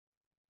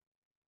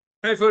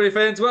Hey, footy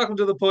fans, welcome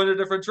to the Point of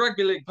Difference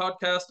Rugby League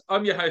podcast.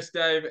 I'm your host,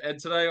 Dave, and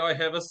today I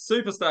have a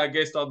superstar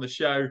guest on the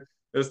show.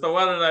 It's the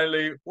one and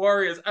only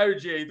Warriors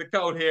OG, the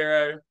cold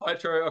hero,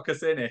 Hitro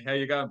Okesene. How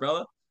you going,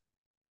 brother?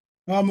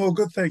 I'm all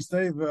good, thanks,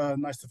 Dave.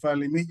 Nice to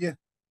finally meet you.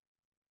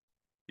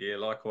 Yeah,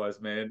 likewise,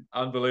 man.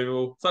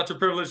 Unbelievable. Such a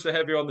privilege to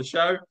have you on the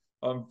show.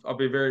 I'll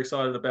be very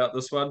excited about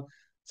this one.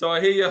 So I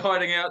hear you're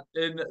hiding out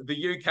in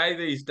the UK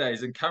these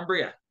days, in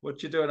Cumbria.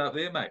 What you doing up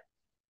there, mate?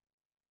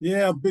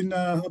 Yeah, I've been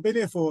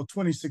here for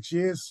 26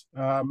 years.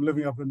 I'm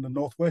living up in the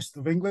northwest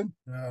of England,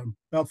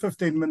 about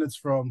 15 minutes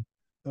from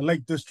the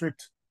Lake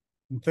District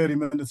and 30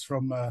 minutes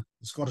from the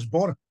Scottish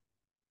border.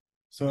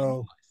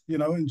 So, Nice.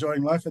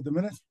 enjoying life at the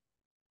minute.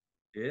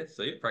 Yeah,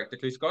 so you're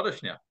practically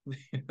Scottish now.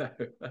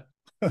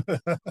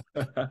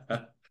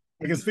 I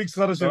can speak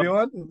Scottish if you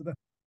want.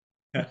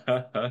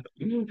 How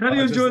do you I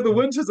just enjoy the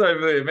winters over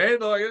there, man?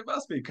 Like it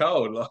must be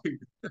cold. Like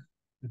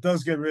It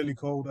does get really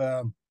cold.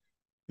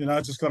 I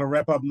just got to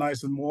wrap up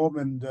nice and warm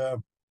and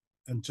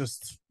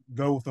just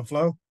go with the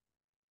flow.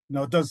 It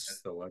that's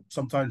does the one.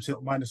 sometimes hit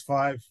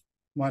 -5,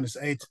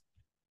 -8,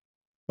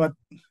 but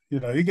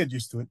you get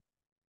used to it.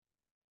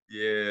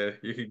 Yeah,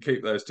 you can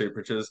keep those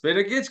temperatures, but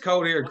it gets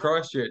cold here in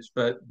Christchurch,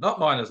 but not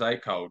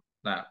 -8 cold.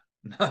 Nah,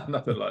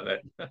 nothing like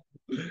that.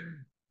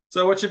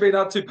 So, what you been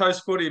up to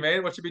post footy,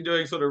 man? What you been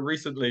doing sort of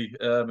recently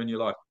in your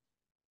life?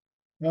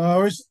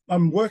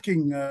 I'm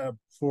working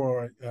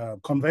for a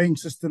conveying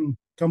system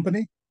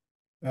company.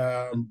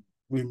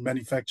 We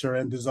manufacture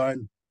and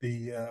design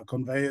the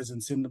conveyors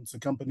and send them to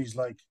companies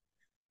like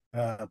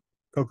uh,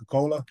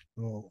 Coca-Cola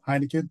or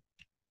Heineken.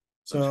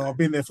 So Okay. I've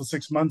been there for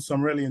 6 months.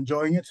 I'm really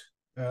enjoying it.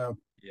 Uh,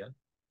 Yeah.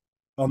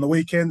 on the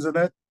weekends and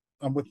that,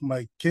 I'm with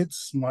my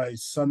kids, my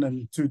son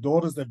and two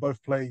daughters. They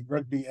both play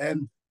rugby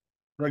and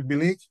rugby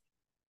league.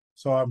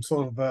 So I'm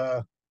sort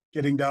of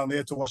getting down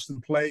there to watch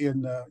them play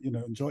and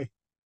enjoy.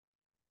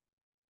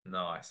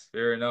 Nice.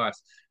 Very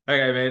nice.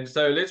 Okay, man.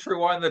 So let's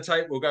rewind the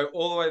tape. We'll go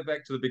all the way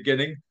back to the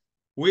beginning.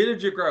 Where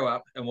did you grow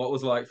up and what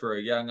was like for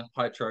a young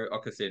Hitro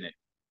Okesene?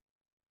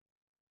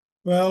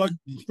 Well, I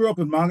grew up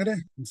in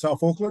Mangere in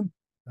South Auckland.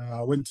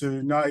 I went to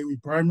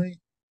Ngaiwi Primary,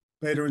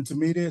 Beta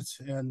Intermediate,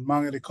 and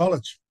Mangere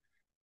College.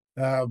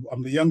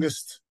 I'm the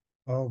youngest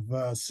of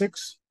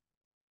six,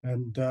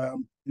 and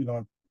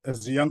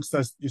as a youngster,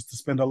 I used to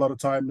spend a lot of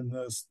time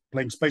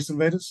playing Space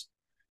Invaders.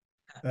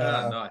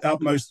 Nice.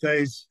 Out most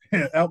days,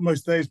 out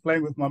most days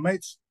playing with my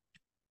mates,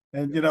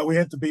 and we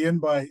had to be in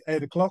by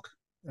 8 o'clock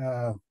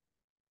uh,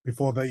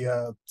 before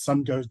the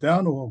sun goes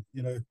down, or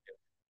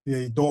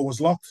the door was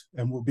locked,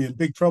 and we'll be in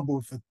big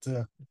trouble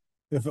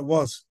if it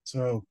was.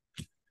 So,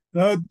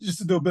 just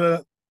to do a bit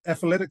of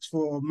athletics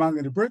for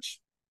Mangere Bridge.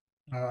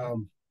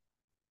 Um,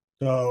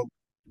 so,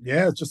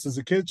 yeah, just as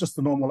a kid, just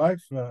a normal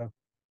life.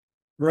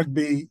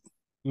 Rugby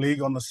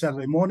league on the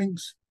Saturday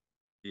mornings,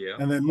 Yeah.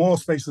 and then more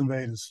Space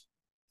Invaders.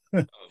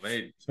 Oh,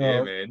 man. Yeah,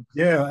 So, man.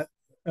 yeah,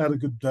 I had a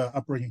good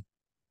upbringing.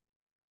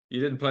 You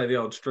didn't play the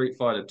old Street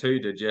Fighter 2,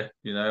 did you?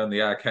 You know, in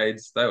the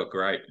arcades. They were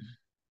great.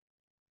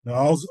 No,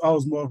 I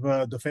was more of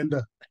a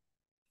defender,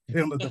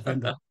 field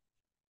defender.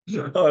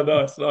 Oh,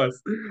 nice,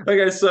 nice.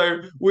 Okay,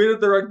 so where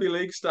did the rugby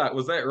league start?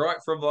 Was that right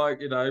from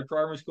like,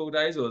 primary school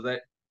days, or was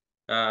that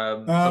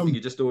something you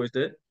Um, just always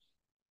did?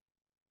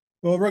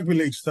 well, rugby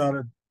league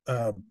started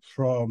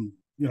from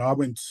I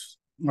went.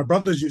 My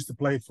brothers used to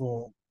play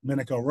for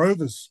Manukau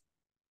Rovers.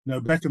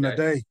 Back in the Okay.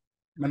 day,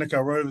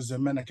 Manukau Rovers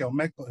and Manukau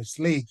Magpies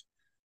League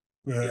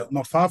were Yep.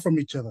 not far from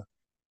each other.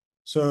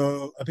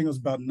 So I think it was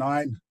about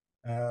nine.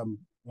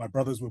 My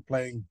brothers were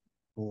playing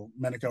for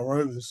Manukau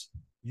Rovers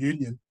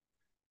Union,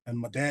 and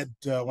my dad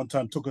one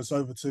time took us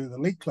over to the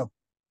league club,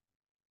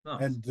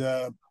 Nice.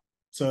 and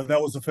so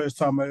that was the first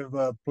time I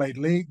ever played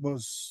league.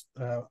 Was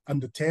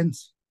under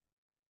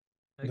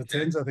Okay.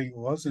 tens, I think it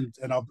was, and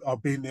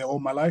I've been there all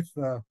my life,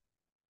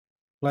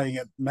 playing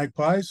at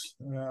Magpies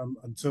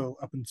until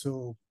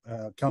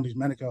Counties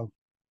Manukau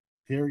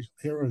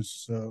Heroes.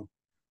 So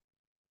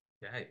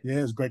Okay.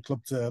 yeah, it's a great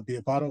club to be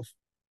a part of.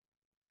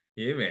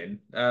 Yeah,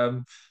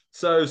 man.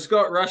 So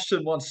Scott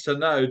Rushton wants to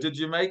know, did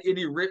you make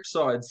any rep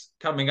sides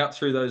coming up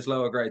through those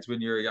lower grades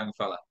when you were a young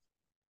fella?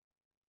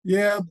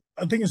 Yeah,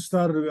 I think it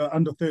started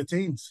under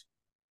 13s.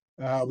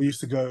 We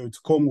used to go to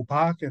Cornwall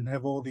Park and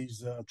have all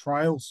these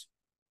trials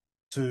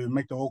to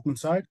make the Auckland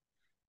side.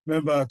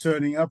 Remember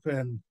turning up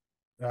and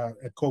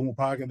at Cornwall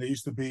Park, and there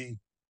used to be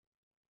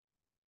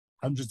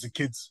hundreds of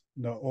kids,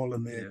 all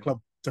in their Yeah.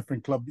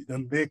 different club,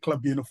 in their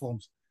club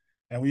uniforms,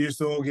 and we used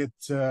to all get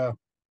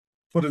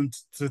put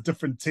into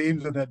different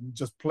teams and then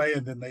just play,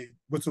 and then they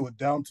whittle it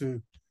down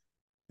to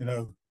you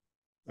know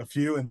a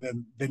few, and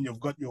then you've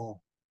got your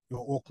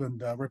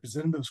Auckland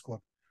representative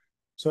squad.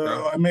 So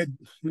Bro. I made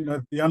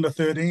the under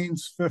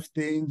 13s,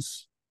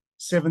 15s,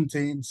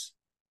 17s,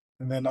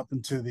 and then up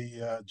into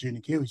the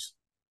junior Kiwis.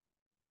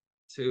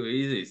 Too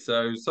easy.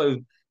 So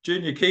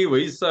junior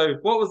Kiwis. So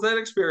what was that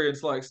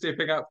experience like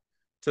stepping up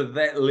to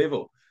that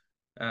level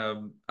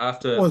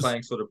after Was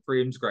playing sort of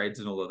prems grades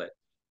and all of that?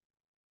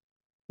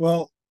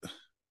 well,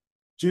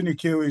 junior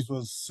Kiwis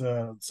was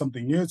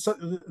something new. It's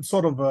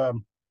sort of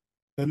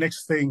the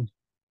next thing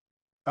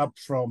up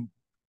from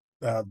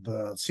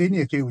the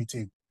senior Kiwi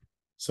team.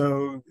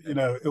 So,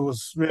 it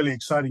was really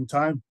exciting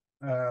time.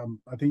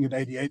 I think in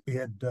 '88 we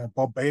had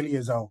Bob Bailey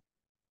as our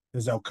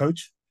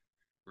coach,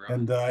 Right.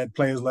 and I had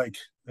players like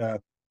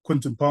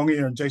Quinton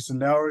Pongia and Jason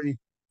Lowry,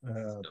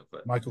 uh, Stuff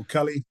like- Michael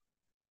Kelly,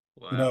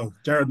 Wow.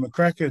 Jared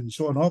McCracken,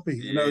 Sean Hoppy.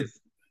 Yes.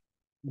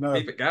 You know,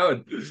 Keep it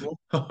going.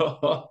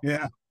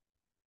 yeah.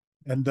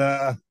 And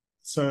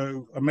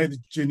so I made the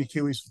Junior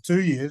Kiwis for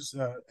 2 years,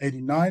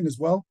 '89 as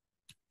well,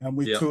 and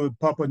we Yeah. toured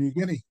Papua New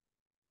Guinea.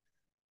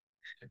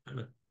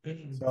 I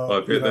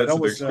So bet that's that an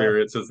was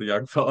experience as a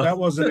young fella. that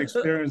was an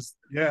experience.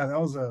 Yeah, that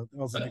was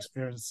an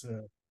experience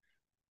that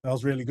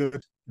was really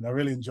good, and I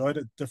really enjoyed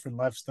it. Different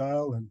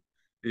lifestyle, and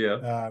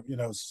Yeah.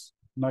 it's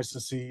nice to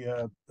see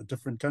a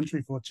different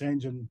country for a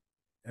change and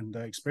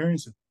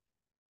experience it.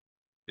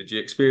 Did you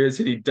experience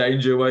any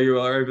danger while you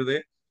were over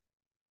there?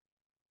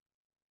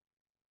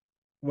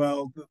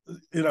 Well,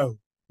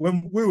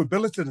 when we were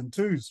billeted in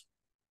twos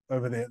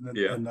over there,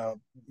 Yeah. and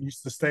we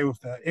used to stay with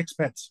the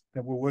expats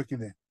that were working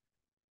there,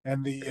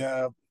 and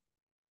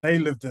they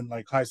lived in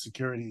like high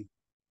security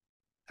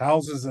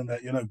houses and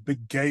that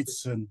big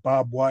gates and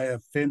barbed wire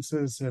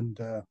fences, and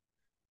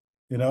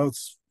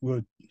it's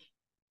we're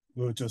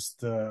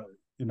just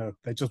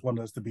they just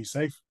wanted us to be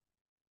safe.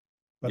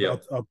 But Yeah.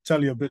 I'll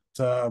tell you a bit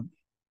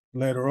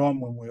later on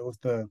when we're with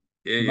Yeah. the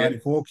Yeah.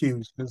 '94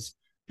 Kiwis, because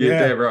Yeah.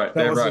 yeah, Damn right.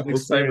 that Damn was right. an We'll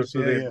save it experience. for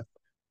Yeah, them.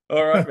 yeah.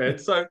 All right, man.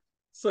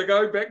 So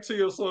going back to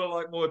your sort of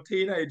like more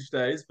teenage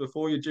days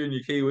before your junior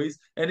Kiwis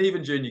and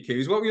even junior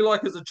Kiwis, what were you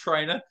like as a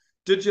trainer?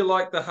 Did you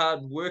like the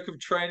hard work of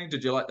training?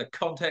 Did you like the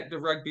contact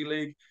of rugby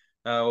league?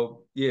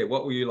 Yeah,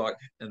 what were you like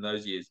in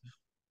those years?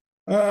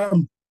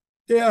 Um,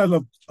 yeah,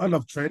 I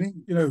love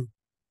training.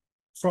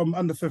 From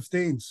under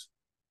 15s.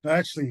 I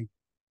actually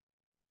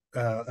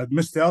I'd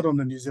missed out on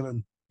the New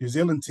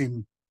Zealand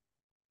team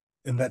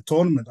in that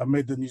tournament. I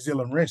made the New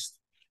Zealand rest,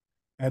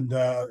 and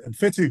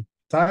Fitu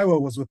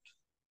Taiwa was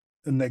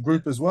in their Yeah.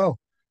 group as well.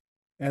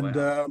 And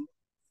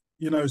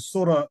Wow.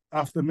 sort of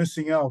after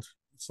missing out,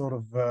 sort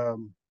of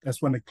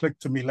that's when it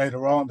clicked to me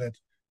later on that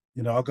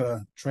I got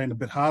to train a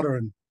bit harder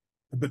and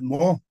a bit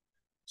more.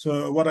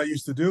 So what I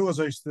used to do was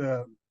I used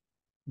to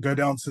go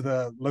down to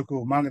the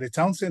local Mangere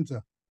town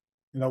centre.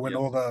 When Yep.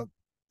 all the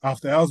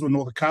after hours when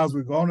all the cars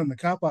were gone in the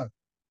car park.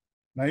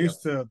 And I Yep.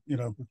 used to,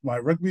 with my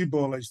rugby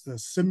ball, I used to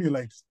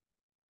simulate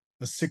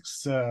a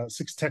six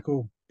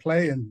tackle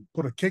play and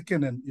put a kick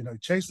in and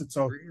chase it.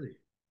 So Really?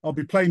 I'll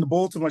be playing the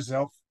ball to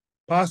myself,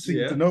 passing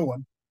to Yeah. no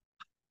one,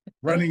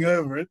 running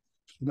over it,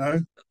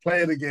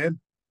 play it again,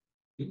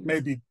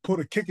 maybe put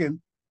a kick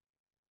in,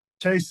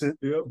 chase it,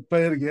 Yep.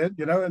 play it again,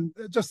 and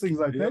just things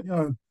like Yep.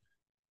 that.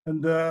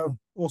 And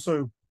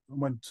also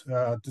went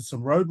did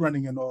some road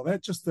running and all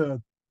that just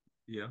to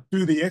Yeah.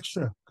 do the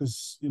extra,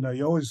 because you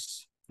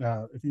always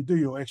if you do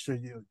your extra,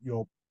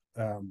 you're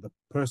the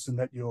person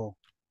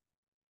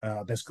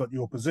that's got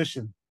your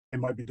position, they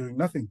might be doing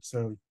nothing.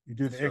 So you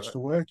do That's the right. extra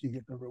work, you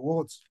get the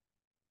rewards.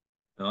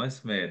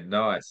 Nice, man.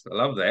 Nice. I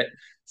love that.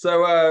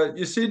 So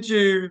you said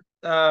you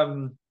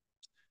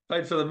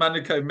played for the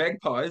Manukau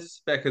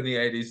Magpies back in the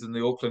 80s in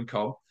the Auckland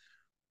comp.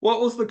 What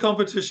was the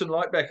competition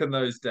like back in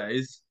those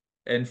days?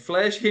 And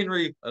Flash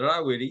Henry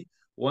Rawiri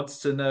wants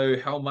to know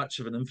how much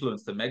of an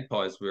influence the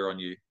Magpies were on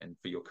you and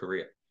for your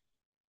career.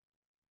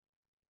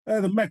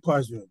 The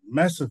Magpies were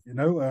massive.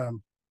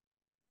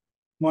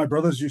 My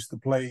brothers used to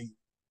play.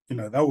 They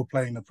were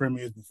playing the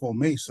premiers before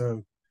me,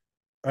 so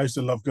I used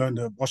to love going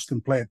to watch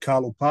them play at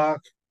Carlo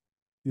Park.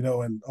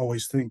 And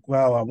always think,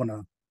 wow, I want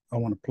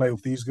to play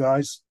with these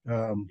guys.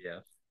 Yeah.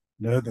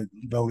 They're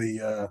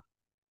the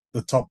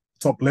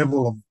top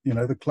level of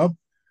the club.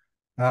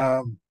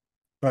 Um,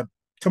 but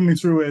coming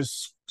through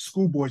as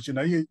schoolboys, you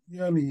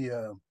only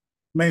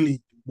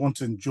mainly want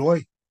to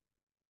enjoy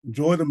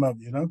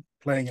them,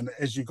 playing. And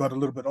as you got a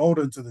little bit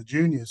older into the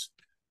juniors,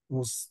 it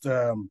was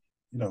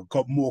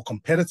got more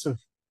competitive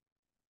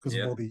because of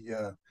Yeah. all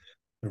the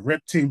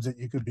rep teams that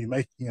you could be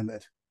making in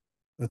that.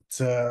 But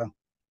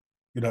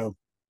you know,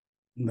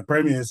 in the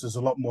premiers, there's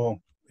a lot more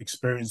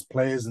experienced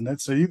players and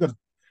that. So you got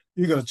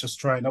to just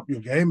train up your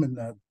game and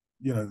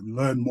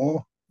learn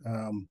more.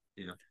 Um,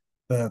 Yeah.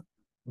 the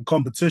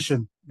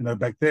competition,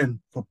 back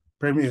then for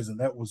premiers, and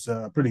that was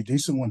a pretty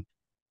decent one.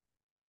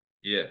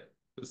 Yeah.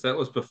 Because that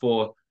was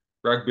before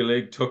rugby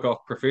league took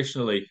off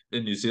professionally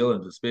in New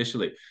Zealand,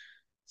 especially.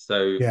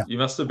 So Yeah, you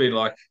must have been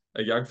like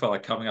a young fella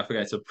coming up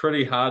against a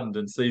pretty hardened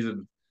and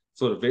seasoned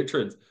sort of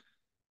veterans.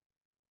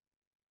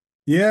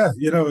 yeah.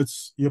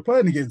 It's you're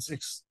playing against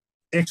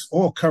ex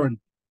or current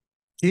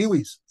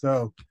Kiwis,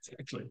 so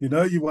Exactly.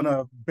 you want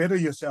to better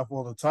yourself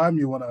all the time.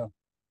 You want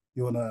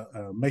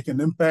to make an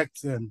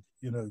impact, and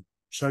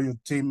show your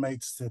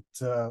teammates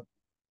that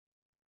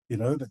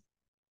that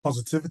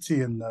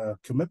positivity and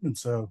commitment.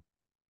 So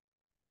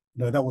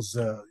it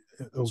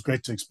was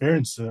great to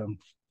experience.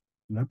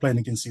 Playing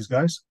against these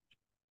guys.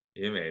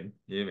 Yeah, man.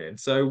 Yeah, man.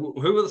 So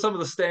who were some of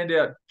the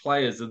standout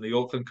players in the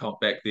Auckland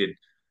comp back then?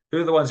 Who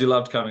are the ones you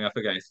loved coming up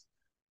against?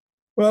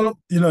 Well,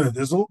 there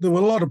were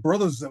a lot of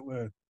brothers that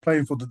were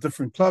playing for the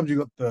different clubs. You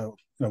got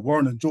the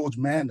Warren and George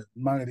Mann at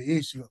Mangere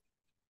East. You got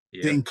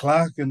Yeah. Dean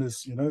Clark and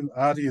his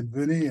Artie and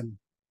Vinny and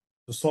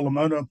the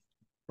Solomona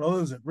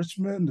brothers at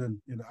Richmond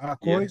and Yeah.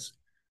 Arcois.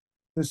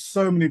 There's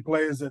so many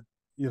players that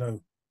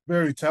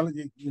very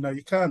talented.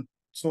 You can't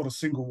sort of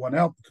single one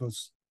out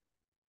because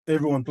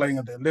everyone playing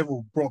at that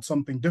level brought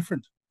something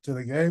different to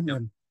the game, Yep.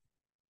 and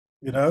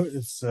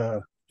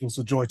it was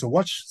a joy to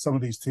watch some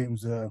of these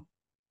teams. Yeah.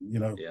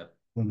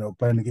 When they're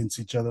playing against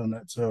each other and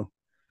that. So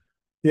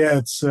yeah,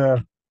 it's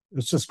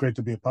just great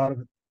to be a part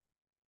of it.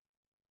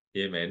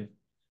 Yeah, man.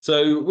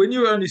 So when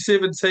you were only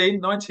 17,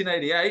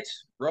 1988,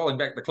 rolling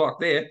back the clock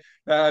there,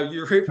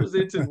 you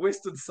represented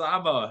Western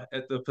Samoa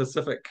at the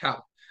Pacific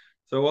Cup.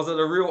 So was it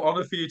a real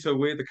honor for you to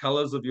wear the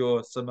colors of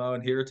your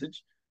Samoan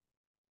heritage?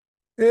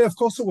 Yeah, of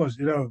course it was.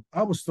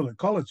 I was still at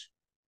college,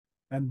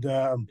 and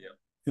Yeah.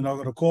 I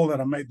got a call that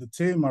I made the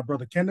team. My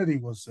brother Kennedy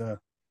was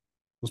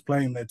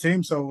playing their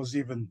team, so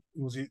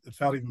it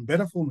felt even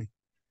better for me.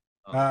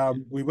 Oh, yeah.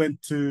 We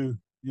went to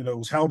it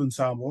was held in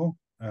Samoa.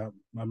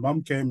 My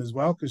mum came as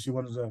well because she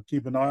wanted to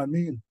keep an eye on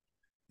me and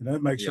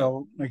make Yeah.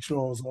 sure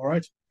I was all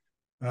right.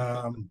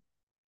 Um,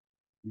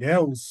 yeah,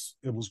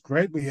 it was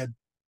great. We had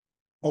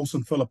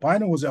Olsen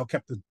Filipino was our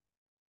captain,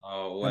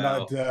 Oh, and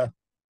wow.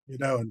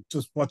 and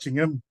just watching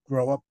him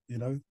grow up,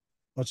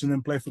 watching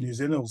him play for New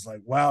Zealand, it was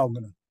like, wow, I'm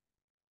gonna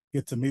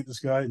get to meet this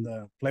guy and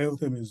play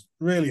with him. He's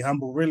really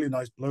humble, really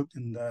nice bloke,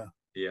 and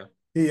Yeah.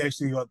 he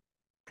actually got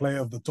player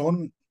of the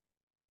tournament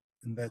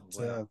in Oh,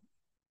 wow.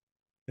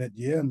 that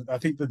year. And I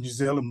think the New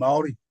Zealand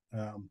Maori,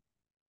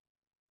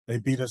 they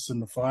beat us in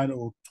the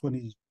final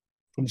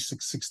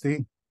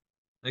 26-16.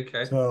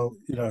 Okay. So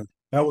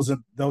that was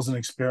an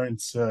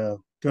experience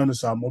going to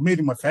Samoa,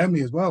 meeting my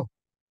family as well.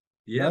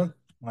 Yeah.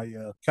 My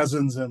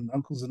cousins and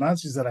uncles and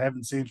aunties that I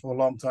haven't seen for a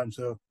long time.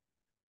 So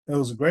it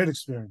was a great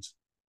experience.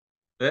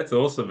 That's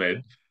awesome,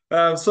 man.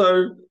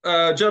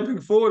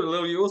 Jumping forward a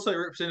little, you also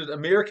represented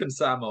American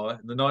Samoa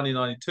in the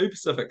 1992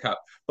 Pacific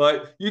Cup.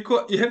 Like you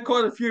have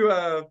quite a few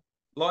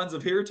lines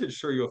of heritage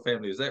through your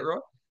family. Is that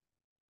right?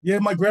 Yeah,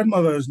 my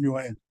grandmother is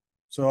Niuean,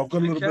 so I've got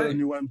a little bit of Okay.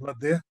 Niuean blood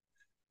there.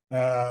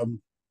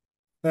 Um,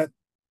 that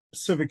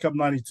Pacific Cup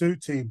 '92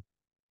 team.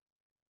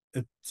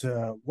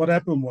 What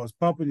happened was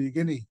Papua New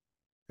Guinea,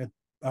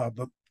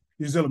 the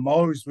New Zealand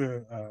Maoris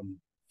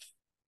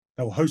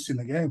they were hosting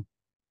the game,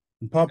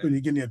 and Papua Okay.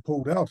 New Guinea had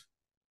pulled out,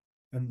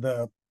 and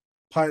the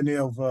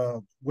pioneer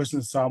of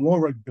Western Samoa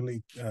Rugby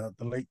League, the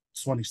late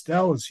Swanee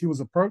Stowers, he was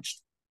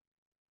approached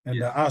and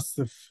Yeah. asked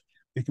if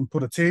he can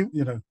put a team,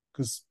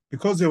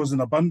 because there was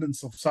an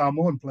abundance of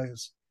Samoan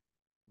players,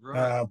 Right.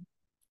 uh,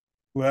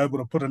 we were able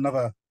to put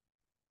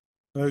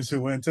those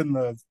who weren't in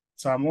the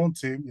Samoan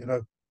team,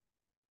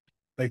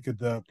 they could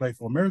play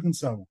for American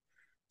Samoa.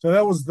 So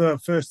that was the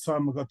first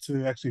time I got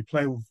to actually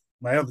play with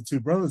my other two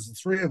brothers, the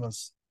three of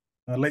us,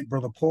 late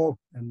brother Paul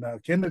and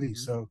Kennedy. Mhm.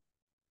 So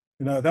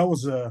that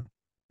was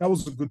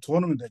a good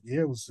tournament that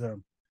year. It was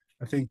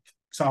I think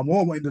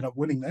Samoa ended up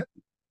winning that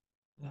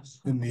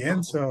in the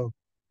end. So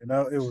it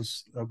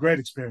was a great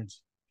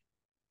experience.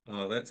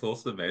 Oh, that's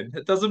awesome, man.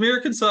 Does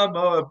American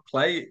Samoa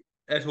play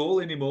at all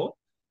anymore?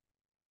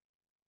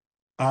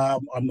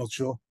 I'm not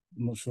sure.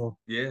 I'm not sure.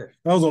 Yeah.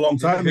 That was a long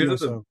Never time heard ago. of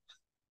them.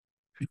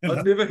 So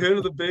I'd never heard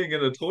of them being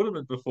in a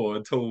tournament before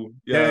until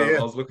yeah, I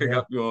yeah, was looking yeah,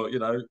 up your,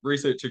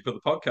 researching for the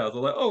podcast. I was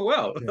like, oh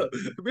wow, yeah.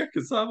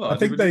 American Samoa. I I never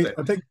think knew they,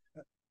 that.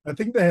 I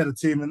think they had a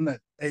team in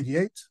that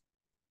 '88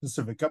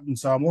 Pacific Cup in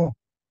Samoa,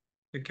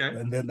 Okay.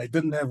 and then they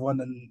didn't have one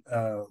in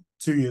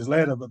 2 years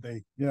later. But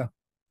we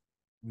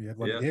had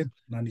one Yeah. again,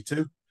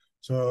 '92.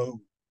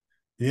 So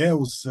yeah, it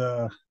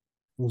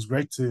was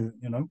great to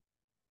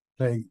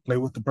play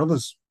with the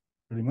brothers,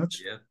 pretty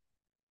much. Yeah.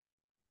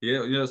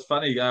 Yeah. It's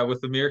funny.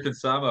 With American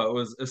Samoa, it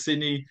was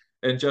Asini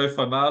and Joe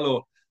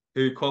Faimalo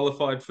who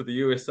qualified for the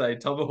USA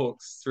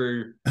Tomahawks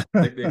through, I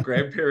think, their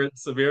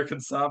grandparents' American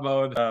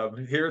Samoan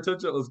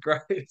heritage. It was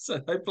great. So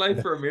they played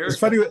Yeah. for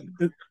It's America.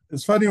 funny.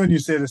 It's funny when you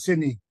said the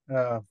Sydney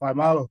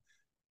Faimalo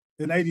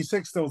in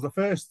 '86. That was the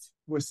first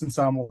Western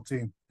Samoa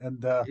team,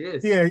 and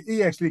Yes.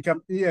 he actually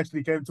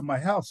came to my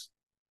house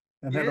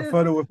and had a Yeah.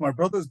 photo with my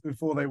brothers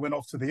before they went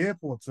off to the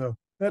airport. So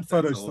that That's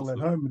photo's still at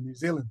awesome. home in New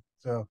Zealand.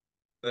 So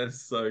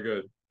That's so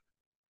good.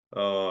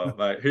 Oh,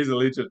 mate, he's a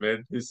legend,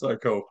 man. He's so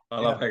cool. I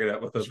love yeah, hanging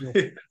out with for sure.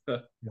 him.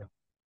 Yeah.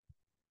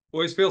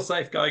 Always feel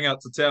safe going out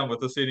to town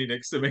with the city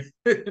next to me.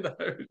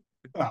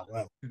 Oh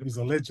well, he's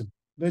a legend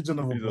of a He's a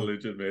bloke.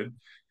 legend, man.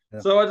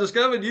 Yeah, So I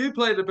discovered you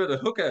played a bit of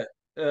hooker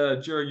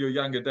during your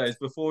younger days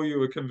before you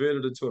were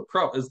converted into a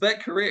prop. Is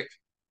that correct?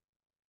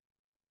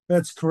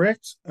 that's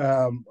correct.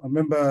 I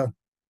remember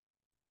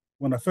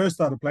when I first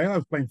started playing, I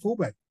was playing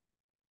fullback.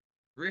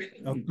 Really?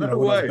 You No know,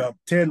 way. when I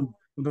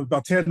was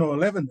about 10 or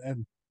 11,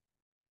 and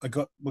I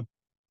got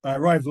I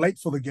arrived late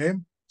for the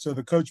game, so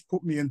the coach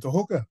put me into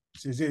hooker. He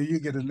says, "Yeah, you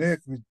get in there.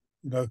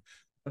 Know,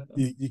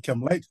 you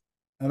come late,"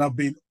 and I've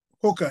been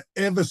hooker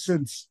ever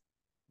since,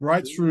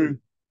 right through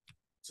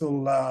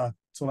till I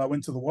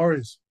went to the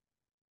Warriors.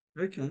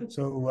 Okay.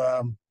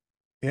 So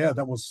yeah,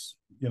 that was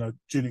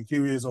junior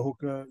Kiwi as a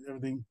hooker,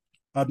 everything.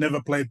 I'd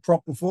never played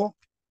prop before.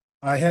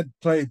 I had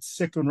played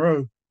second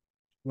row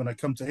when I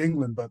come to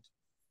England, but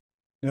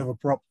never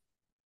prop.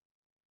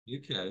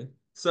 Okay.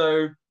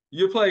 So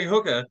you're playing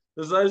hooker.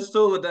 Is those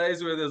still the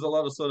days where there's a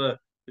lot of sort of,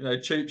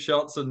 cheap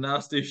shots and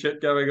nasty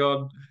shit going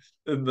on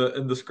in the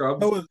scrums?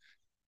 That was,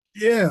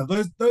 yeah,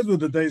 those were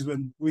the days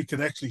when we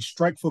could actually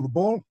strike for the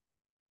ball.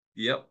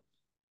 Yep.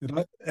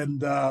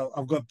 And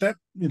I've got that.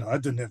 I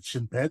didn't have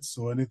shin pads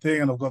or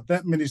anything, and I've got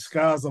that many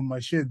scars on my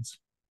shins.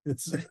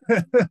 It's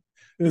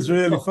it's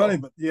really funny,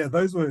 but yeah,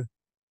 those were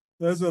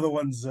the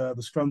ones, the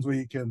scrums where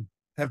you can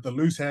have the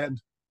loose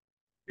hand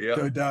Yeah.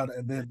 go down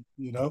and then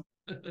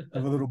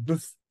have a little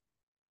biff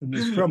in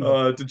the scrum.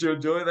 But Did you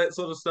enjoy that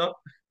sort of stuff?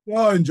 yeah,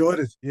 I enjoyed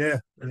it. Yeah,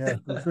 yeah, it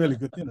was really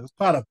good. It's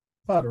part of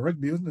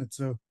rugby, isn't it?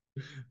 So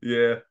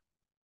Yeah.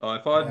 I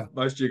find yeah,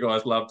 most of you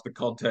guys loved the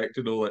contact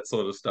and all that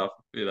sort of stuff.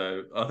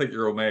 I think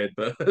you're all mad,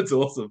 but it's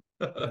awesome.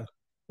 yeah.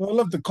 Well, I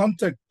love the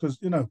contact because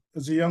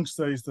as a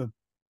youngster, I used to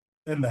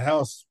in the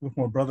house with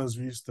my brothers.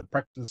 We used to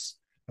practice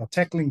our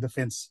tackling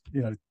defense.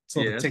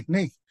 Sort of Yeah.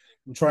 technique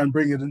and try and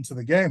bring it into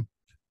the game.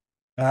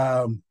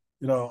 I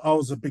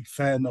was a big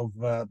fan of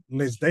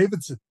Les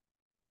Davidson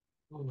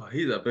Oh,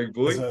 he's a big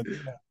boy. as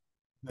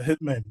the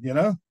hitman.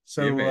 Yeah,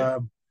 So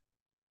man.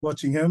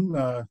 watching him,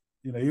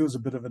 he was a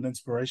bit of an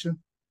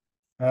inspiration.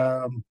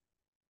 Um,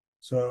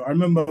 so I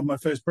remember my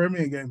first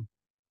Premier game.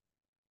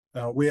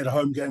 We had a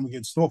home game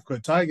against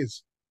Northcote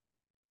Tigers,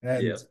 Yeah.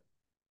 and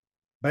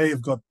they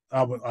have got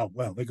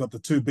they got the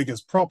two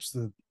biggest props,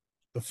 the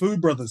Fu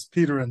brothers,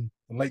 Peter and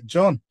the late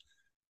John,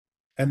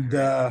 and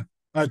I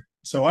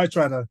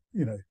try to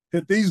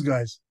hit these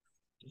guys.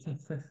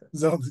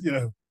 So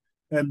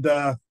and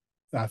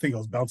I think I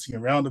was bouncing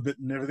around a bit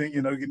and everything,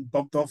 getting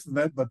bumped off and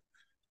that, but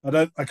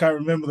I can't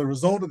remember the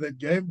result of that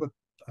game, but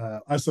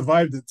I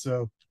survived it,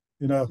 so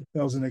that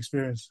was an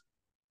experience.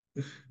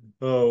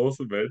 Oh,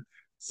 awesome, man.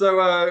 So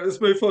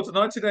let's move forward to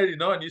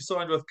 1989. You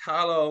signed with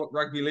Carlisle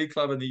Rugby League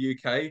Club in the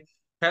UK.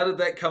 How did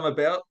that come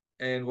about?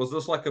 And was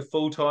this like a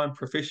full-time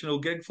professional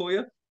gig for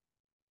you?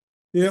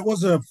 Yeah, it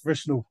was a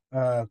professional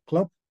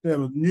club. They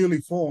were newly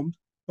formed.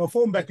 They were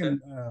formed back Okay.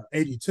 in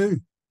 '82. And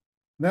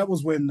that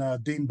was when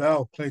Dean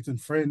Bell, Clayton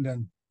Friend,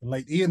 and the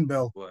late Ian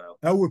Bell, Wow.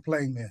 they were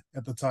playing there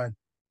at the time.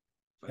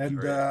 And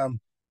Unreal.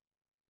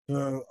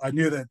 so I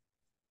knew that,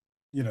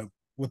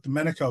 with the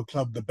Manukau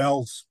club, the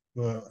Bells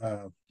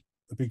were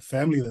a big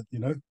family for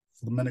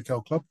the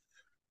Manukau club.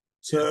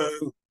 Yeah.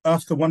 So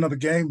after one of the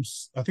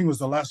games, I think it was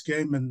the last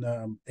game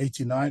in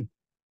 '89,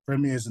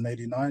 Premiers in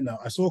 '89,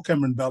 I saw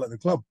Cameron Bell at the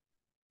club.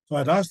 So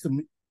I'd asked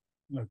him,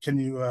 can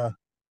you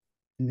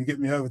get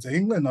me over to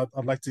England?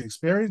 I'd like to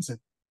experience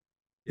it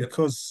Yep.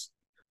 because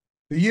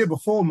the year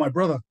before, my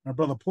brother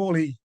Paul,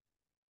 he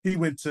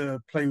went to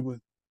play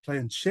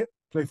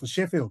for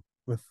Sheffield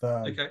with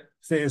Okay.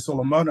 Thea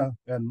Solomona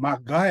and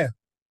Mark Geyer.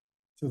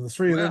 So the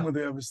three of them were Wow.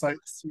 there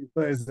besides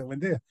players that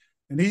went there.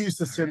 And he used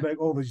to send Unreal.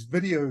 back all these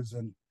videos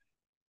and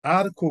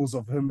articles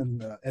of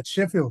him at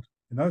Sheffield.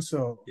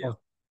 So Yeah.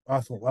 I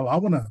thought, well, I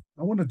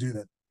wanna do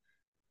that.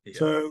 Yeah.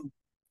 So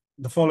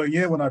the following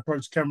year, when I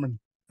approached Cameron,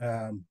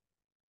 um,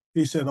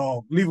 he said,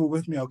 "Oh, leave it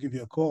with me. I'll give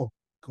you a call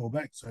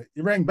back." So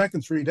he rang back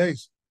in 3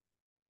 days,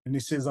 and he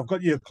says, "I've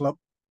got you a club.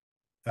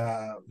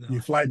 You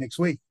Nice. fly next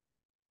week."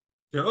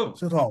 I Cool.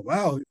 said, "Oh,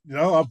 wow.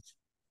 I've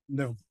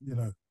never,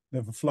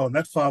 never flown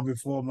that far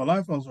before in my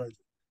life." I was like,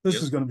 "This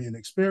Yep. is going to be an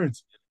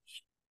experience."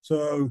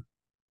 So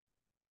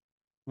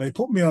they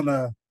put me on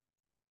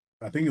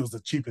I think it was the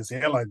cheapest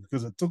airline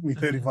because it took me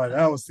 35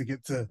 hours to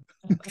get to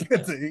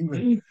get to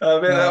England. Oh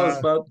man, that was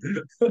Uh,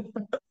 fun.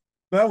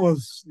 that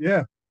was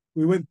yeah.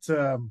 We went.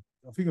 I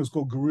think it was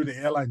called Garuda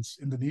Airlines,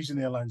 Indonesian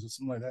Airlines, or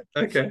something like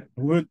that. Okay.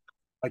 We went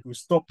we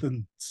stopped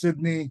in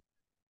Sydney,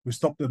 we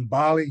stopped in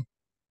Bali,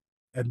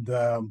 and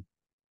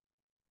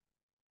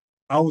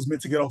I was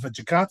meant to get off at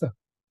Jakarta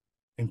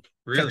and catch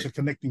Really? a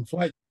connecting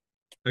flight,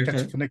 catch a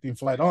Okay. connecting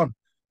flight on.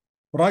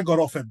 But I got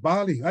off at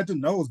Bali. I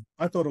didn't know.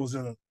 I thought it was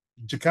in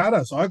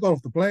Jakarta, so I got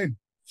off the plane,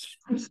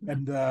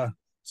 and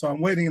so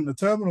I'm waiting in the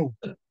terminal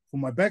for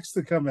my bags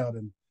to come out,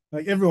 and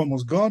like everyone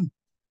was gone.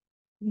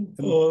 And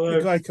Oh the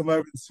no. guy come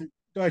over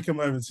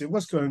and said,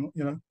 what's going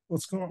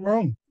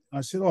wrong?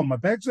 I said, oh, my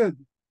bags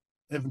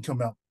haven't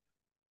come out.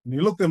 And he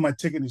looked at my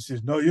ticket and he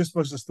says, no, you're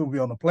supposed to still be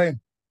on the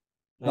plane.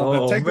 Now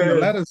they're Oh taking the man.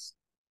 ladders,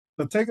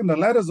 they're taking the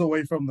ladders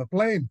away from the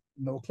plane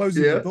and they were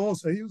closing the Yeah. door.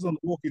 So he was on the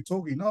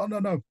walkie-talkie. No, no,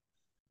 no.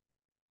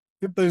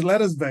 Get those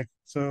ladders back.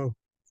 So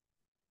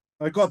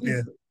I got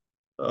there,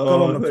 got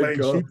on Oh, the thank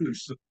plane God.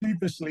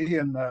 sheepishly,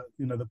 and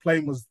the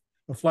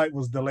flight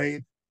was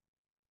delayed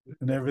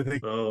and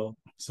everything. Oh,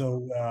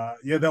 So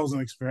yeah, that was an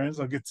experience.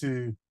 I get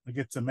to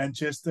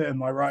Manchester, and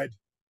my ride,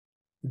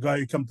 the guy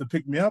who come to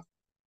pick me up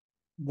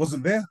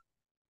wasn't there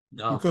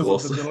no, of because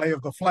of the course. delay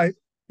of the flight.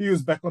 He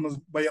was back on his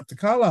way up to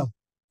Carlisle.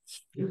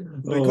 They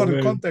Oh got in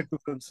man. contact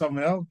with him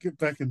somehow. Get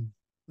back and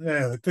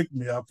yeah, they picked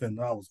me up, and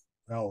I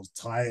was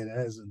tired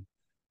as and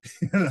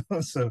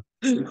so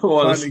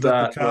What a finally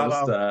got to start. What a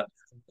Carlisle. start.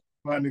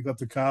 Finally got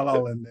to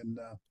Carlisle, and then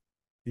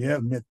yeah,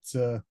 met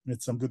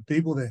some good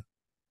people there.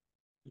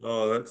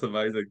 Oh, that's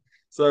amazing.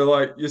 So,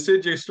 like you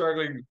said, you're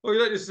struggling. Well, you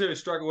don't necessarily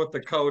struggle with the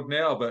cold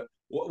now, but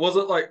was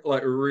it like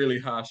a really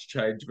harsh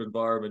change of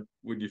environment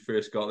when you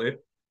first got there?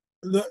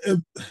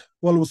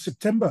 Well, it was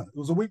September. It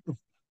was a week before,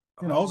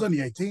 I was Oh, only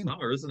it's 18.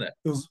 summer, isn't it?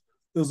 It was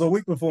it was a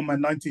week before my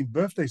 19th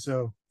birthday,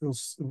 so it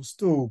was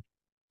still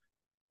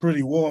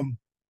pretty warm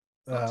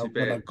Not too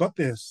when I bad. got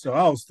there. So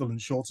I was still in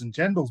shorts and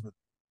sandals, but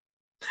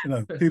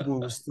people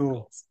were Of still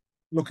course.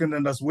 looking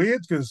at us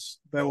weird because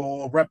they were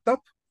all wrapped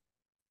up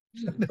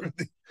and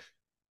everything.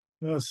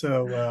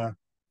 So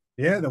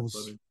yeah, that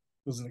That's funny.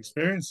 was an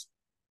experience.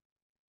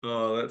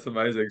 Oh, that's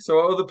amazing. So,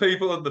 what were the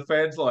people and the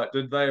fans like?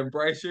 Did they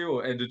embrace you,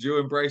 and did you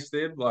embrace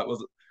them? Like,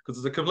 was it because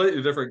it's a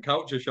completely different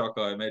culture shock,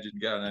 I imagine,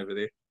 going over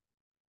there.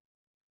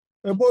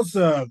 It was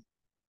a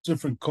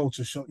different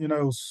culture shock.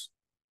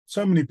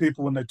 So many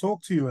people when they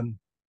talk to you, and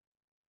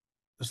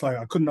it's like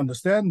I couldn't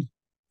understand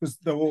because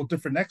they're all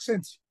different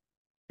accents,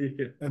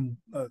 Yeah. and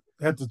I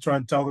had to try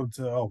and tell them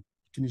to, oh,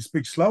 can you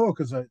speak slower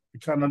because I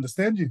can't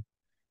understand you.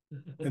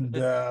 And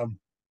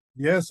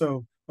yeah,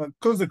 so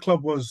because the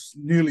club was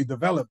newly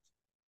developed,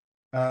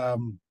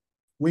 um,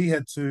 we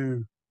had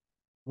to,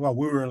 well,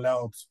 we were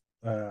allowed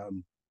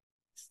um,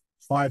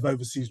 five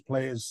overseas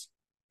players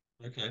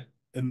Okay.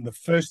 in the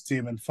first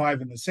team and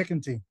five in the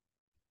second team.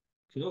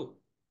 Cool.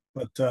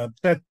 But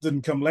that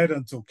didn't come later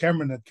until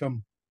Cameron had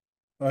come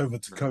over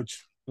to Right.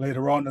 coach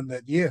later on in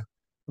that year.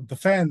 But the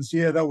fans,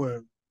 yeah, they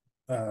were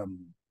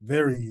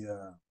very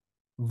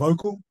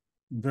vocal,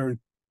 very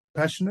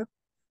passionate.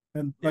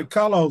 And Yeah. like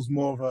Carlisle's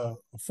more of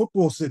a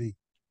football city. Okay.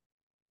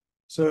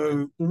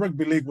 So the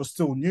rugby league was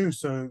still new.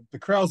 So the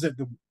crowds that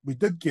we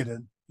did get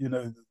in,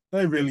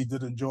 they really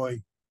did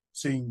enjoy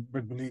seeing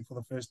rugby league for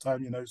the first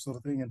time, sort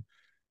of thing,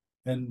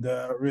 Yeah. and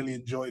really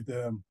enjoyed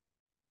the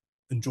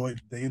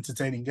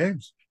entertaining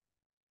games.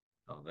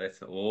 Oh,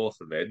 that's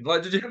awesome, man.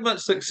 Like, did you have much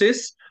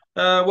success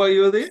while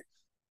you were there?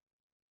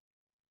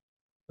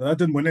 But I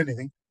didn't win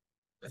anything.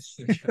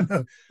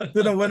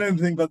 Didn't win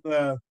anything, but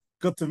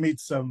got to meet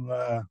some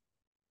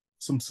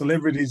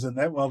celebrities and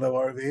that while they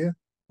were over here,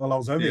 while I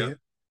was over Yeah. here.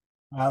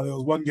 There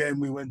was one game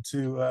we went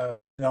to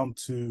down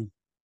to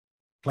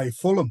play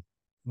Fulham.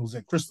 It was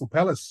at Crystal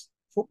Palace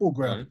football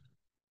ground.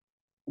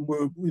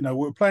 Right.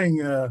 We're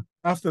playing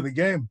after the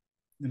game,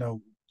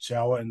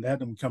 shower and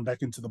that, and we come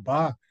back into the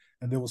bar,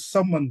 and there was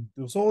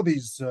all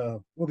these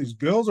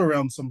girls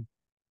around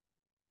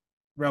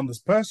this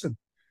person,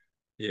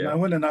 and I Yeah.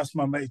 went and asked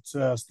my mate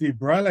Steve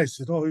Briley. I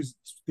said, "Oh, who's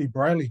Steve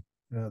Briley?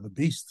 The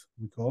Beast,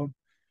 we call him,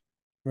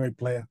 great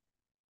player."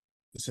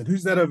 I said,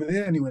 "Who's that over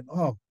there?" And he went,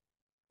 "Oh,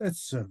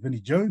 that's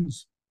Vinnie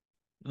Jones."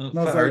 Oh, And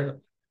I was like, far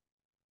out.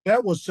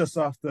 that was just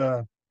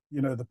after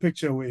the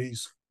picture where he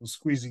was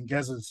squeezing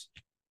Gaz's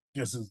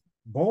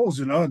balls,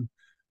 and I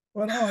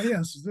went, "Oh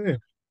yes, it's there."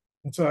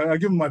 And so I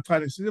give him my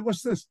pad. He said,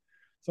 "What's this?"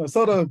 So I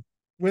sort of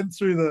went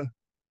through the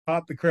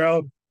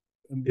crowd,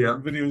 and Yeah.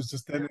 Vinny was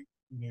just standing,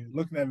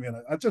 looking at me, and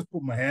I just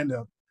put my hand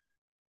out,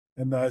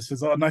 and I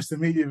says, "Oh, nice to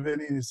meet you,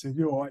 Vinny." And he said,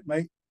 "You all right,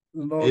 mate?"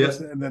 And all this,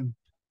 Yeah. and then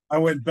I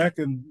went back,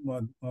 and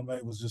my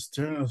mate was just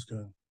staring. I was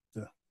going,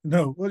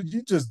 "No, what did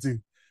you just do?"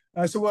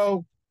 I said,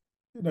 "Well,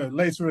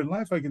 later in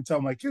life, I can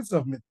tell my kids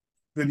I've met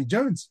Vinny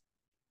Jones."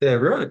 Yeah,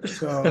 right.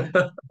 So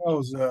that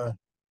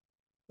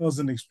was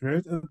an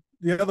experience.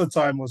 The other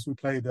time was we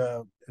played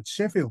at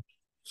Sheffield,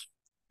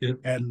 Yeah.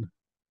 and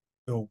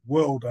the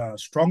world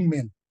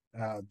strongmen,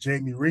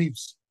 Jamie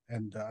Reeves,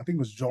 and I think it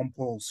was John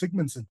Paul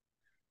Sigmundson.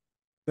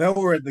 They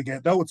were at the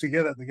game. They were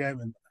together at the game,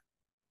 and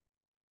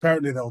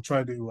apparently they'll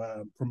try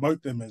to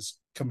promote them as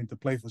coming to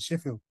play for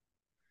Sheffield.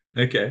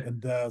 Okay.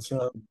 And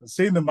so I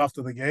seen them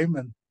after the game,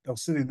 and they were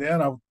sitting there,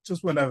 and I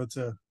just went over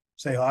to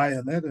say hi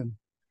and that, and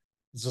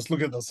just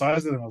look at the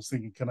size of them. I was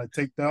thinking, can I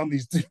take down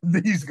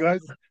these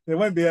guys? They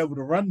won't be able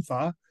to run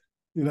far,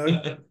 you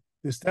know.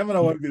 Their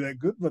stamina won't be that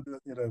good, but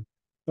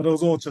but it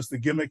was all just a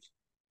gimmick.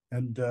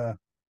 And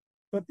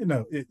but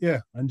yeah,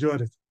 I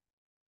enjoyed it.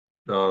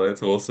 Oh,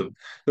 that's awesome.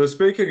 So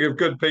speaking of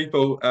good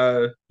people,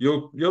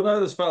 you'll know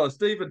this fella,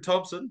 Stephen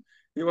Thompson.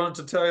 He wanted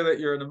to tell you that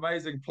you're an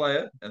amazing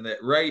player and that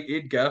Ray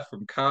Edgar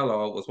from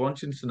Carlisle was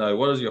wanting to know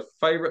what is your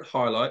favourite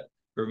highlight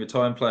from your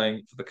time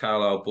playing for the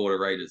Carlisle Border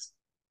Raiders?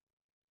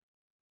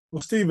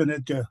 Well, Steve and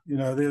Edgar,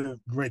 they're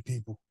great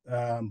people.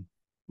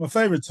 My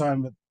favorite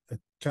time at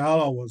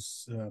Carlisle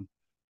was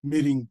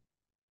meeting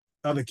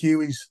other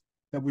Kiwis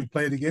that we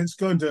played against,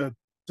 going to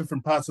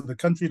different parts of the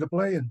country to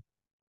play.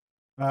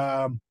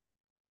 And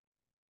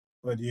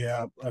but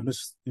yeah, I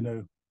miss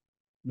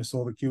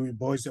all the Kiwi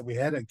boys that we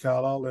had at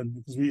Carlisle, and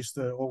because we used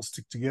to all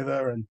stick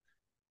together and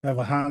have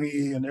a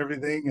hangi and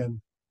everything,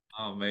 and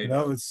Oh, man.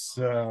 it's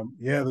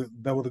yeah,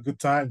 that were the good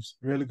times,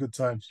 really good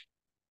times.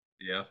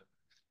 Yeah.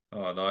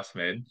 Oh, nice,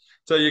 man.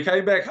 So you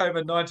came back home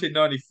in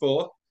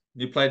 1994.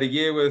 You played a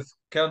year with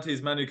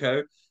Counties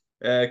Manukau,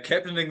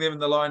 captaining them in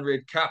the Lion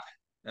Red Cup.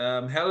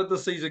 How did the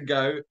season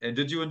go, and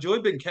did you enjoy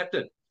being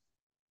captain?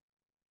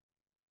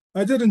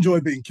 I did enjoy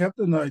being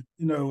captain. It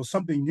was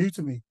something new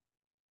to me.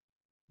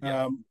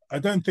 Yeah. I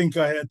don't think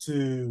I had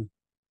to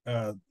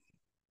uh,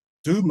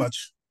 do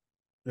much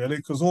really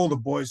because all the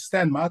boys,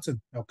 Stan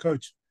Martin, our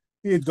coach,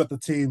 he had got the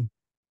team,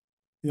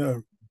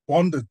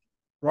 bonded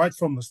right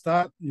from the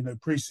start,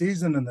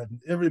 pre-season, and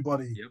then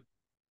Yep.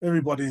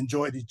 everybody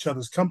enjoyed each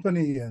other's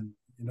company, and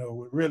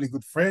we're really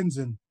good friends.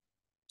 And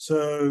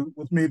so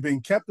with me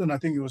being captain, I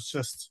think it was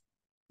just,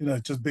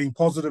 just being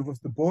positive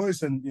with the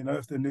boys, and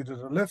if they needed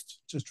a lift,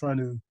 just trying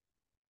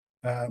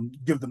to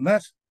give them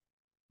that.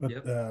 But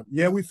Yep.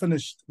 yeah, we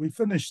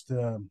finished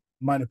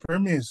minor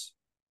premiers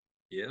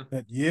Yeah.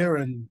 that year,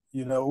 and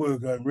we were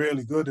going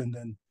really good. And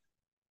then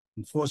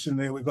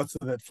unfortunately, we got to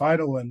that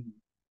final, and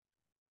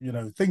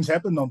things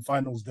happened on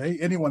finals day.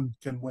 Anyone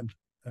can win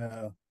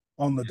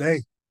on the Yeah.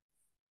 day.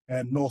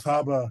 And North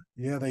Harbour,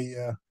 yeah,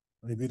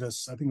 they beat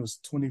us. I think it was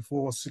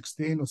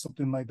 24-16 or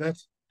something like that.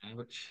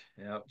 Ouch.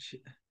 Ouch.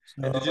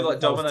 And did you So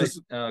like I was dominate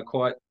just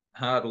quite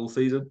hard all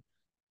season?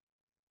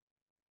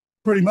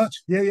 pretty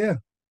much, yeah, yeah.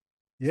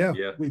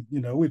 Yeah.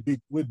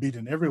 We'd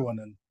beaten everyone,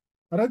 and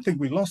I don't think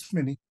we lost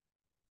many.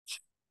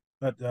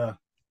 But then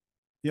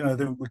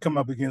we come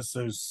up against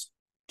those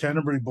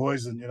Canterbury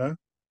boys, and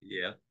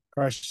Yeah.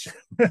 Christ,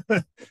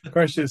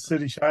 Christchurch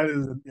City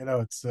Shiners, and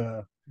it's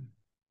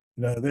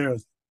they're a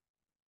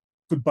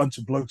good bunch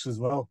of blokes as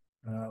well.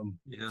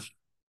 Yeah.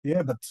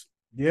 Yeah, but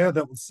yeah,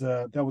 that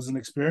was an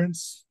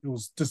experience. It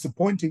was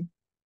disappointing,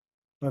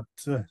 but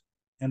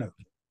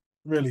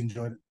really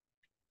enjoyed it.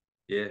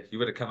 Yeah. You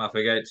would have come up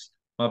against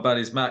my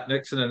buddies Mark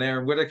Nixon and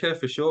Aaron Whitaker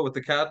for sure with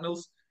the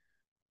Cardinals.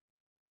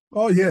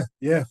 Oh yeah,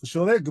 for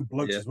sure. They're good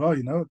blokes Yeah. as well.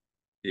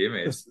 Yeah,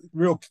 man. Just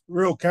real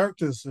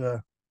characters.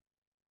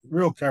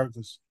 Real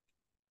characters.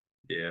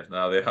 Yeah.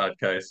 No, they're hard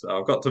case.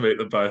 I've got to meet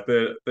them both.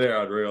 They're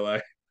unreal,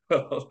 eh?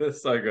 Oh, they're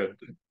so good.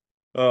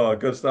 Oh,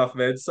 good stuff,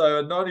 man. So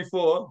in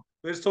 '94,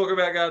 let's talk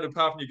about going to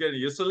Papua New Guinea.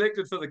 You're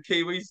selected for the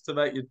Kiwis to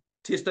make your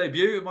test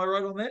debut. Am I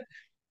right on that?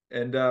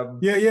 And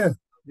Yeah.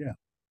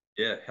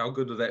 yeah, how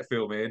good did that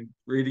feel, man?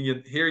 Hearing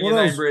Well, your that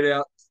name was read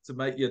out to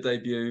make your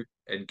debut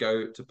and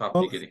go to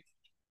Papua New well, Guinea.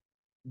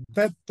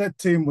 that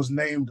team was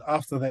named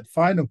after that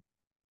final,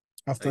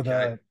 after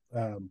Okay.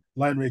 the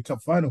Lion Red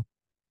Cup final.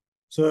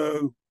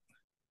 So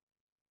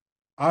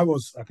I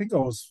think I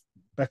was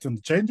back in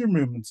the changing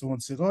room, and someone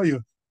said, "Oh,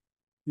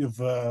 you've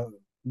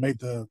made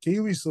the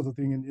Kiwis," sort of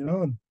thing, and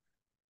and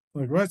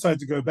like right, so I had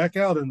to go back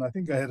out, and I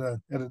think I had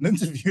an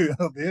interview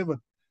out there, but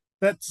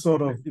that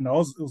sort of it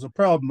was a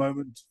proud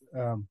moment.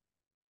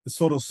 It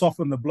sort of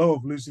softened the blow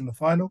of losing the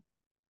final.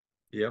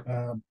 Yep.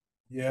 Um,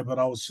 yeah, but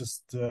I was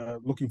just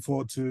looking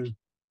forward to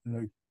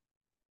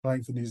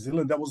playing for New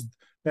Zealand.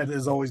 That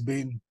has always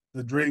been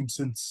the dream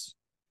since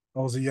I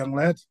was a young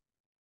lad.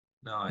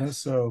 Nice.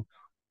 So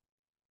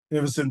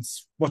ever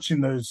since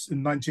watching those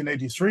in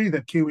 1983,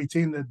 that Kiwi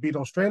team that beat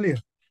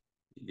Australia,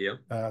 Yep.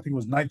 I think it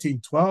was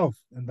 1912,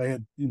 and they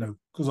had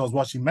because I was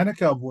watching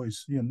Manukau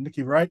boys,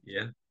 Nicky Wright,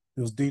 Yeah.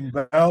 there was Yeah. Dean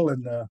Bell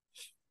and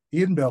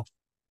Ian Bell,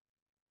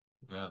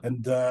 Wow.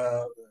 and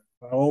I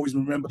always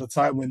remember the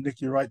time when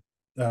Nicky Wright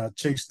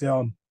chased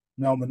down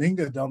Mal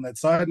Meninga down that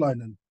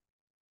sideline, and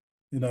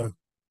you know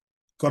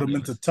got him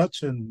into Nice.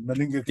 touch, and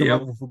Meninga come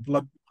up Yep. with a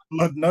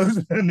blood nose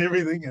and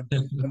everything, and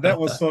that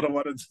was sort of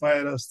what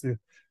inspired us to,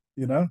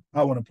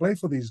 I want to play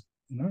for these,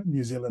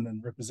 New Zealand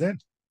and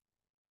represent.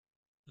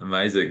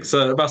 Amazing.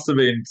 So it must have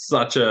been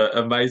such an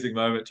amazing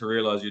moment to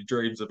realize your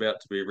dream's about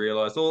to be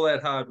realized. All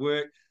that hard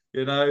work,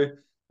 you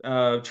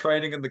know,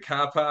 training in the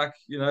car park,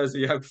 as a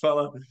young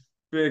fella,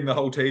 being the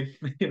whole team,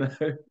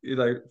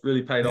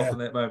 really paid off Yeah. in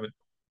that moment.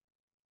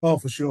 Oh,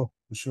 for sure.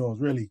 I was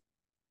really,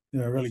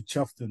 really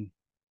chuffed, and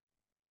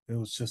it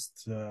was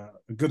just a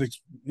good,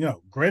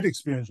 great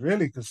experience,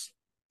 really, because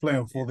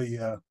playing for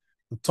the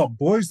top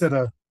boys that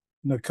are,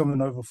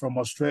 coming over from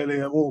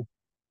Australia, all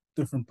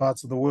different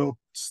parts of the world,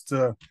 just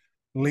to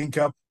link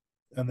up,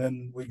 and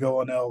then we go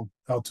on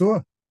our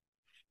tour.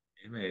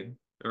 Yeah, man.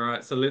 All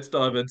right, so let's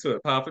dive into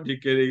it. Papua New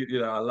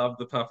Guinea, I love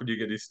the Papua New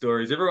Guinea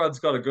stories. Everyone's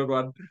got a good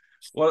one.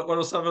 What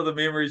are some of the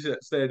memories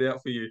that stand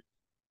out for you?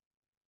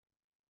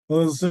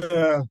 Well, it was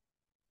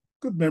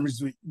good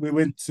memories. We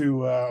went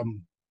to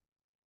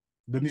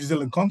the New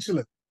Zealand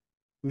consulate.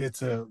 We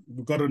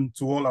got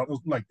into all our,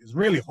 it's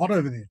really hot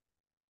over there,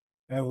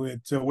 and we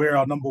had to wear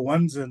our number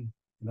ones, and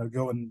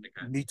go and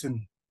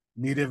Okay.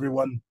 meet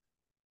everyone,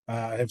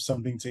 have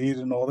something to eat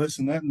and all this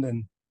and that. And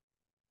then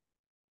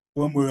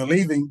when we were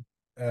leaving,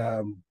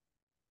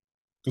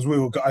 because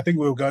I think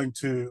we were going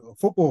to a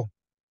football.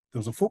 There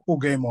was a football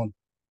game on,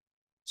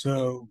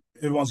 so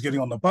everyone's getting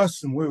on the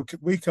bus, and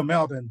we come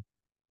out, and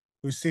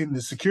we've seen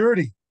the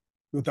security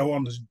with they were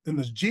in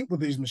this jeep with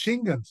these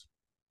machine guns,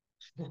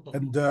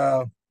 and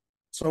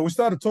so we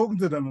started talking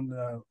to them,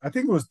 and I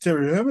think it was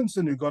Terry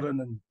Hermanson who got in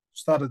and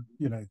started.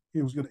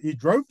 He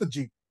drove the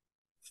jeep,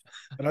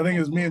 and I think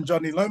it was me and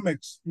Johnny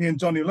Lomax. Me and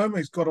Johnny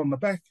Lomax got on the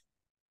back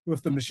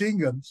with the machine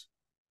guns,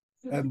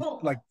 and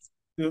like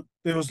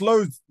there was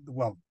loads.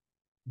 Well,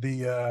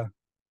 the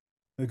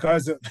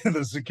guys that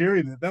the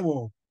security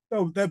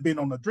they've been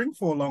on the drink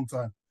for a long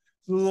time.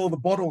 So all the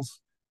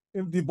bottles,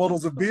 empty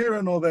bottles of beer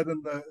and all that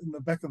in the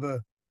back of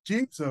the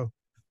jeep. So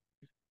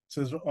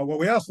says, oh, well,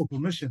 we asked for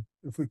permission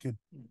if we could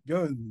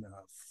go,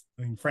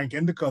 and Frank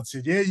Endicott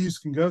said, yeah, you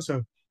can go.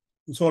 So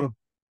sort of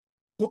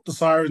put the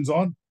sirens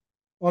on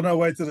our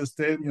way to the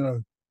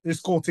stadium,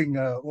 escorting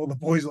all the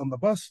boys on the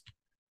bus.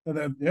 And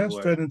then, No way.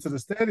 straight into the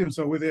stadium.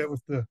 So we're there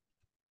with the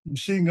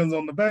machine guns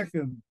on the back.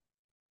 And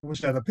I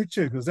wish I had a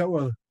picture because that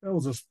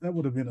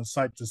would have been a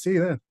sight to see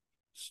that.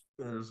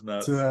 That is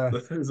nuts. To,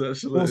 That is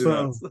absolutely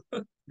also,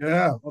 nuts.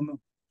 yeah,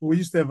 we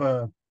used to have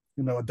a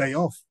day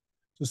off.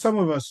 So some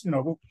of us,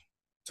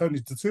 Tony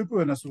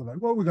Tatupu and us were like,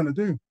 what are we going to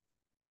do?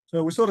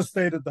 So we sort of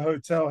stayed at the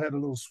hotel, had a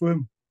little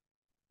swim,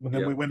 and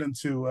then we went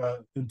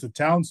into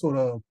town, sort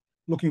of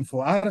looking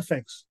for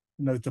artifacts,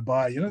 to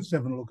buy, just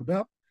having a look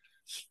about.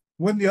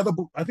 When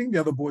I think the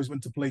other boys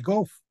went to play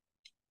golf.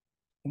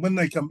 And when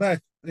they come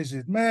back, they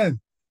said, "Man,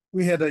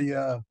 we had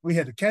a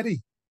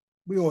caddy.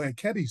 We all had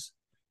caddies,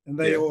 and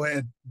they all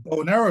had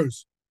bow and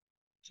arrows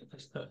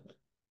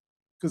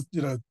because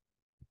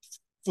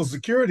for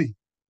security.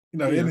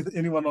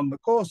 Anyone on the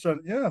course,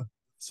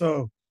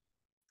 So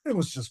it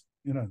was just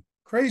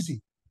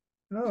crazy.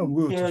 We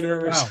were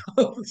just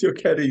wow, With your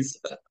caddies.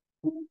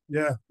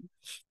 yeah.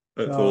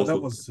 That's awesome.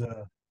 That was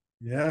that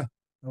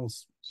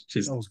was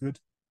She's that was good.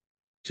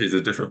 she's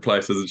a different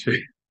place, isn't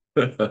she?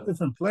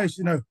 Different place,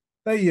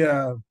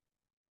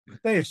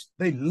 they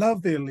they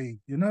love their league.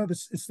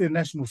 It's their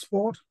national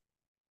sport.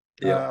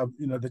 Yeah.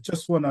 They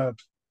just want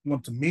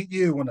to meet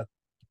you, want to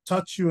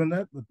touch you, and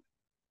that. But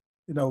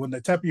when they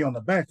tap you on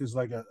the back, it's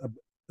like a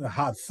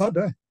hard thud.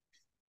 Eh?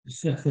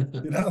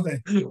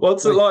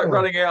 What's it like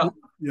running out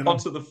you know,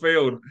 onto the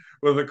field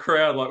with a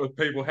crowd, like with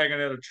people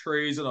hanging out of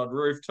trees and on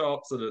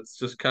rooftops, and it's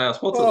just chaos?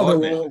 What's it like,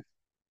 man?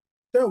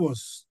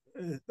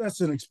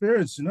 That's an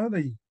experience.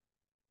 A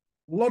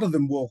lot of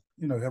them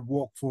have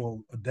walked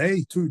for a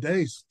day, 2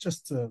 days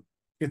just to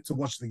get to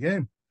watch the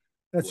game.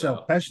 That's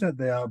how passionate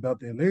they are about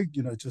their league.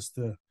 Just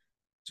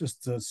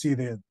to see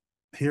their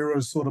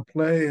heroes sort of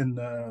play, and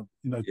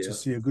to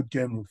see a good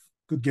game of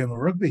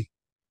rugby.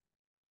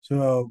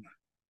 So,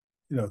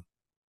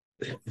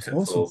 it's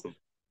awesome.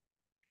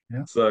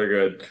 Yeah. So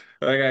good.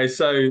 Okay,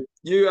 so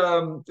you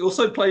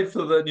also played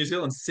for the New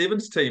Zealand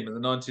Sevens team in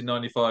the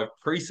 1995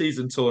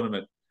 pre-season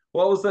tournament.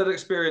 What was that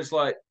experience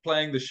like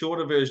playing the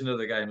shorter version of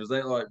the game? Was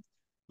that like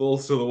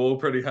balls to the wall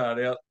pretty hard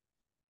out?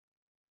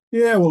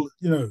 Yeah, well,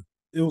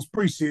 it was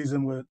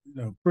pre-season. We're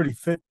pretty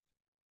fit.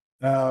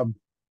 The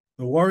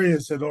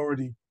Warriors had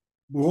already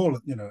we're all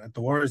at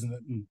the Warriors, and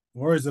the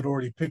Warriors had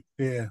already picked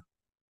their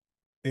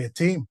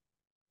team,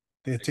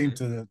 to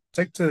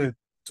take to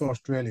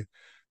Australia.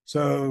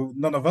 So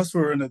none of us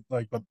were in it,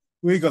 but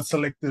we got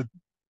selected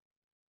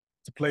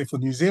to play for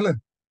New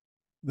Zealand.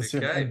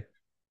 Okay.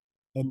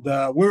 And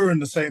we were in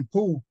the same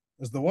pool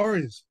as the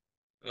Warriors.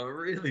 Oh,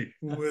 really?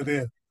 We were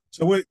there.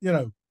 So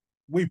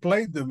we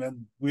played them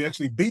and we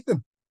actually beat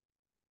them.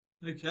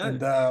 Okay.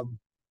 And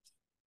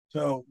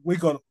so we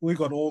got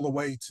all the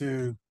way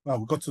to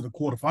we got to the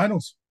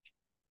quarterfinals.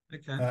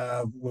 Okay.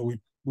 Where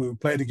we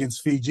played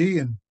against Fiji,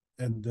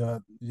 and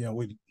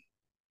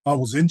I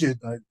was injured.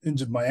 I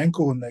injured my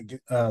ankle in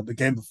the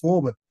game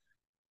before, but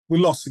we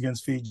lost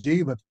against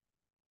Fiji. But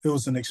it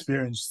was an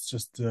experience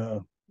just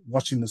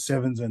watching the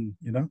sevens, and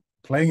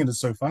playing it is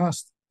so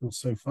fast. It was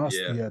so fast,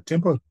 the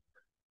tempo.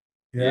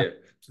 Yeah.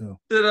 So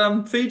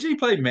did Fiji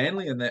play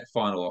Manly in that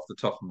final off the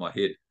top of my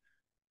head?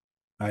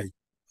 I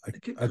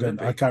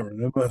can't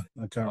remember.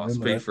 It's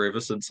been forever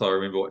since I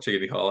remember watching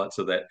any highlights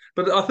of that.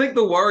 But I think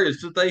the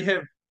Warriors, did they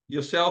have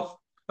yourself?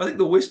 I think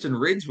the Western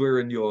Reds were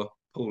in your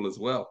pool as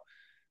well.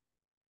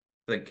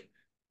 I think.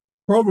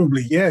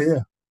 Probably, yeah.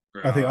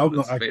 I think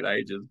it's been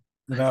ages.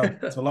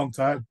 It's a long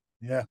time.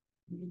 Yeah.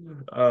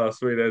 Oh,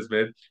 sweet as,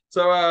 man.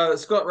 So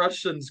Scott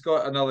Rushton's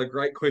got another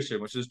great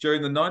question, which is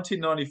during the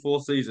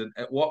 1994 season,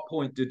 at what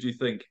point did you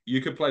think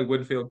you could play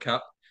Winfield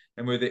Cup?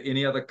 And were there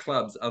any other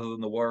clubs other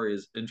than the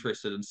Warriors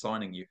interested in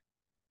signing you?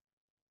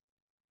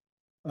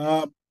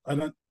 I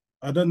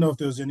don't know if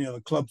there was any other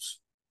clubs,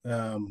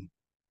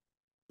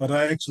 but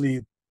I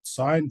actually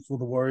signed for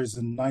the Warriors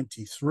in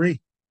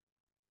 '93.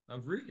 Oh,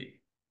 really?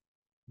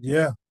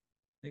 Yeah,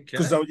 Okay.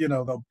 because they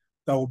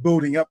were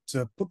building up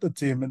to put the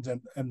team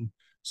in, and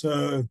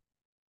so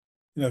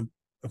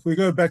if we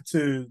go back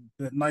to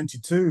that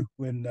 '92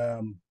 when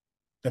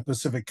the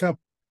Pacific Cup,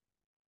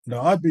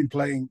 I've been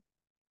playing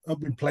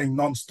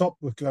non-stop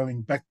with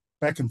going back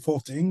and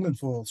forth to England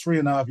for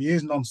 3.5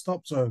 years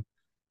non-stop. So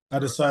I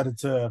decided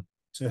to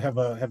have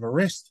a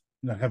rest,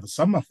 have a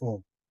summer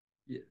for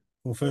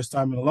first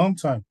time in a long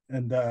time.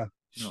 And nice.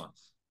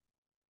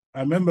 I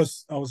remember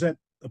I was at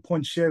a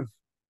Point Chev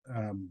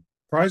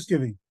prize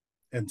giving,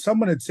 and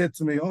someone had said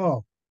to me,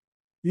 "Oh,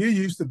 you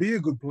used to be a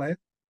good player,"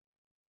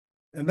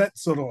 and that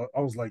sort of,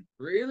 I was like,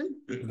 really,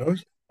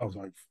 I was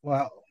like,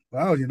 wow,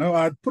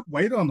 I'd put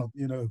weight on it,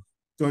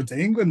 going to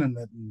England and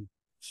that. And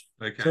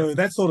okay. So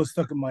that sort of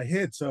stuck in my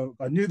head. So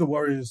I knew the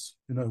Warriors,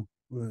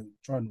 were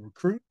trying to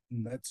recruit,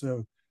 and that.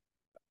 So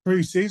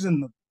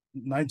pre-season,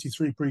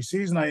 '93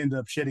 pre-season, I ended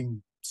up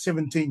shedding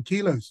 17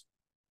 kilos.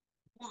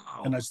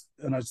 Wow.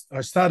 And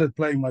I started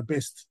playing my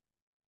best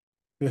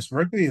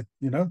rugby,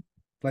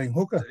 playing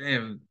hooker.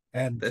 Damn.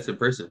 And that's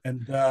impressive.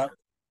 And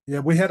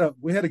we had a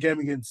game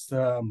against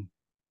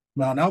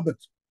Mount Albert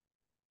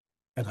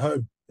at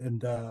home,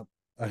 and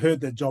I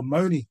heard that John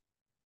Money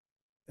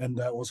and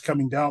was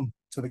coming down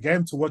to the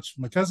game to watch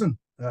my cousin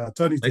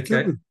Tony Okay.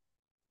 Tutubu.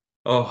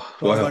 Oh,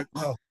 So I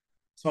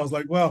was wow.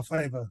 like, well, if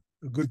I have a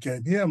good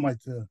game here, I might.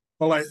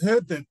 Well, I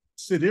heard that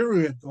Sid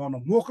Eru had gone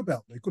on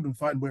walkabout. They couldn't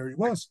find where he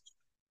was.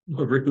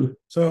 Oh, really?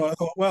 So I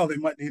thought, well, they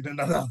might need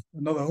another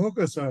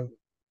hooker. So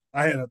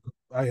I had a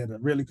I had a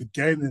really good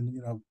game,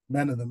 and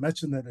man of the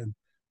match in that. And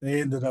they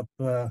ended up.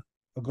 I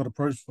got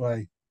approached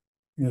by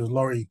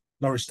Laurie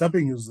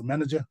Stubbing, who was the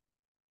manager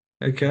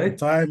at the Okay.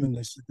 time, and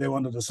they said they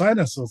wanted to sign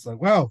us. So it's like,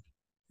 wow,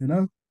 you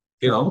know,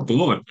 Yeah, I'm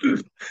blind.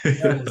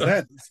 how was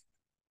that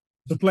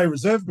to play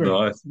reserve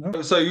grade?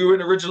 Nice. So you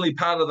weren't originally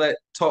part of that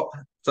top,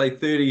 say,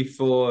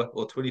 34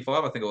 or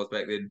 25, I think it was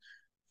back then,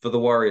 for the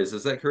Warriors.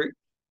 Is that correct?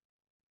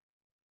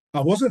 I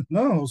wasn't.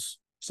 No, I was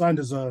signed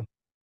as a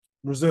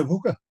reserve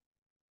hooker.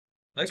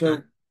 Okay. So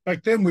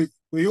back then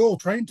we all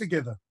trained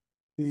together,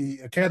 the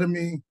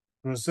academy,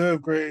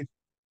 reserve grade,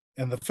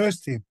 and the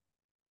first team.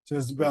 So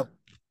there's about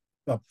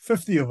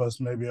 50 of us,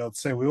 maybe I'd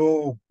say. We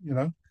all,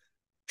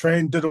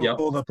 trained, did Yep.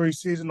 all the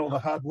preseason, all the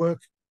hard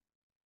work.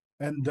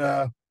 And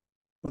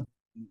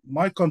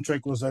my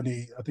contract was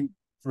only, I think,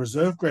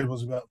 reserve grade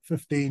was about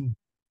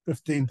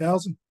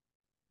 15,000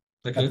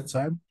 at Okay. the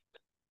time.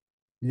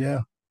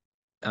 Yeah.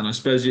 And I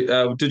suppose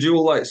did you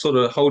all like sort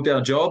of hold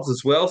down jobs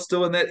as well,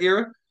 still in that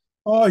era?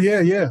 Oh yeah,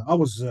 yeah. I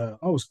was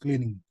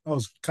cleaning. I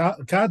was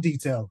car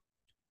detail.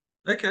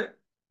 Okay.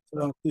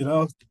 So,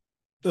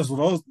 that's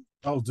what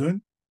I was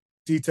doing,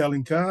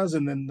 detailing cars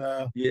and then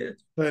Yeah.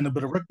 playing a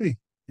bit of rugby.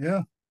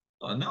 Yeah.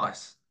 Oh,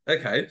 nice.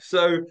 Okay.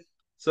 So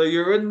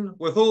you're in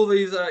with all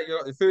these. You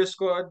got the first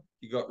squad.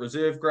 You got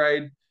reserve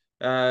grade.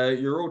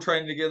 You're all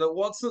training together.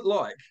 What's it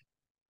like?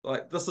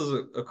 Like this is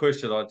a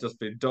question I've just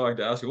been dying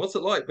to ask you. What's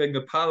it like being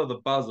a part of the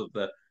buzz of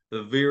the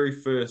very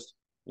first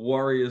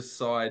Warriors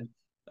side?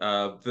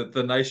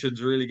 The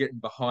nation's really getting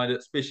behind it,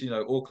 especially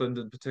Auckland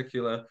in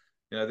particular.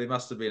 There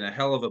must have been a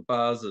hell of a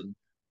buzz and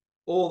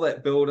all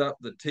that build up,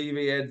 the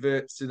TV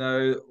adverts,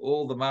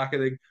 all the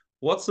marketing.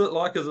 What's it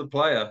like as a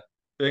player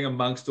being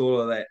amongst all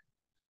of that?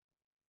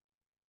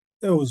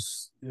 It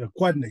was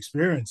quite an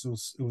experience.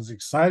 It was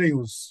exciting. It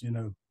was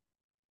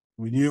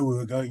we knew we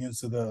were going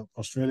into the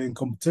Australian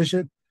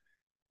competition.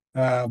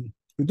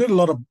 We did a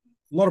lot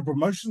of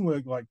promotion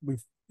work. Like we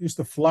used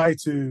to fly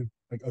to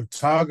like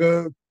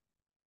Otago,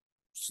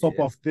 stop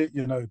Yeah. off there,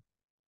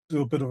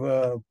 do a bit of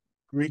a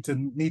meet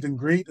and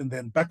greet, and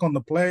then back on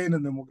the plane,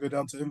 and then we'll go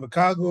down to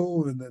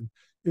Invercargill, and then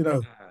you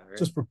know Ah, right.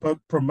 just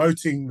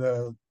promoting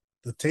the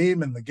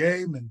team and the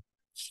game, and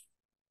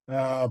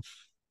uh,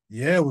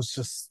 yeah, it was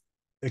just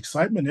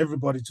excitement.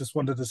 Everybody just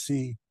wanted to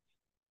see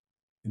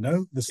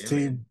this Yeah,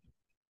 man.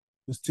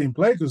 team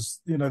play because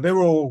they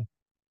were all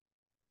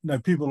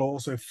people are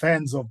also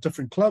fans of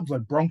different clubs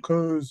like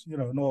Broncos,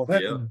 and all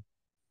that, Yeah. and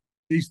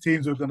these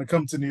teams were going to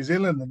come to New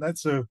Zealand, and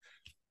that's so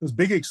there's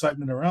big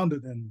excitement around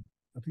it, and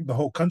I think the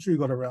whole country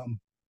got around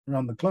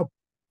the club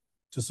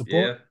to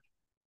support. Yeah.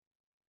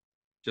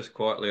 Just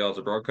quietly, I was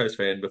a Broncos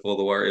fan before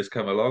the Warriors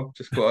come along.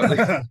 Just quietly.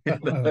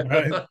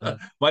 Right.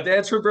 My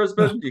dad's from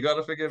Brisbane. You got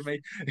to forgive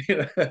me.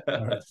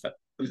 Right.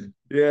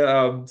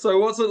 Yeah. So,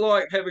 what's it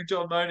like having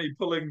John Money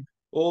pulling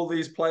all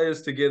these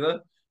players together?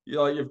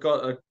 You've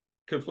got a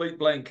complete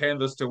blank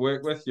canvas to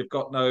work with. You've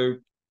got no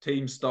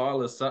team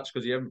style as such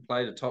because you haven't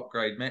played a top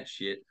grade match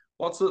yet.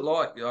 What's it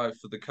like,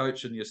 for the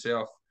coach and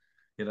yourself,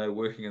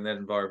 working in that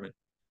environment?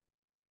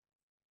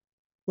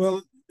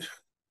 Well,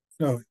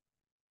 no,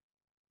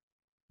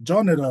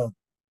 John had a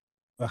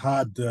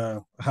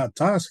hard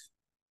task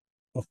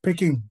of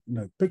picking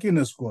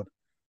a squad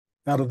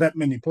out of that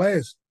many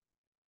players,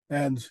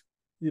 and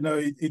he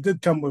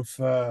did come with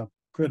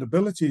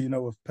credibility,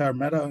 with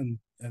Parramatta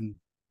and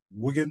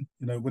Wigan,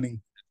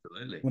 winning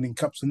Absolutely. winning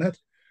cups and that.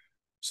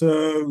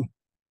 So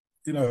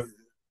it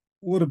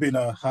would have been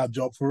a hard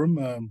job for him,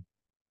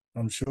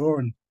 I'm sure,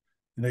 and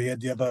he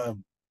had the other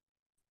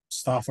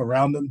staff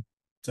around him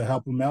to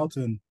help him out,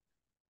 and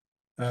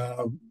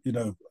I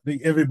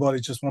think everybody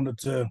just wanted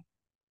to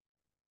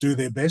do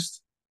their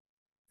best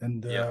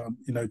and Yeah.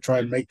 try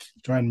and make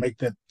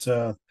that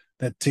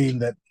team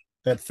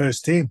that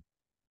first team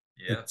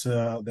Yeah.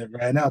 that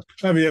ran out.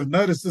 Maybe you've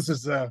noticed this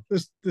is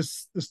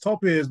this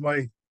top here is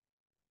my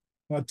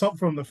top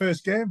from the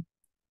first game,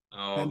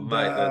 Oh, and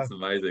mate, that's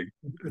amazing.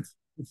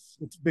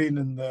 it's been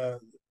in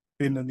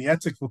the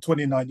attic for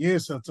 29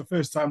 years, so it's the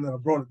first time that I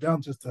brought it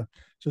down just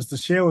to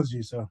share with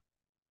you. So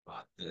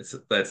Oh,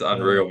 that's uh,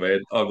 unreal, man.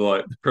 I'm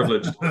like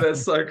privileged.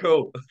 That's so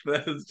cool.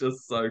 That is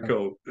just so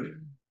cool.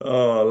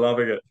 Oh,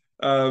 loving it.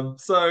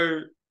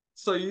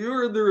 So you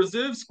were in the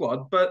reserve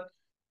squad, but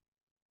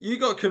you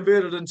got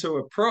converted into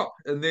a prop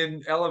and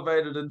then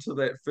elevated into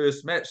that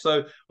first match.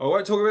 So I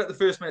won't talk about the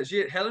first match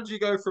yet. How did you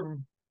go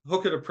from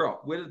hooker to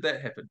prop? Where did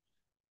that happen?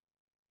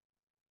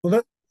 well,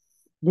 that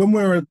when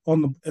we were at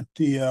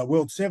the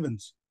World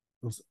Sevens,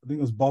 I think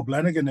it was Bob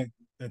Lanigan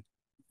that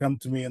come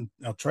to me and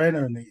our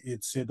trainer, and he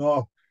had said,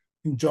 "Oh, I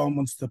think John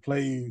wants to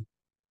play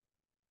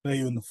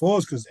you in the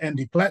fours because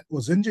Andy Platt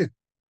was injured."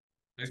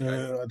 Okay.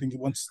 So I think he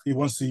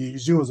wants to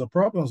use you as a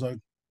prop. I was like,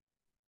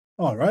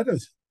 all right,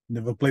 I've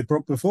never played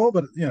prop before,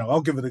 but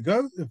I'll give it a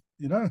go.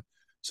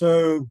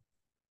 So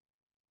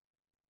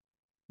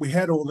we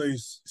had all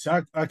these. See,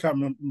 I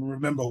can't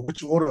remember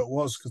which order it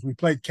was because we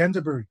played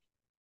Canterbury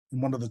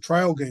in one of the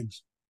trail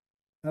games,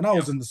 and I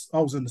was Yep. in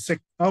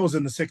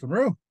the second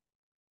row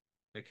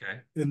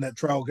Okay. in that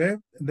trail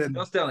game, and That then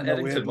was down at we had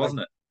Addington, like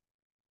wasn't it?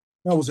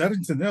 that was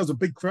Addington. There was a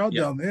big crowd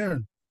Yep. down there,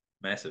 and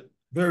Massive.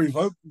 very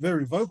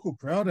vocal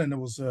crowd, and it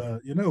was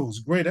it was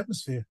a great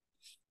atmosphere,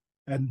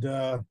 and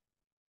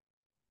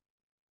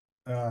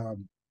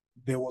um,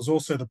 there was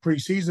also the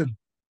pre-season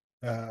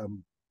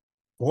um,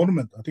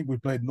 tournament. I think we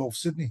played North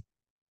Sydney,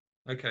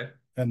 Okay.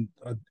 and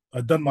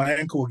I'd done my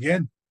ankle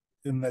again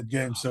in that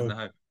game, Oh so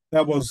no.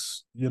 that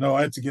was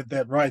I had to get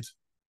that right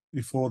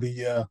before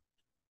the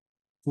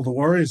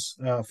Warriors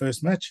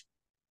first match.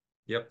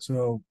 Yep.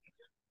 So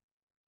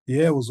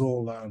yeah, it was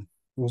all go.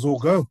 It was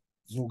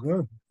all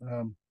go.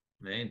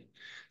 Man.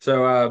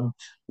 So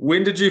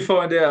when did you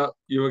find out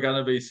you were going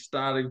to be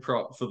starting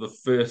prop for the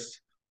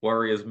first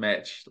Warriors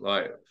match?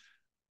 Like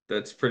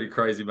that's a pretty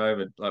crazy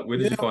moment. Like when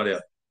did you Yeah, find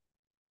out?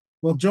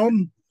 well,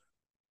 John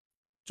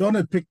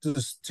had picked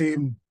this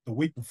team the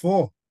week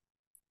before.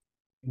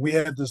 We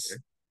had this,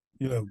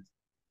 you know,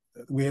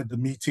 we had the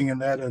meeting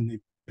and that, and he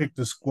picked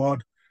the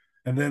squad,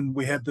 and then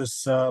we had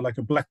this like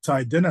a black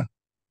tie dinner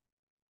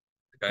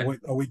Okay.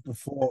 a week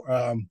before,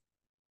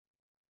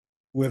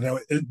 where they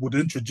would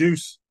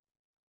introduce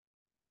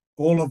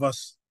all of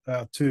us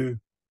to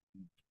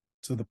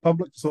the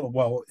public, sort of,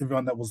 well,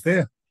 everyone that was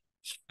there,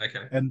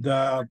 Okay. and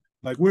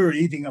like we were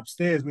eating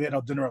upstairs. We had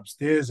our dinner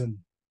upstairs, and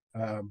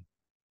um,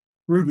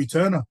 Ruby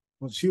Turner,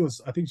 well,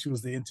 I think she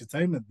was the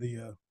entertainment,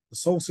 the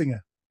soul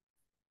singer,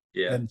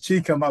 Yeah. and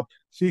she come up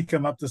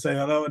to say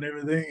hello and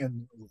everything,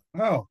 and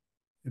wow,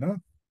 you know,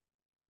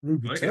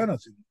 Ruby Okay. Turner,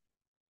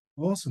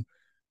 awesome.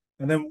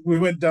 And then we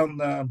went down.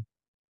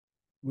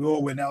 We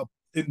all went out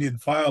Indian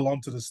file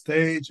onto the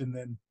stage, and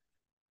then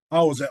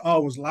I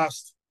was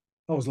last.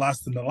 I was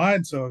last in the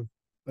line, so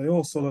they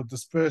all sort of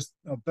dispersed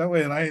up that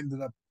way, and I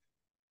ended up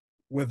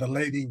where the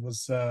lady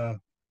was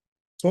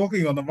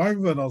talking on the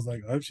microphone. I was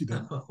like, I hope she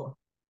don't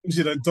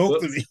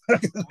talk to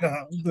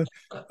Whoops. me.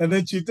 And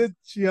then she did.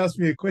 She asked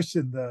me a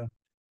question.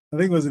 I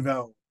think it was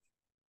about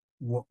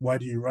why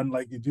do you run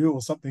like you do,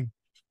 or something.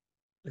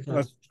 And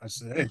Okay. I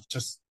said, hey,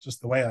 just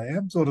the way I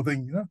am, sort of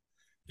thing.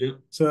 Yep.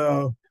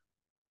 So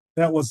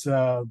that was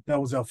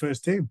our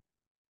first team.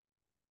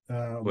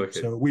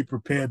 Working. So we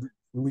prepared.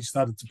 We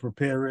started to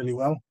prepare really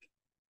well.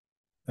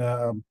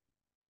 Um,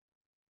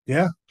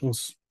 yeah, it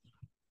was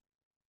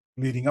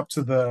leading up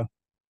to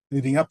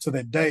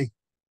that day.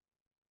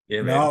 Yeah,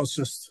 I man. was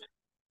just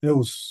it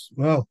was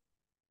well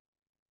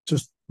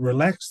just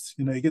relaxed.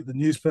 You get the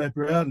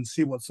newspaper out and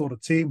see what sort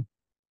of team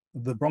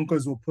the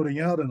Broncos were putting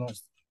out, and I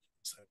was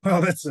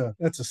well, that's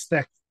a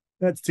stacked.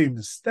 That team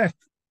is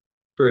stacked.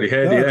 Pretty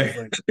handy, God, I eh? was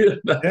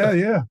like,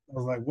 yeah. I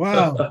was like,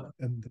 wow.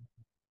 And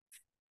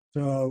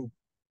so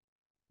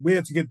we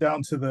had to get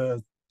down to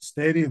the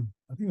stadium.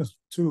 I think it was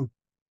 2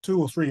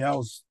 or 3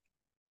 hours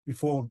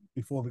before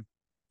the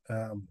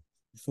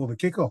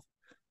kickoff,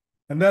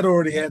 and that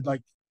already Yeah. had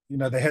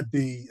they had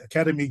the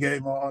academy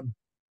game on,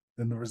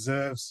 then the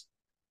reserves,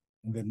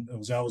 and then it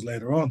was hours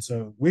later on.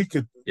 So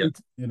Yep.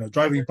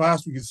 driving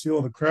past, we could see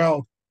all the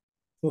crowd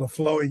sort of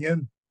flowing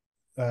in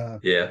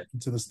Yeah.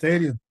 into the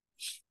stadium.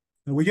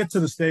 And we get to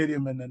the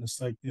stadium, and then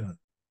it's like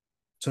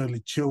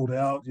totally chilled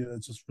out,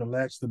 just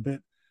relaxed a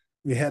bit.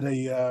 We had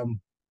a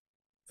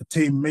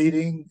team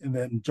meeting, and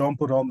then John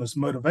put on this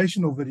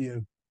motivational video,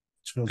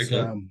 which was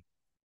Okay.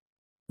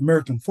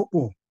 American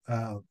football.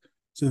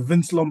 So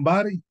Vince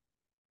Lombardi,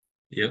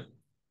 Yep.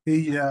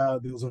 there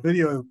was a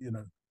video,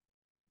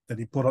 that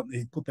he put on.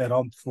 He put that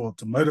on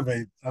to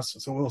motivate us.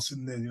 So we're all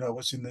sitting there,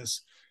 watching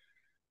this,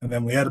 and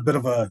then we had a bit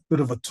of a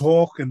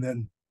talk, and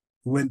then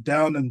we went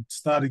down and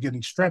started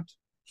getting strapped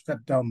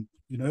down,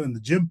 in the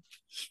gym,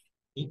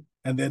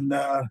 and then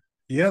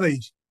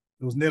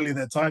it was nearly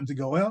that time to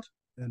go out,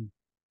 and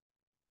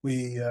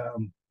we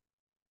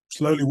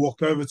slowly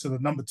walked over to the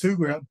number 2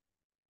 ground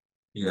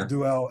to Yeah.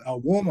 do our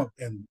warm up,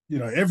 and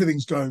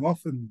everything's going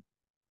off in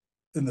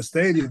the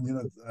stadium,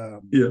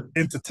 Yeah.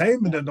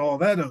 entertainment and all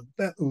that.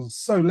 That was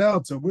so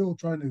loud, so we were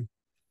trying to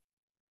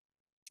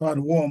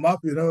warm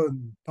up,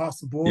 and pass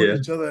the ball to Yeah.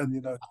 each other,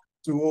 and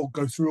to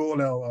go through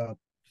all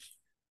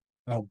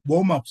our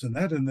warm ups and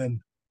that, and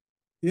then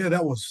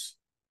that was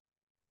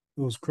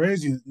it was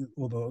crazy.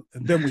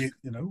 And then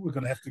we're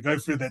gonna have to go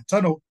through that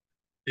tunnel.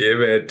 Yeah,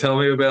 man. Tell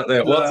me about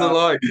that. What's it Uh,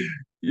 like?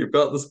 You've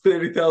got this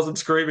 30,000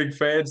 screaming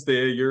fans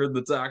there. You're in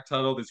the dark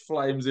tunnel. There's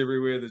flames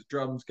everywhere. There's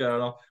drums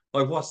going on.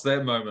 Like, what's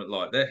that moment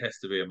like? That has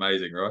to be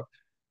amazing, right?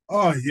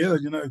 oh yeah,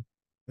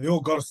 they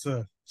all got us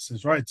to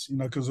says right,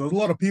 because there was a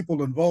lot of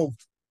people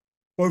involved,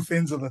 both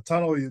ends of the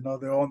tunnel.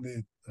 They're on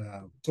there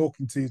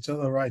talking to each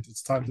other. Right,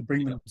 it's time to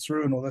bring Yeah. them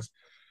through and all this.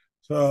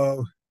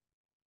 So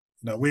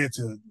we had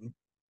to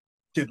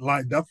get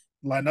line up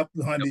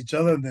behind each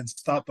other, and then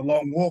start the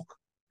long walk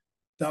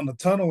down the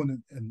tunnel,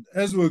 and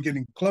as we were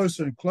getting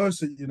closer and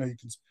closer, you know, you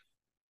can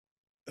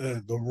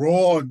the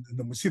roar, and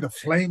then we see the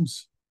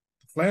flames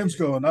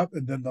going up,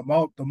 and then the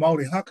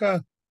Maori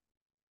haka,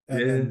 and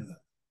Yeah. then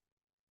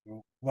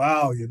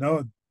wow, you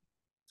know,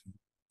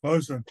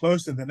 closer and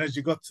closer. And then as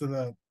you got to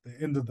the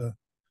end of the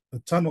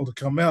tunnel to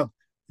come out,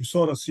 you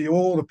sort of see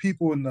all the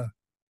people in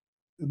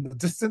the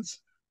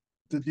distance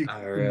that you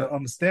All in right. the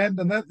on the stand,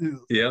 and that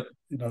Yep.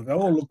 you know, they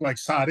all look like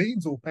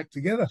sardines all packed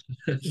together.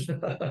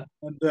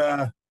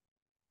 And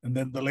and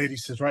then the lady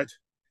says, right,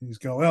 he's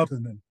go out,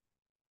 and then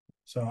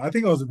so I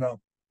think I was about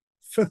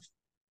fifth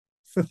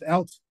fifth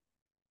out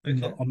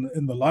Okay.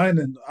 in the line,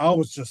 and I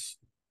was just,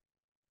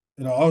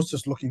 you know, I was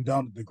just looking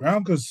down at the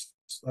ground because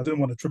I didn't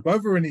want to trip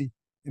over any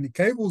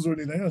cables or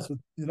anything else,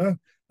 you know,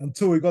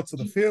 until we got to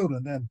the field,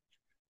 and then,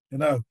 you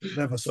know,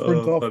 they have a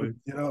sprint Oh, off, funny. and,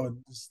 you know,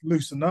 and just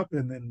loosen up,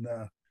 and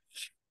then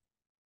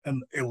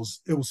and it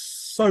was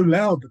so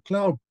loud,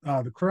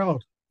 the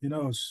crowd, you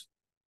know,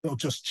 they were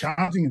just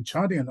chanting and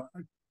chanting, and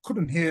I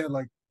couldn't hear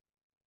like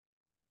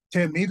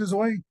 10 meters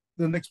away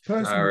the next All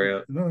person,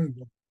 right. you know,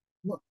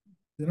 what,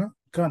 you know,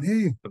 can't hear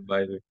you.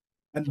 Amazing.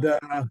 And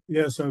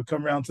yeah, so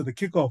come around to the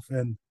kickoff,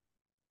 and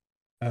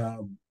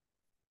um,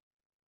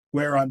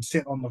 where I'm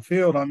set on the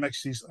field, I'm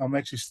actually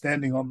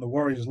standing on the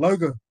Warriors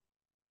logo.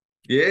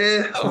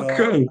 Yeah. Oh, So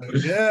cool.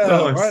 yeah,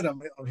 Nice. right,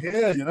 I'm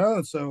here, you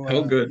know. So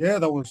How good. yeah,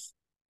 that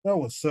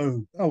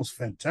was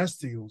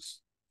fantastic. It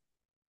was,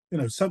 you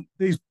know, some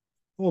these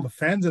all the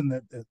fans in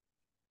that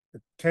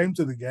came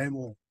to the game,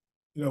 or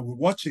you know, were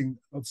watching.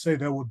 I'd say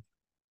they would,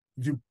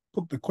 if you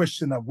put the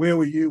question up, where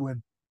were you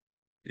when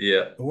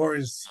Yeah. the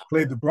Warriors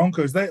played the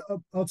Broncos?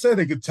 I'd say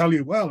they could tell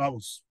you. Well, I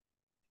was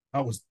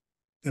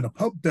in a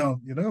pub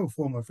down, you know,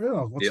 for my friend.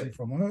 I was watching Yep.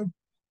 from home,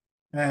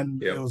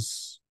 and it Yep.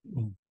 was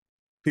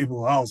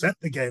people. I was at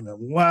the game, and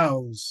wow,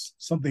 it was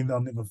something that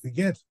I'll never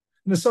forget.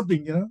 And it's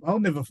something, you know, I'll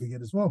never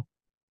forget as well.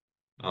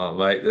 Oh,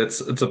 mate, it's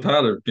a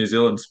part of New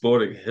Zealand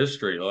sporting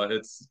history. Like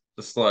it's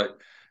just like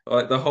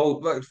the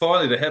whole like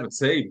finally to have a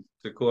team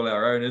to call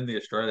our own in the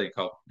Australian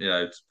Cup. You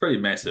know, it's pretty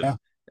massive, Yeah,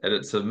 and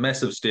it's a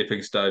massive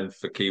stepping stone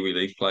for Kiwi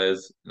League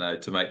players. You know,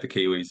 to make the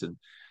Kiwis, and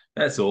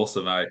that's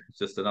awesome, mate. It's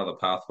just another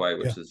pathway yeah,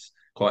 which is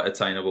quite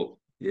attainable.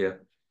 Yeah,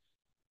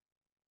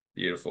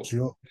 beautiful.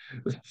 sure.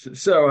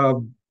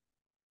 So,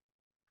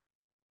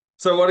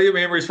 so what are your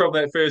memories from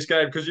that first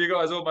game? Because you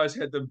guys almost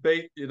had them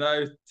beat, you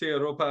know, Tia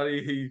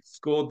Ropari, he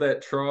scored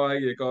that try.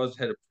 You guys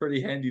had a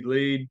pretty handy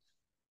lead,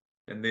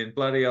 and then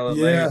bloody Alan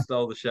Langer Yeah,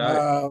 stole the show.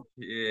 uh,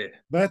 Yeah,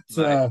 that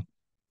mate.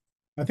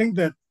 I think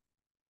that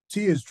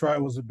Tia's try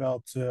was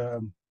about, I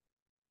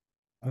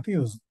think it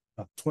was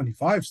about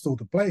 25 still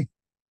to play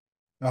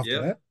after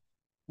Yep. that.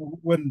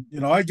 When, you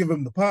know, I give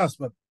him the pass,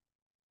 but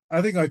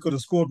I think I could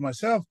have scored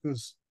myself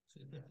because,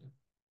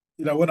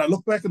 you know, when I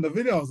look back in the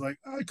video, I was like,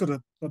 I could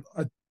have, but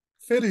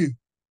Ferdy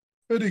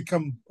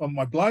come on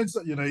my blind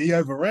side, you know, he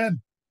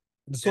overran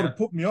and it sort Yeah. of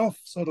put me off,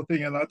 sort of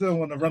thing. And I didn't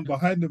want to run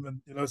behind him.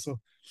 And, you know, so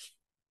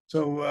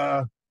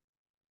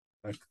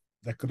that,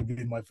 that could have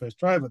been my first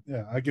try. But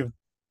yeah, give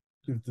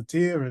it the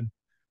tear. And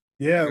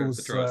yeah, it Go with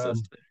the was, try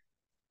assist.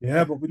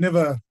 yeah, but we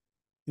never,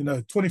 you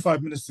know,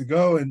 25 minutes to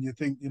go. And you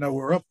think, you know,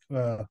 we're up,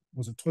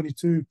 was it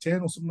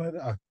 22-10 or something like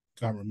that? I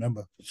can't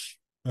remember.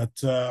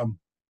 But,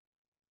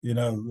 you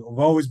know, I've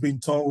always been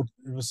told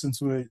ever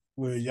since we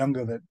were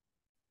younger that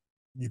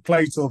you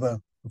play till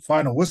the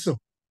final whistle,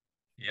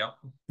 Yep.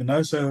 you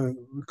know, so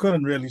we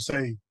couldn't really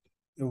say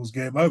it was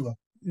game over.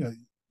 You know,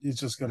 you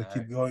just got to No.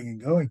 keep going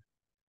and going.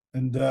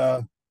 And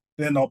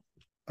then up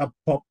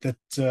popped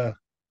that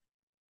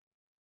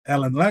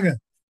Alan Langer,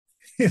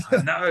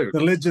 I know. the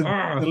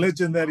Oh,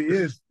 legend that he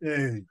is.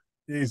 Yeah,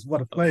 he is.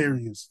 What a player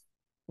he is.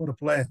 What a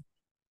player.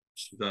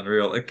 it's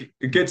unreal.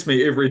 It gets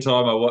me every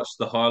time I watch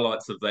the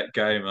highlights of that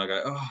game. I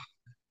go, oh,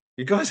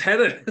 you guys had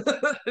it.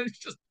 It's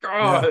just, oh,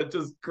 Yeah, it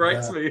just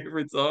grates yeah, me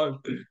every time.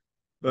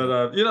 But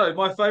yeah, you know,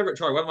 my favorite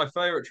try, one of my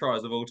favorite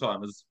tries of all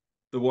time, is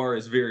the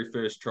Warriors' very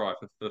first try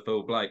for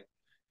Phil Blake.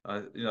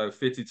 You know,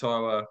 Feti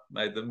Taiwa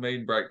made the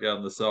mean break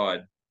down the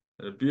side,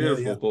 and a yeah,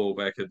 beautiful yeah. ball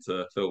back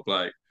into Phil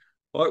Blake.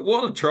 Like,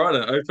 what a try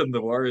to open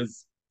the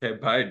Warriors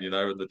campaign, you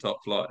know, in the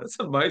top flight. It's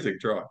an amazing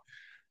try.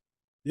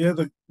 Yeah,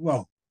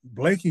 well,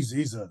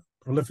 he's a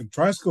prolific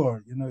try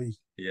scorer. You know,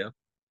 Yeah.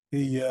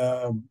 he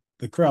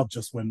the crowd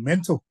just went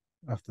mental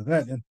after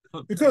that, and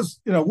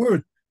because you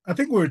know I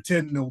think we were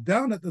 10-0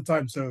 down at the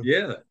time, so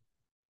Yeah.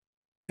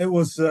 it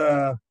was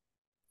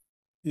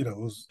you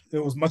know it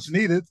was much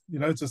needed, you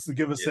know, just to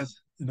give us that,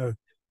 Yes. you know,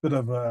 bit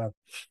of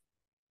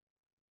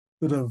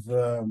bit of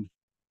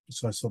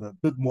so I sort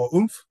of bit more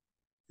oomph.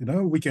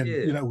 Yeah. We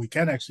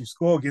can actually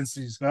score against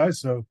these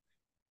guys. So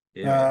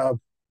Yeah, man. uh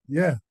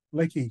yeah,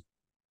 Lakey,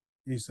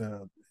 he's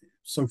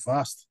so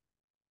fast,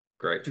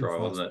 Great so try,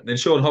 fast. wasn't it? Then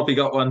Sean Hoppy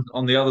got one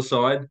on the other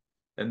side,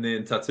 and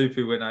then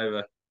Tatupu went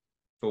over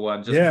for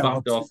one, just Yeah,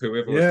 bumped off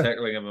whoever was yeah,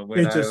 tackling him and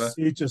he went over. just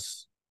he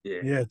just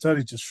Yeah. yeah,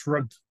 Tony just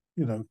shrugged,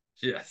 you know,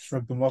 Yes.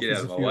 shrugged him off Get out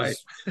as of if my he way.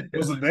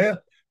 wasn't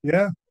there.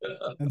 Yeah.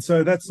 And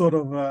so that sort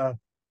of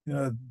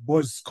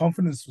boys'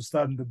 confidence was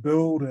starting to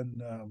build,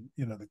 and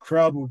the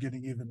crowd were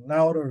getting even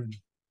louder, and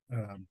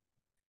um,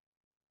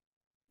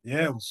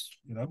 yeah, it was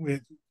we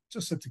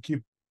just had to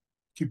keep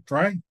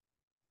trying.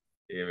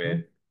 Yeah, You know?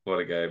 man. What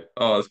a game.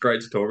 Oh, it's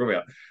great to talk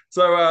about.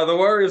 So the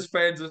Warriors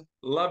fans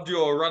loved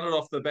your run it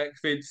off the back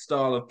fence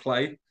style of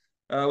play.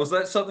 Was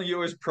that something you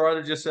always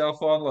prided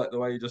yourself on, like the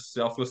way you just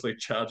selflessly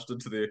charged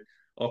into the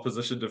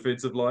opposition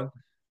defensive line?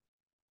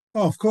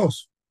 Oh, of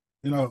course.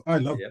 I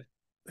love Yeah.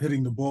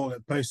 hitting the ball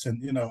at pace,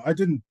 and I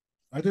didn't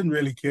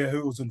really care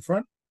who was in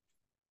front.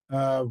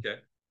 Uh, Okay.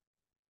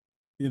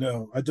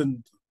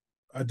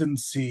 I didn't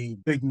see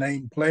big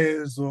name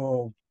players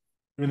or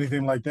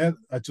anything like that.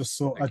 I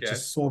Okay.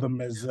 just saw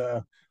them as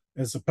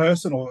a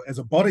person or as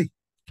a body,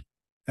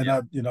 and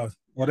Yeah.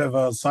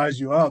 whatever size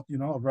you are,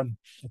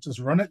 I just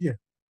run at you.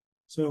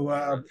 So You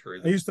run through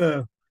I them. used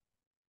to,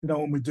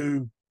 when we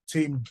do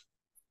team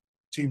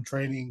team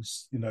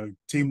trainings,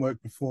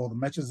 teamwork before the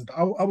matches,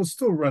 I would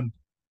still run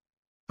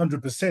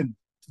 100%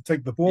 to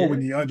take the ball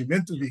when Yeah. you're only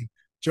meant to be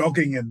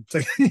jogging and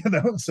take,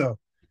 So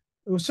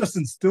it was just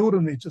instilled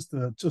in me just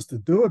to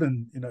do it,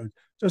 and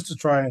just to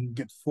try and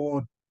get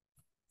forward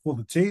for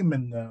the team,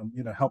 and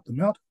help them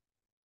out.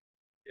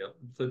 Yeah.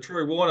 So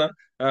Troy Warner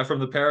from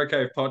the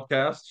Paracave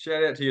podcast,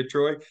 shout out to you,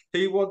 Troy.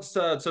 He wants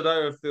to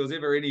know if there was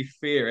ever any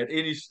fear at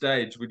any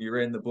stage when you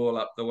ran the ball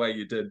up the way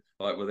you did,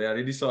 like without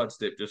any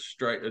sidestep, just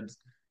straight in.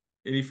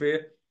 Any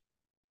fear?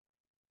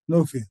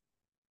 No fear.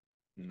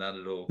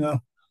 None at all. No,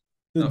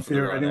 didn't Not for the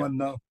fear rhino. anyone.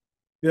 No,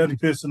 the only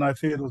person I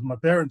feared was my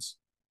parents.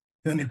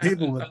 The only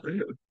people that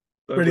Don't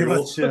pretty we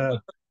all? much,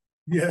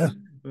 yeah.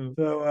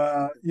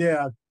 So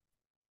yeah,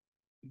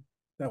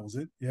 that was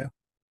it. Yeah,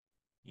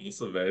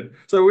 Awesome, man.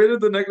 So where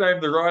did the nickname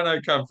the Rhino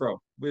come from?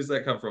 Where's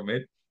that come from,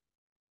 man?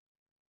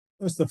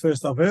 that's the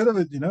first I've heard of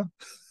it.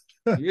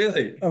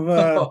 Really? I've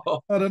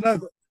Oh, I don't know.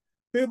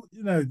 But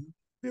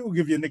people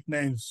give you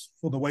nicknames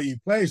for the way you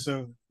play.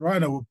 So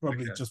Rhino was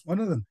probably okay. just one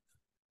of them.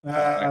 Oh,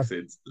 Uh, makes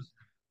sense.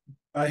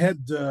 I had,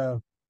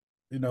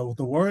 with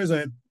the Warriors, I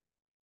had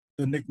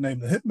the nickname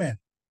the Hitman,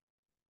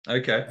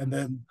 Okay. and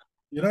then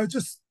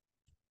just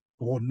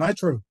or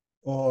Nitro,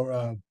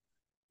 or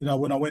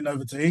when I went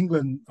over to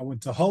England, I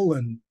went to Hull,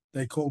 and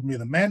they called me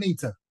the Man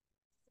Eater.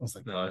 I was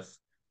like, Nice.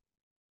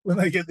 when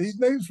they get these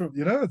names from,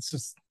 it's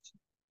just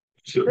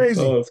Oh,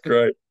 crazy. that's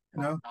great.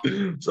 You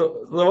know,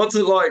 So what's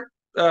it like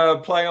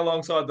playing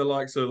alongside the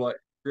likes of like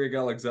Greg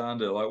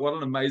Alexander? Like, what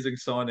an amazing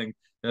signing.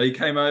 He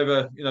came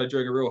over,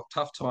 during a real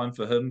tough time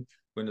for him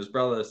when his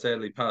brother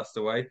sadly passed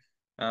away.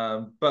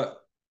 But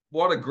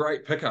what a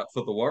great pickup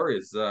for the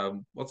Warriors.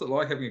 What's it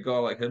like having a guy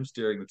like him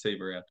steering the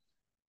team around?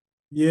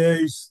 yeah,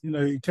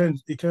 he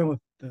came with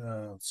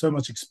so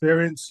much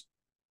experience.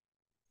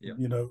 Yeah,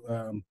 You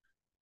know,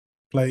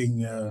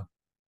 playing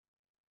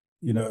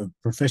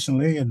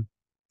professionally, and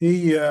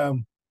he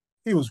um,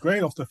 he was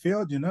great off the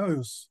field. He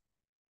was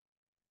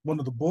one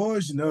of the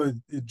boys.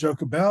 He'd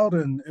joke about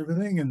and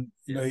everything, and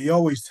yeah, he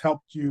always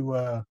helped you.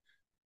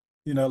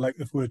 Like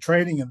if we were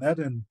training and that,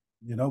 and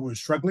we were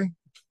struggling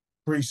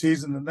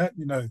pre-season and that.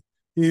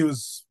 He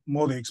was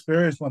more the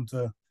experienced one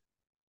to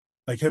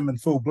like him and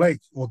Phil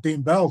Blake or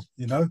Dean Bell.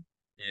 yeah.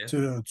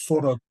 To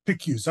sort of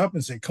pick you up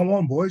and say, "Come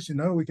on, boys.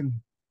 We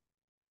can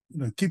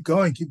keep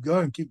going,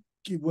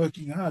 keep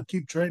working hard,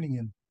 keep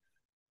training."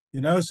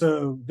 And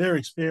so their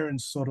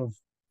experience sort of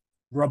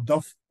rubbed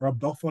off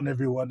on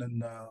everyone,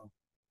 and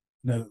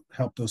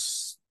helped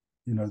us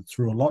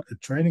through a lot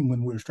at training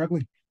when we were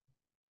struggling.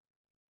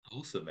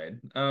 Awesome, man.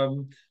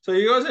 So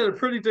you guys had a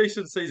pretty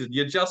decent season.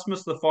 You just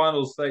missed the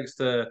finals thanks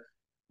to,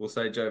 we'll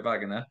say, Joe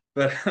Wagner,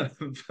 but,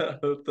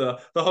 the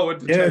whole Yeah,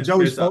 interchange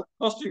Joey's mess up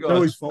fault. cost you guys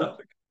Joey's fault.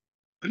 nothing.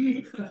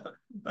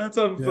 That's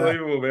Yeah.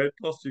 unbelievable, man.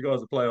 Cost you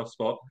guys a playoff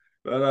spot.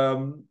 But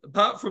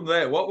apart from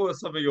that, what were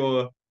some of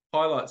your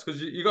highlights?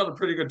 Because you got a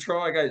pretty good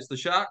try against the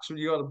Sharks, and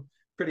you got a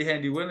pretty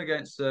handy win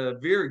against a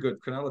very good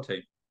Cronulla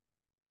team.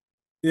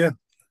 Yeah,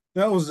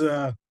 that was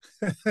that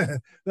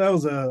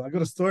was I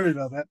got a story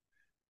about that.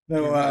 Yeah,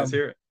 No, mate, let's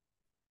hear it.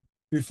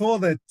 before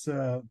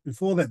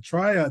that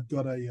try, I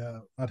got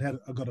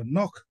a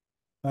knock,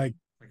 like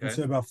I'd Okay.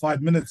 say about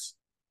 5 minutes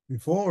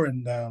before,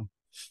 and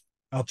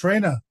our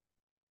trainer,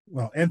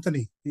 well,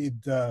 Anthony, he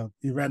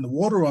ran the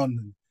water on,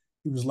 and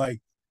he was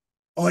like,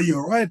 "Oh,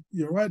 you're right,"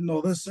 and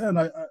all this, and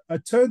I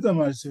turned to him,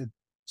 I said,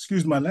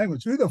 "Excuse my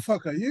language, who the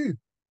fuck are you?"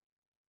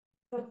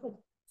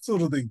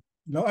 Sort of thing.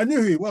 I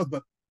knew who he was,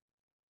 but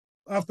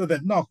after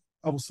that knock,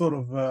 I was sort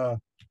of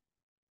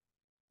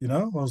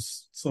I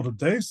was sort of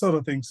dazed, sort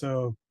of thing.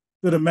 So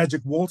did a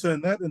magic water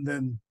and that, and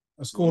then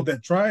I scored Cool.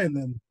 that try, and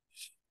then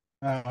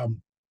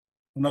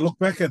when I look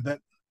back at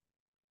that,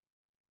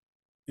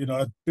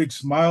 a big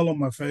smile on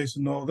my face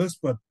and all this.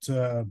 But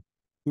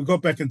we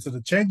got back into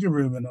the changing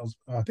room, and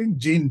I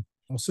think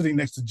I was sitting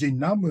next to Gene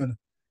Namu, and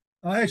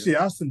I Yeah. actually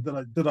asked him,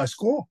 did I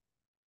score?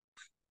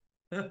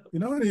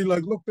 And he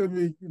like looked at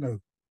me,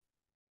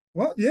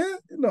 what? Yeah,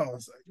 I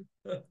was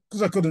like,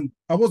 because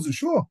I wasn't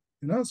sure,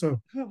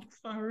 so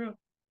Far out.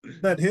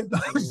 that hit.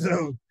 Oh,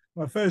 So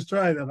my first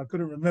try that I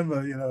couldn't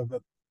remember,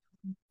 but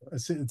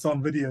It's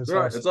on video, so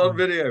Right, it's on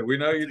video. We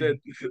know I'll you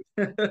take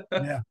did. it.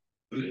 Yeah.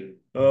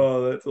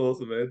 Oh, that's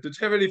awesome, man. Did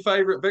you have any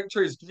favorite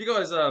victories? Did you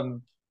guys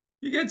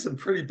you had some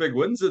pretty big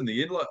wins in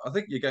the end. Like I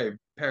think you gave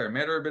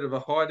Parramatta a bit of a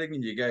hiding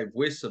and you gave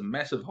West some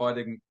massive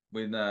hiding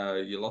when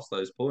you lost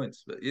those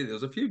points. But yeah, there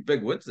was a few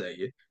big wins that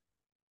year.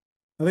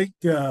 I think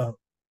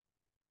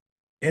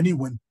any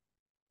win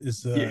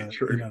is Yeah,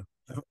 true.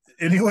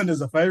 any win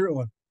is a favorite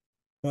one.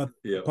 But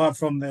Yeah, apart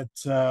from that,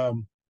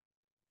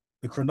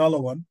 the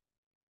Cronulla one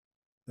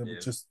that we yeah,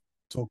 just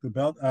talked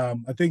about,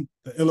 I think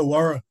the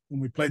Illawarra when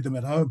we played them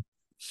at home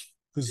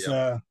because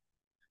yeah.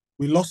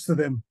 we lost to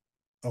them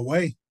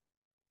away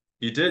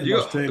You did. in You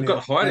Australia,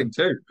 got hiding and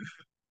too.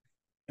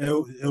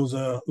 it was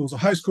a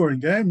high scoring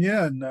game,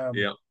 yeah. And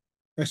Yeah,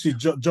 actually,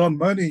 John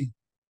Money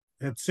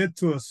had said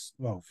to us,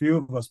 well, a few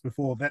of us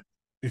before that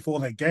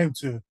game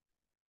to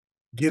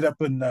get up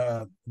and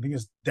I think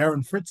it's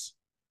Darren Fritz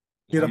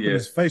get up in yeah.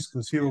 his face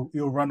because he'll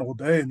run all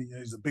day and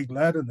he's a big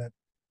lad and that.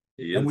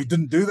 He And is. we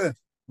didn't do that.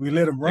 We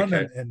let him run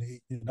Okay. and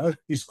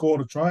he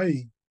scored a try.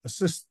 He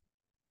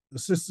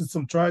assisted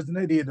some tries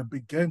and he had a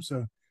big game.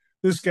 So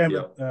this game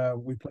Yeah.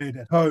 we played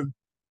at home.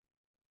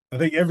 I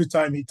think every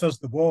time he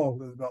touched the ball,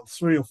 there was about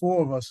 3 or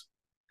 4 of us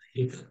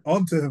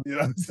onto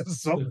him,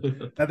 so,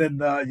 and then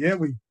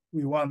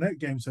we won that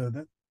game. So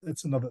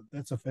that's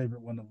a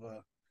favorite one of mine.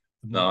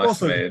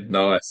 Nice, man.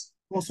 Nice.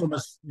 Also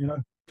miss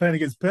playing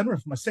against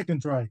Penrith, my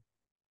second try,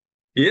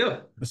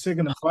 Yeah. the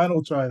second and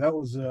final try. That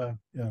was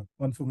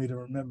one for me to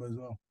remember as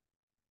well.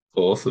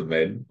 Awesome,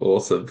 man.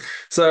 Awesome.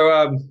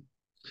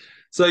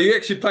 So you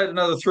actually played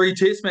another 3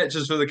 test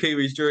matches for the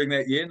Kiwis during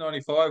that year,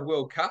 95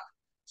 World Cup,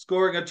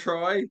 scoring a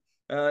try,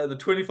 the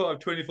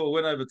 25-24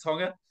 win over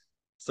Tonga.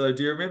 So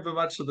do you remember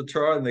much of the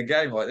try in the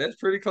game? Like that's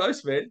pretty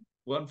close, man.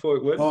 1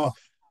 point win. Oh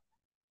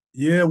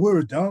yeah, we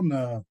were down.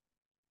 I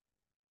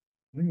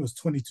think it was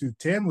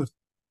 22-10 with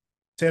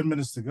 10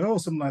 minutes to go or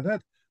something like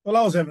that. Well,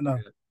 I was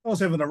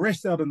having a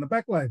rest out in the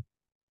back line,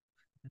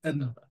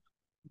 and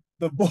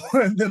the ball,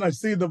 and then I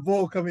see the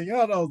ball coming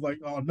out. I was like,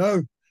 oh no!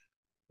 I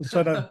was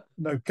trying to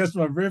catch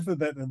my breath with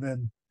that, and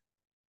then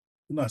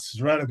this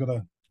is right. I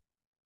gotta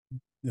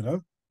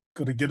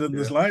gotta get in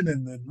this Yeah. line,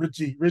 and then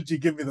Richie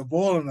gave me the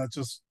ball, and I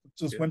just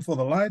Yeah. went for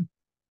the line.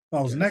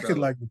 I was Go, knackered, fella.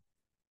 like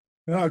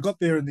I got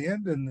there in the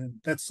end, and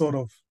then that sort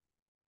of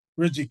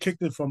Reggie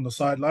kicked it from the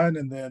sideline,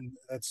 and then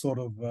that sort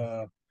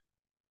of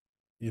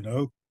you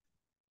know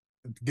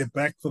get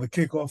back for the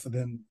kickoff, and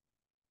then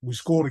we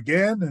scored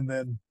again, and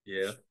then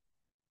Yeah.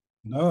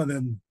 and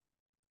then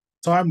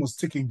time was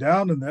ticking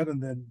down and that,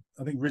 and then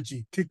I think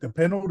Reggie kicked a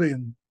penalty,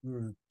 and we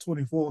were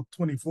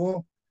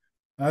 24-24.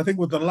 And I think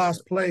with the Uh,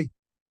 last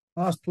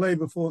play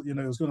before it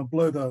was going to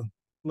blow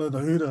the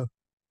hooter,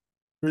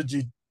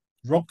 Reggie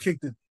drop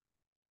kicked it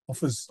off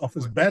his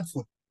bad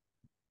foot,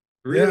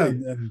 yeah,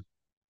 really? and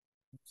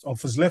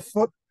off his left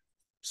foot.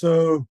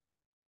 So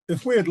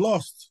if we had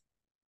lost,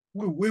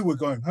 we were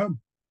going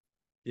home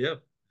Yeah.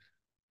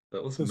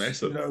 That was because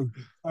massive.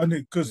 only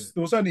Yeah. because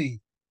there was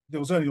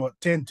only what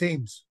 10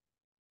 teams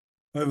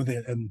over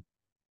there, and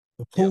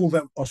the Yeah. pool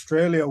that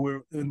Australia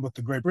were in with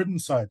the Great Britain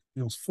side,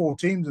 there was 4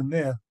 teams in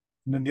there,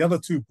 and then the other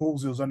 2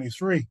 pools there was only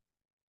 3.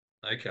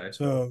 Okay.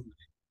 So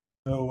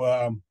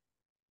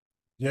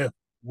yeah,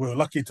 we were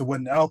lucky to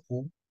win our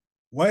pool.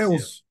 Yeah.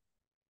 Wales,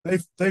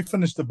 they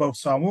finished above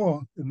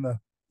Samoa in the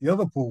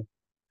other pool,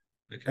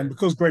 and Okay.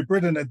 because Great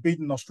Britain had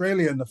beaten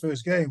Australia in the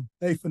first game,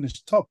 they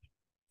finished top.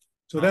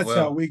 So Oh that's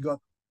how well.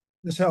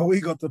 we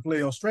got to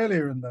play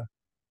Australia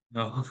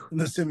Oh. in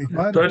the semi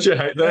final. Don't you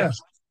hate Yeah.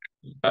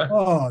 that?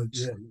 Oh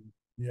yeah,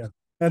 yeah.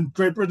 And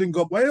Great Britain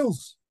got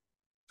Wales.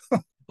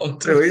 Oh,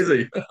 too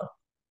easy.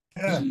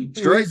 Yeah, too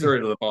Straight easy.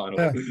 through to the final.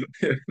 Yeah,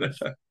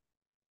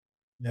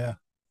 yeah,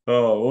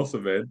 Oh,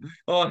 awesome, man.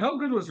 Oh, how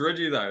good was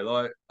Reggie though?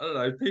 Like, I don't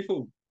know,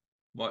 people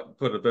might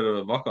put a bit of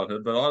a mock on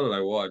him, but I don't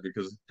know why,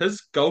 because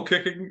his goal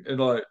kicking and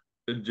like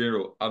in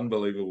general,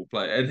 unbelievable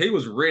play. And he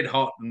was red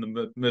hot in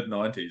the mid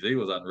nineties. He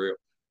was unreal.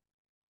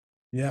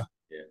 yeah,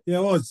 Yeah, yeah.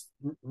 Well,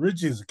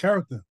 Reggie is a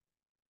character,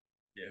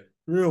 yeah.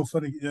 real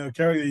funny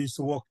character. He used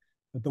to walk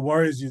at the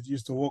Warriors. He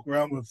used to walk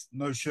around with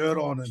no shirt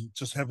on and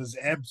just have his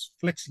abs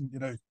flexing,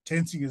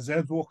 tensing his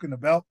abs, walking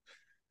about,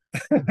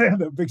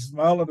 and a big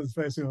smile on his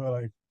face. We were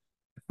like,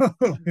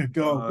 Oh,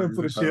 go he's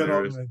put a shirt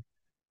on, hilarious. man.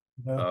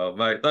 Oh,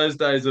 mate, those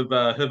days of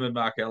him and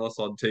Mark Ellis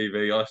on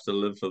TV, I used to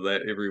live for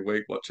that every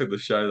week, watching the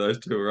show those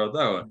two were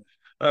on.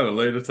 They were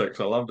lunatics.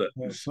 I loved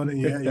Yeah, funny,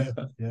 yeah,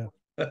 yeah,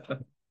 yeah,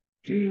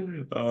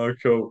 it. Oh,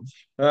 cool.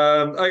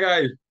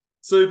 Okay,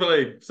 Super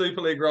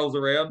League rolls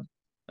around,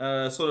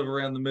 sort of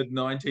around the mid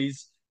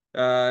 '90s.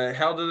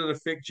 How did it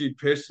affect you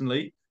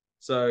personally?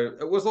 So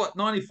it was like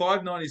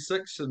 95,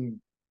 96, and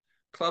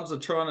clubs are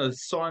trying to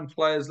sign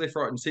players left,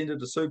 right, and centre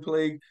to Super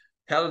League.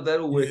 How did that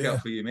all work out yeah.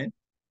 for you, man?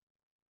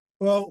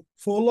 Well,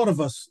 for a lot of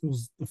us, it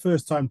was the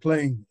first time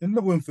playing in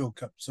the Winfield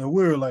Cup, so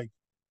we were like,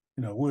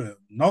 we're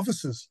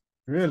novices,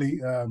 really.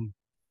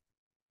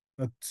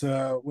 But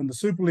when the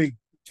Super League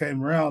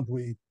came around,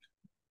 we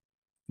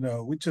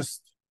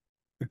just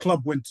the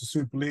club went to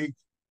Super League,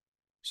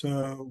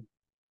 so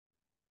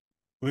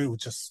we were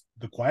just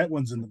the quiet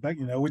ones in the back.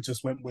 We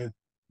just went with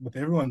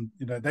everyone.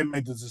 They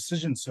made the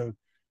decision, so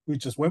we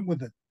just went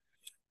with it.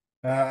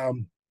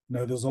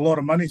 There's a lot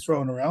of money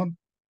thrown around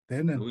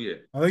then, and Oh yeah.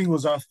 I think it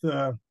was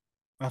after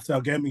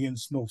our game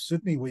against North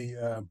Sydney, we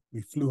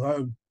flew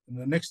home, and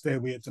the next day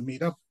we had to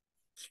meet up,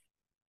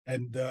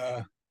 and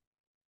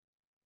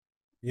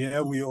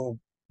yeah, we all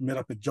met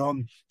up at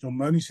John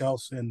Money's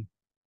house, and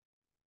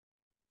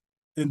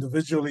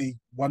individually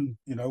one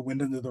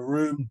went into the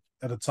room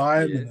at a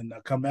time, Yeah. and then I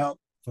come out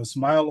with a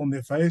smile on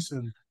their face,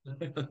 and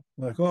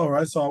like, all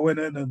right. So I went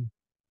in, and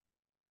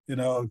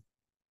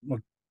my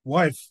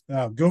wife,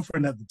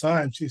 girlfriend at the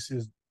time, she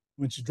says,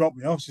 when she dropped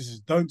me off, she says,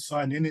 don't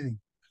sign anything.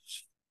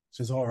 She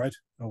says, all right,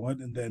 I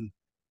went. And then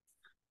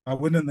I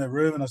went in their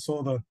room, and I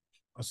saw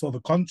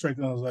the contract,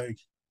 and I was like,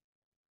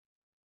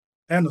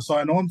 and a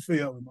sign on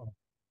fee.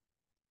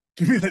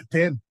 Give me that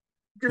pen.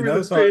 Give me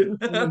the So I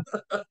pen. went,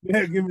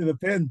 yeah, give me the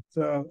pen.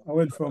 So I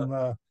went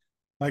from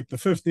like the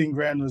 15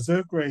 grand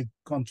reserve grade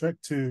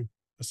contract to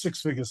a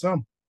six-figure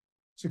salary.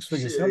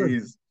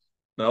 Jeez.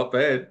 Not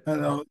bad.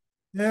 And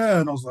yeah,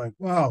 and I was like,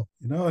 wow,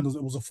 and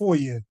it was a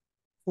 4-year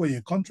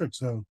contract.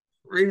 So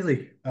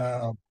Really?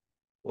 uh,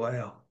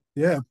 Wow.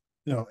 yeah,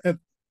 at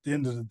the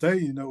end of the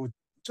day, we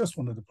just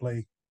wanted to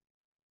play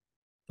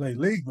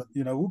league, but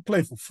we'll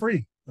play for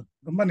free. But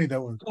the money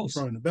that were Of course.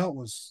 throwing about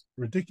was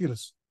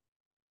ridiculous.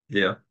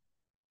 Yeah.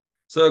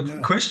 So, Yeah,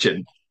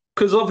 question,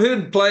 because I've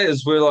heard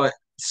players were like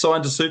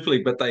signed to Super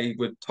League, but they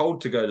were told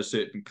to go to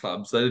certain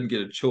clubs. They didn't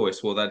get a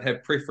choice. Well, they'd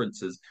have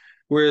preferences.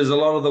 Whereas a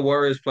lot of the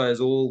Warriors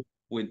players all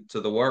went to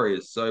the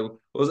Warriors.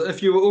 So, was it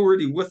if you were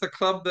already with a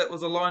club that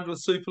was aligned with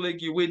Super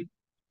League, you went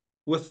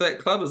with that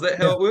club? Is that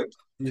how yeah, it worked?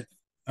 yeah.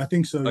 I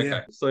think so. Yeah,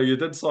 Okay, so you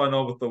did sign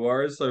on with the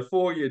Warriors, so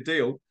 4-year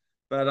deal.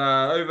 But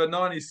over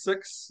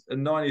 96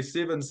 and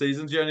 97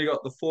 seasons, you only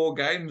got the 4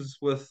 games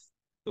with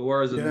the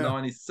Warriors in yeah,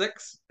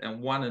 96 and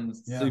one in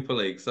yeah. Super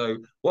League. So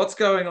what's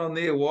going on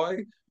there?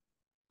 Why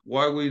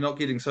are we not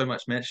getting so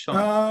much match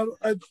time?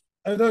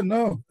 I don't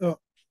know.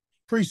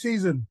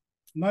 Preseason,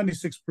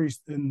 96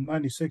 in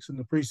 96 in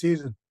the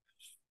preseason.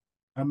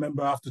 I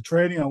remember after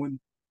training, I went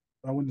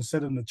and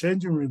sat in the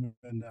changing room,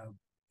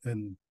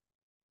 and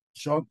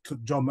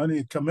John Money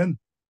had come in.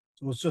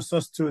 So it was just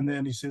us two in there,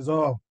 and he says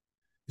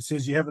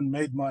you haven't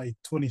made my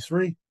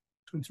 23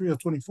 or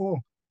 24.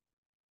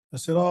 I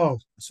said, all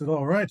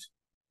right.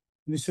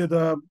 And he said,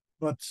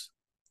 but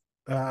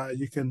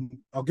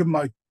I'll give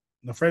a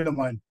friend of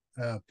mine,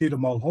 Peter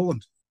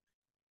Mulholland.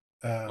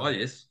 Oh, Uh,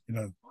 yes. you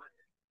know,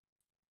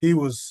 he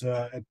was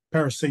at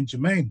Paris Saint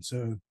Germain.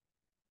 So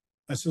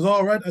I said,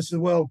 all right.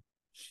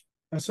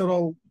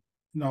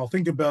 I'll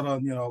think about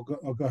it. I'll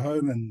go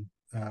home and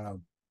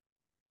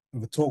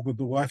have a talk with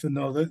the wife and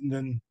all that. And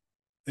then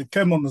it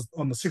came on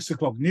the 6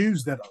 o'clock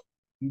news that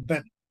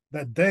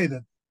that day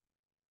that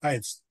I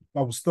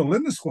was still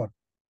in the squad.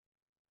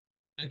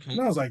 And Okay.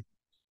 I was like,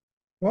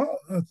 well,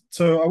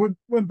 so I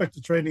went back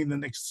to training the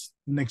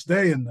next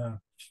day, and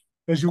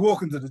as you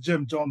walk into the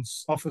gym,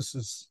 John's office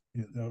is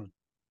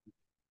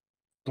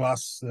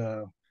glass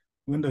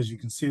windows. You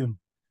can see him.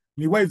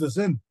 And he waved us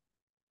in,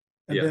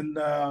 and Yeah.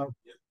 then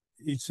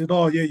he said,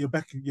 "Oh yeah, you're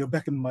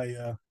back in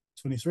my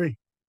 23."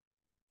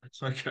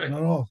 That's okay. And I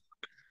know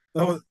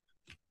that was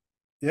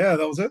that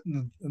was it,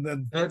 and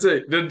then That's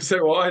it. Didn't say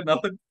why,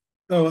 nothing.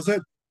 that was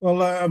it.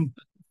 Well,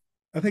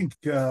 I think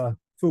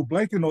Phil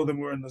Blake and all them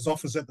were in his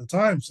office at the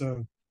time,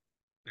 so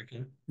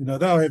Okay. they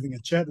were having a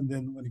chat, and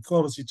then when he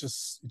called us, he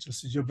just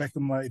said, "You're back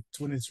in my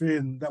 23,"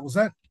 and that was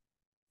that.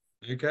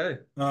 Okay.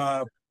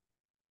 Uh,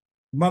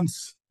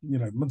 months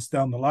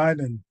down the line,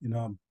 and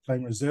I'm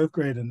playing reserve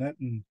grade and that,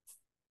 and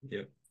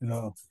Yeah. you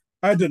know,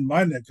 I didn't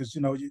mind that because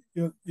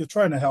you're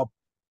trying to help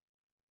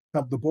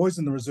the boys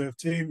in the reserve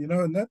team,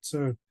 and that, so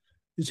you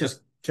Yeah.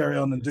 just carry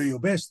on and do your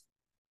best.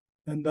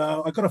 And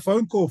I got a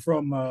phone call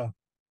from well,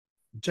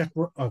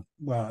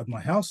 at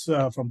my house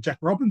from Jack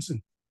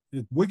Robinson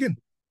at Wigan,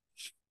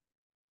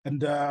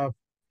 and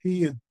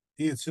he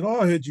had said,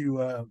 "Oh, I heard you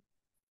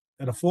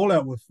had a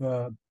fallout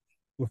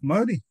with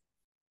Moni."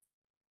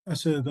 I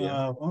said,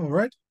 Yeah. "All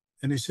right,"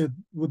 and he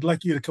said, "Would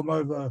like you to come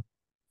over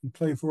and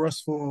play for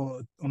us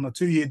on a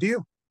 2-year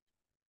deal."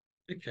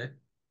 Okay.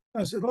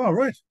 I said, "All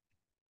right."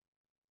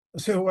 I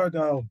said, "All right,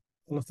 I'll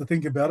have to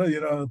think about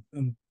it,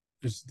 and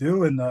just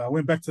do." And I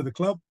went back to the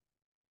club,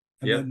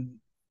 and Yeah.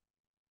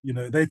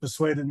 then they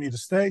persuaded me to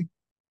stay,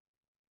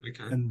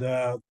 Okay. and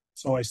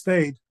so I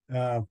stayed.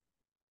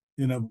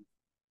 You know,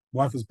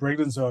 wife was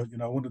pregnant, so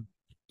I wanted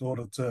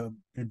daughter to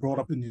be brought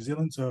up in New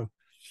Zealand. So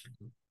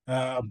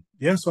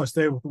so I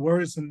stayed with the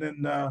Warriors, and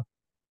then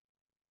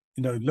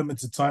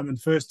limited time in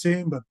first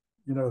team, but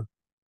you know,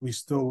 I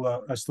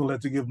still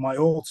had to give my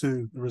all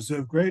to the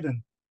reserve grade,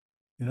 and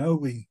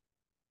we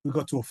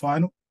got to a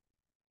final,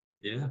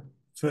 Yeah.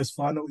 first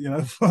final,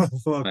 for the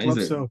club.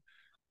 Amazing. So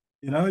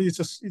you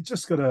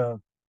just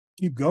gotta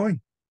keep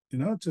going,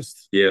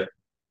 just Yeah.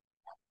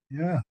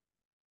 yeah,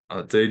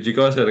 Oh, dude, you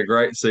guys had a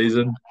great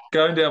season.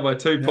 Going down by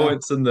two yeah,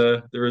 points in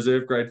the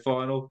reserve grade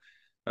final.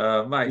 Mate,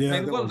 I Yeah,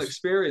 mean, that what an was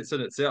experience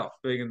in itself,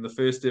 being in the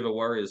first ever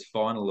Warriors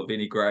final of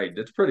any grade.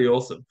 It's pretty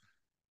awesome.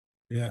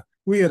 yeah.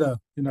 We had a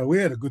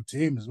good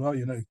team as well.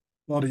 A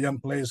lot of young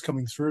players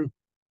coming through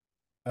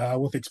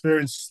with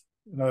experience.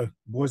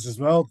 Boys as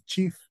well.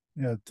 Chief,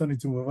 Tony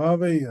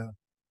Tuivave,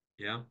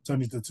 Yeah.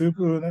 Tony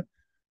Tutupu, and that.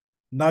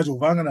 Nigel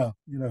Vangana.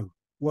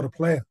 What a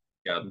player.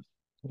 Garden.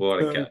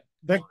 What a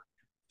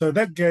So cat.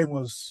 that game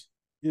was,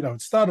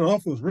 it started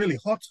off, it was really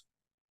hot,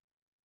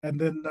 and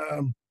then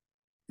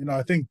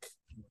I think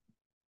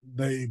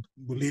they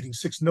were leading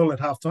 6-0 at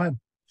halftime,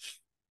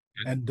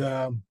 and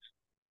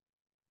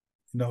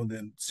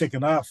then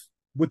second half,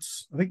 I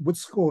think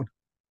Woods scored.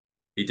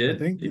 He I did.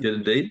 think He it did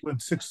indeed.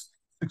 went 6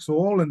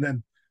 all, and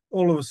then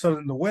all of a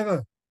sudden the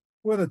weather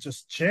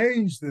just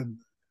changed, and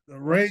the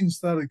rain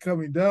started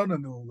coming down,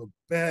 and all the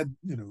bad,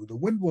 the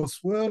wind was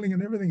swirling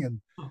and everything,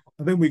 and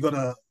I think we got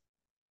a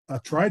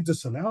try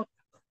disallowed.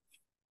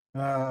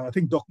 I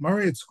think Doc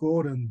Murray had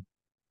scored, and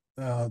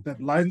that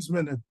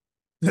linesman had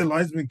the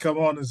linesman come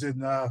on and said,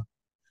 "Nah,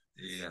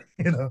 Yeah.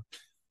 you know,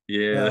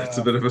 Yeah, that's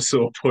a uh, bit of a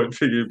sore point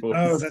for you no,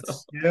 boys.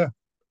 that's yeah."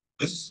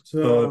 Oh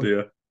So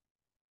dear.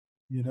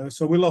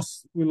 so we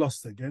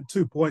lost again,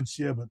 2 points,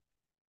 yeah, but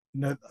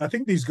I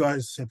think these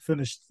guys had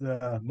finished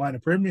minor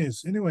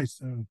premiers anyway,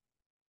 so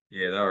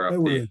Yeah, they were they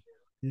up there. were,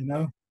 you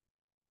know,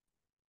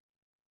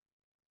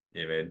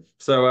 Yeah, man.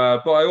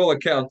 So, by all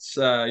accounts,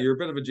 you're a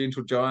bit of a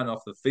gentle giant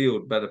off the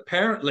field, but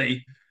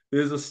apparently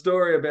there's a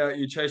story about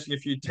you chasing a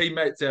few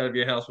teammates out of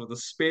your house with a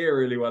spear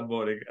early one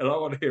morning, and I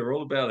want to hear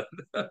all about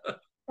it.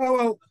 oh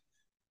well,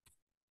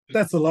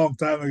 that's a long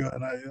time ago,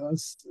 and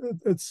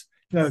it's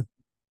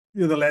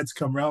the lads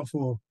come round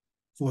for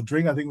a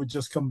drink. I think we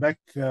just come back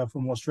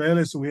from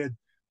Australia, so we had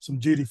some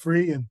duty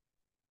free, and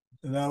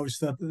we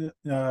started,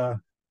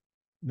 had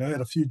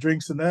a few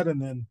drinks and that,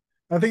 and then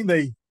I think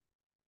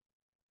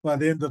by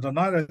the end of the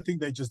night, I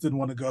think they just didn't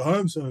want to go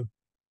home, so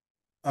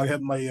I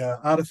had my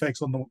artifacts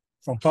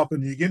from Papua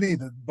New Guinea,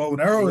 the bow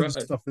and arrow and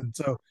Right. stuff, and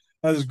so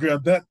I just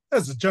grabbed that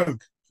as a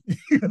joke,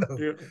 you know.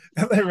 Yeah.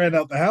 And they ran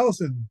out the house,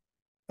 and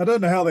I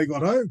don't know how they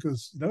got home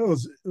because it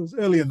was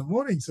early in the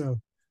morning, so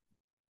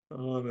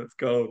Oh, that's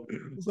gold.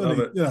 it was Love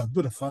only it. a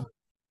bit of fun.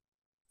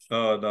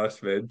 Oh,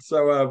 nice, man.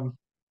 So,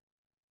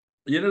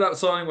 you ended up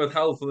signing with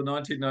Hull for the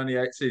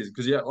 1998 season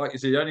because, yeah, like you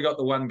said, you only got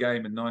the one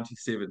game in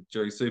 '97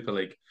 during Super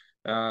League.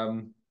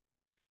 Um,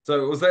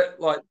 so was that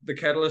like the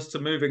catalyst to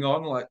moving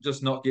on, like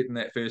just not getting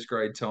that first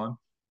grade time?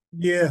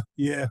 Yeah,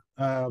 yeah.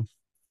 An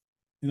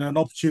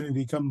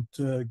opportunity come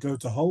to go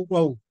to Hull.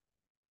 Well,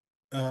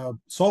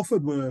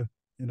 Salford you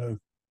know,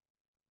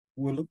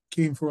 were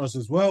keen for us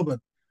as well, but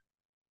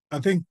I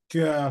think,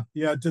 I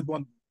did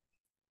want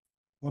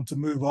to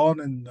move on,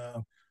 and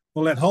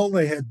well, at Hull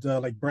they had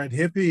like Brad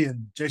Hippie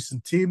and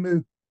Jason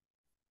Timu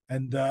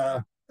and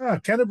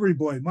Canterbury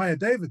boy Maya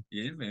David.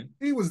 Yeah, man.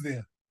 He was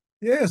there.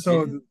 Yeah, Yeah.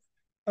 so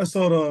I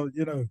sort of,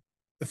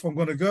 if I'm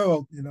going to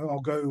go, I'll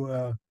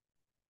go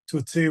to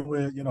a team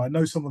where I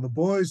know some of the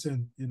boys,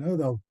 and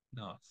they'll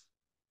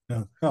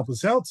Nice. help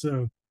us out.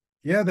 So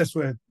yeah, that's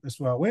where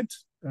I went.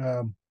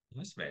 Um,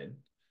 Nice, man.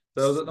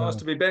 So was it nice so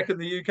to be back in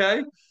the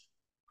UK?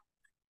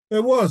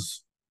 it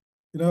was,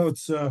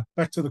 it's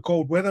back to the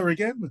cold weather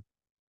again, but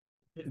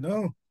Yeah. you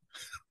know,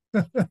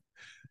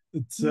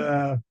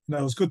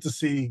 it was good to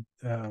see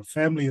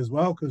family as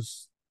well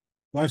because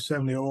wife's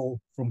family are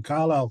all from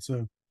Carlisle,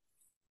 so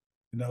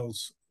it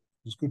was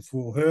good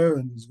for her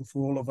and it was good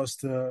for all of us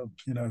to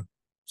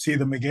see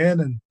them again.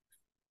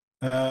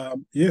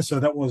 And yeah, so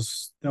that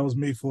was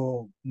me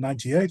for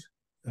 '98.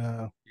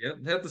 I Yeah.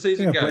 How'd the think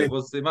season I go? played.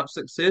 Was there much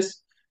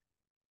success?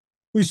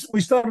 We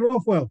started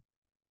off well,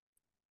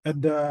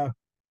 and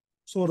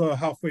sort of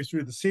halfway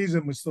through the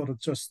season, we sort of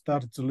just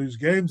started to lose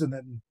games, and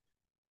then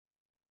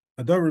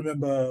I don't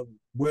remember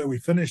where we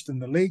finished in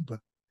the league, but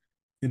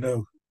you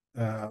know,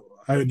 I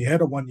only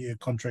had a 1 year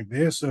contract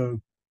there,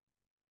 so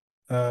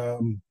yeah,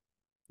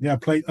 I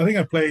think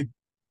I played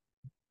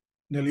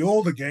nearly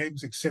all the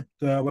games except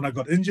when I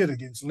got injured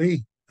against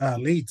Leeds. That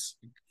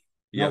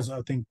Yeah. was,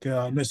 I think,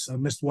 I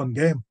missed one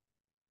game.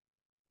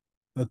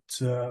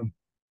 But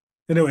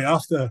anyway,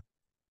 after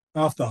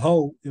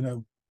Hull,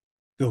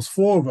 there was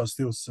four of us.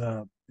 There was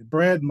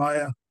Brad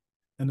Meyer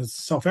and a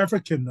South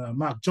African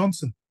Mark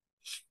Johnson.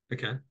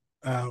 Okay.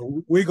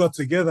 We got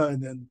together,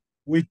 and then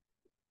we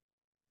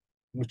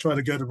tried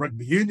to go to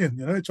rugby union.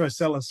 Really?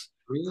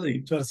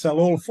 Try to sell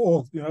all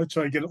four.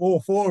 Try to get all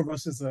four of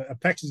us as a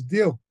package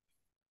deal.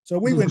 So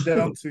we went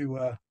down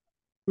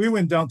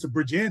to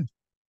Bridgend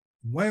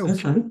in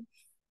Wales, Okay.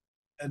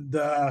 and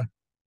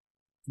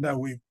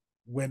we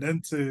went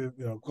into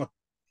got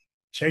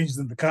changed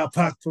in the car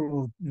park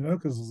for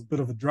because it was a bit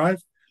of a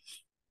drive,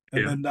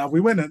 and Yeah. then we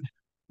went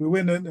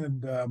in,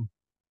 and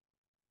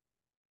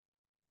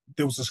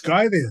there was this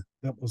guy there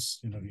that was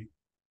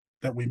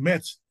that we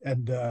met,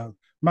 and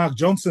Mark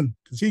Johnson,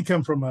 because he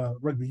came from a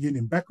rugby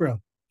union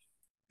background,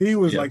 he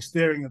was Yeah. like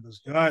staring at this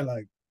guy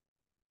like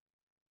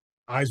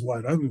eyes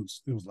wide open.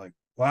 It was like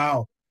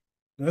wow.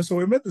 So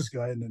we met this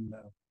guy, and then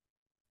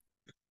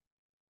it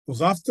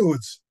was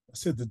afterwards. I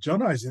said to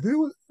John, I said,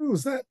 who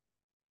was that?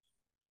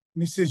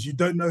 And he says, you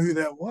don't know who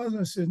that was?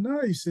 I said,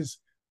 no. He says,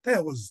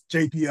 that was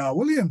JPR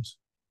Williams,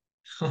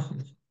 the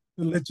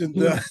legend,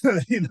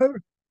 you know.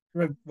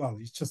 Well,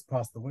 he's just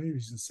passed away.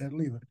 He's in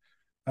sadly,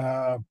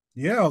 but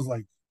yeah, I was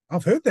like,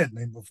 I've heard that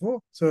name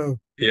before. So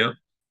Yeah.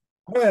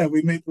 yeah,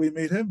 we meet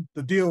him.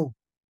 The deal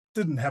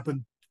didn't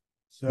happen.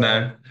 So,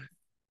 No.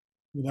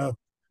 you know,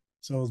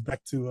 so I was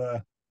back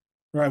to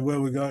right where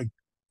we're going.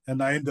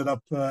 And I ended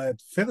up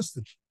at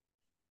Featherstone.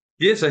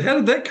 Yeah. So how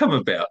did that come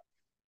about?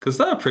 Because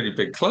they're a pretty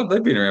big club.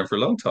 They've been around for a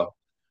long time.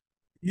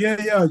 Yeah,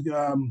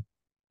 yeah.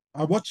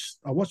 I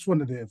watched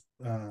one of their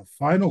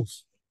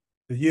finals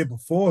the year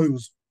before, who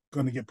was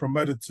going to get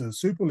promoted to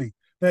Super League.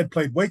 They had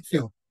played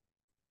Wakefield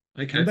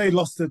and Okay. they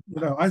lost it.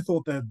 I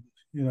thought that,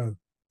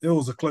 it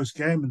was a close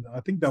game and I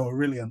think they were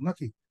really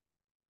unlucky.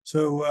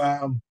 So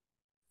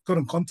got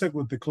in contact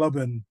with the club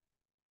and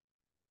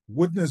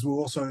Widners were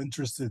also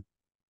interested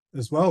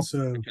as well.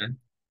 So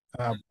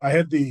Okay. I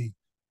had the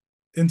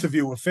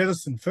interview with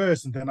Featherstone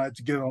first, and then I had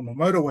to get on the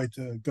motorway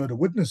to go to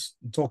Widnes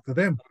and talk to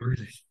them.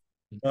 Really?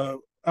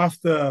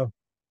 After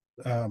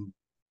um,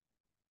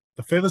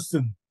 the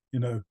Featherstone,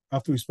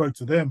 after we spoke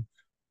to them,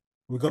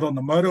 we got on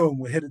the motor and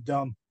we headed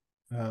down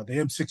the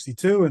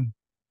M62,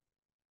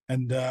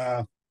 and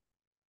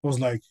was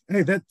like,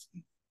 hey,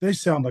 they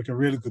sound like a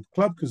really good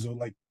club because they're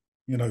like,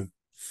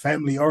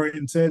 family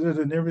orientated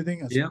and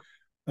everything. Yeah.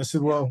 I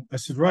said,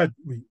 right.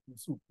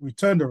 We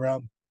turned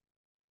around,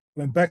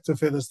 went back to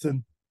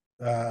Featherstone,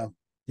 yeah,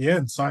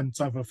 and signed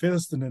for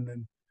Featherstone, and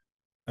then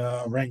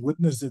rang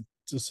Widnes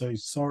to say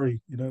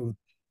sorry,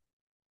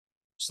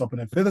 stopping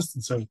at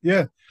Featherstone. So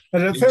yeah,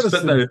 and at But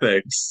Featherstone, no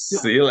thanks.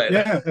 See you later.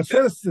 yeah, at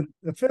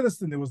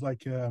Featherstone, there was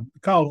like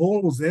Carl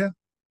Hall was there.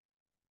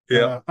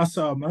 Yeah.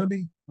 Asa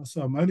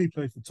Amoni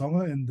played for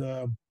Tonga,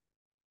 and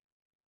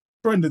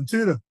Brendan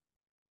Tudor,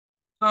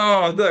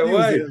 Oh, no he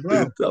was way. there as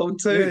well. The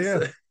old Yeah,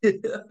 toots. yeah.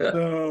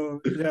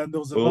 So yeah, and there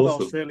was another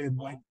Awesome. Australian,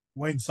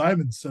 Wayne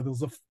Simons. So there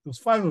was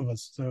five of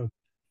us. So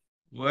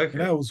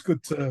Okay. it was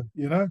good to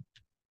it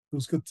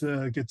was good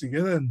to get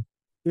together, and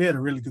we had a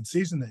really good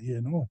season that year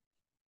and all.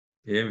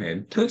 Yeah,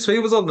 man. So he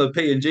was on the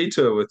PNG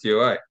tour with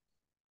you, eh?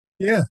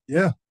 Yeah,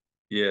 yeah,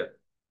 Yeah. Yeah,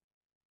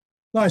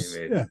 nice.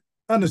 man. Yeah,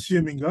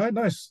 unassuming guy.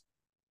 Nice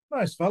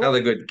fella.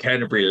 Another good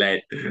Canterbury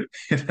lad.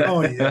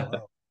 Oh yeah,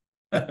 well.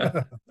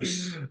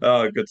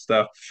 Oh, good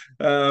stuff.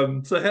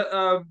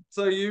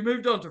 So you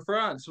moved on to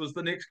France. Was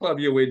the next club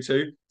you went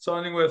to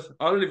signing with?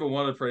 I don't even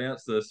want to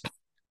pronounce this.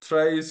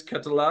 Tres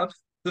Catalan.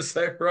 Is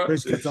that right?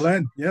 Praise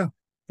Catalan. Yeah,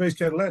 praise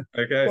Catalan.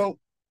 Okay. Well,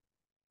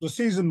 the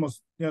season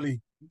was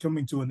nearly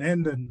coming to an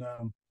end, and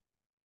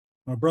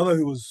my brother,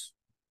 who was,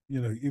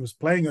 he was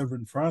playing over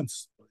in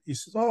France, he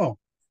says, "Oh,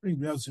 bring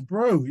me out." I said,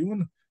 "Bro, you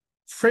want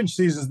French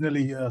season's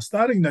nearly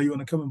starting now. You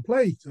want to come and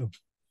play?" So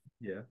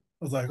Yeah.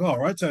 I was like, "All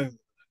right." So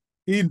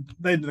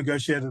they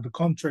negotiated a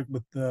contract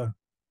with because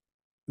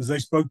they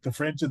spoke the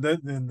French, and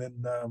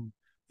then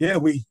yeah,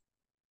 we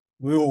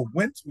all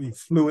went. We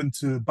flew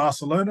into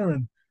Barcelona,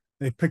 and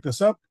they picked us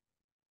up.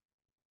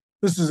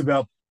 This is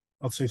about,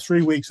 I'd say,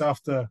 3 weeks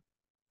after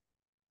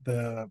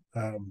the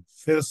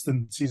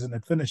Featherstone season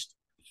had finished.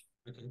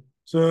 Okay.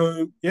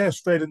 So yeah,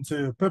 straight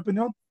into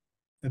Perpignan,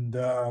 and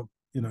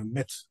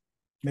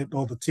met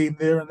all the team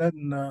there and that,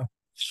 and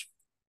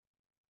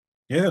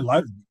yeah,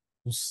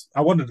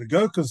 I wanted to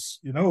go because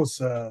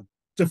it's a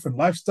different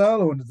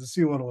lifestyle. I wanted to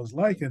see what it was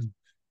like, and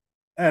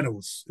it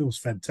was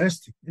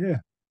fantastic. Yeah,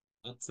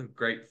 That's some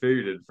great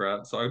food in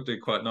France. I do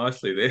quite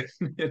nicely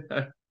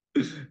there.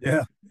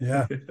 yeah,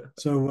 yeah.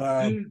 So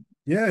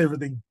yeah,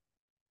 everything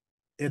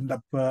ended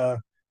up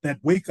that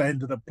week. I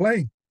ended up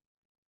playing.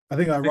 I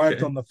think I Okay.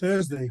 arrived on the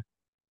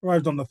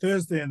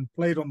Thursday and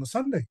played on the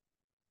Sunday.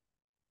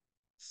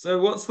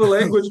 So what's the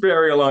language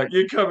barrier like?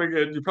 You coming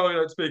in, you probably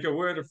don't speak a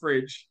word of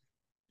French.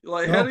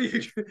 Like, how Oh, do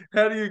you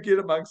how do you get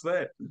amongst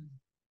that?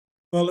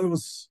 well, it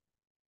was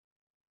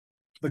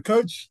the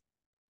coach.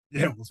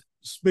 Yeah, was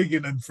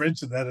speaking in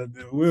French and that, and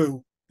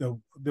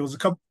there was a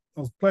couple.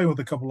 I was playing with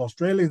a couple of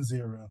Australians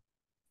here,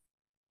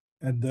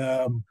 and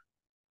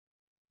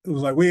it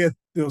was like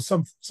there was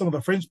some of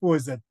the French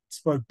boys that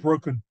spoke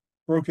broken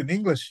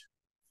English,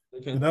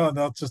 Okay. and I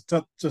was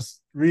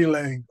just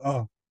relaying,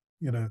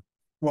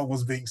 what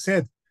was being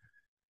said,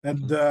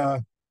 and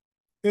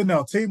in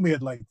our team we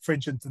had like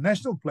French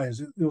international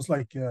players. It was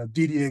like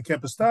Didier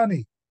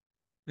Capistani,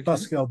 Okay.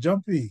 Pascal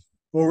Jumpy,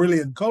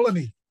 Aurelian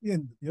Colony,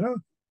 and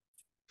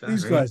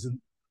these Sorry. guys, and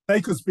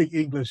they could speak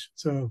English,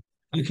 so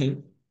Okay.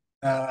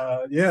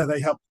 yeah, they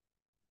helped,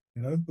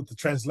 with the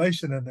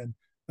translation, and then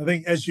I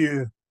think as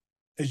you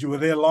were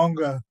there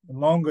longer and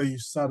longer, you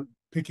started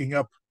picking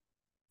up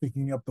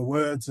the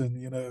words,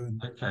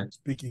 and Okay.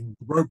 speaking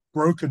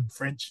broken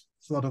French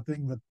sort of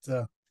thing that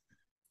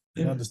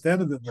you Yeah.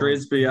 understand a bit more.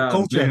 Tres And the beyond.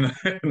 culture,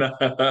 No.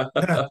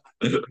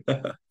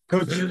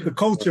 coach, the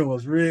culture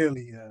was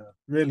really,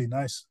 really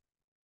nice.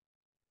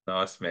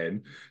 Nice,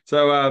 man.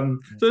 So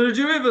did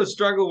you ever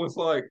struggle with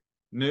like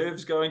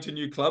nerves going to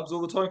new clubs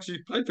all the time? Because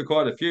you played for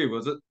quite a few.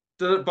 Was it?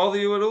 Did it bother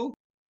you at all?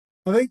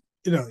 I think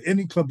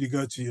any club you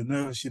go to, you're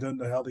nervous. You don't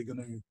know how they're going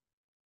to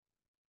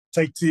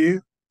take to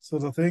you,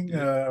 sort of thing.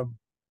 Yeah.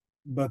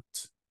 But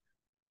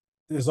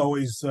there's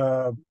always,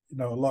 a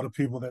lot of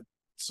people that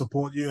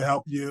support you,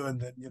 help you,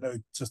 and then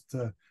just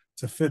to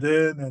fit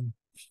in. And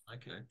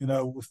Okay.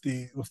 with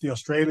the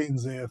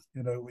Australians there,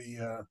 we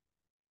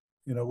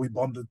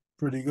bonded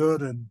pretty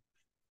good, and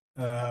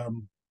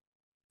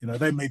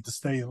they made the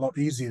stay a Okay. lot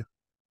easier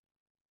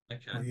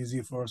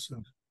for us.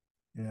 So,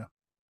 yeah.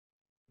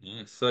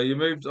 Yeah. So you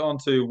moved on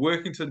to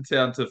Workington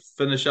Town to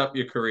finish up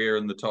your career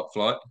in the top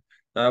flight.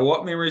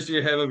 What memories do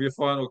you have of your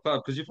final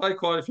club? Because you played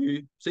quite a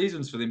few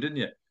seasons for them, didn't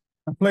you?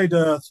 I played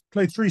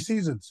 3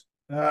 seasons.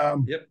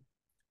 Yep.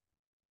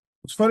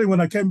 It's funny when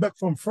I came back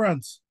from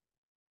France.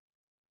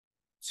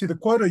 See, the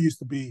quota used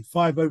to be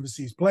 5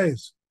 overseas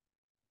players,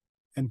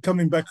 and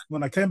coming back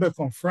when I came back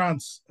from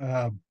France,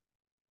 and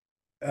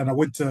I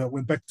went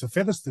back to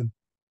Featherstone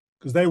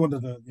because they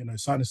wanted to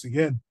sign us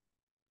again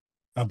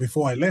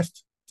before I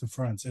left to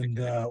France. And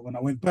Okay. when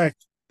I went back,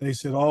 they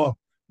said, "Oh,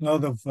 no,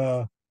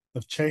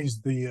 they've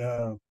changed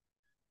the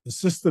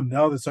system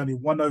now. There's only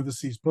one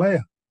overseas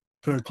player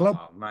per club,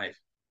 Oh, mate.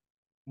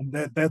 and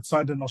that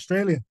signed an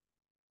Australian."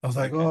 I was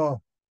like, Okay.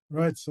 "Oh,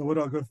 right. So where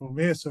do I go from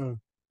here?"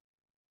 So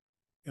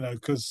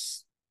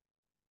because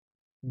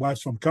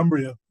wife's from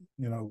Cumbria,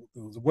 it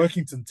was a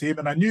Workington team,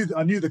 and I knew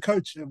the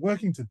coach at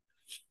Workington.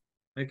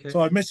 Okay.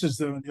 So I messaged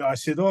them, and I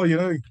said, "Oh,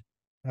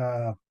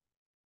 uh,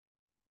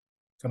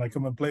 can I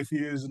come and play for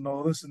you and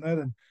all this and that?"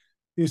 And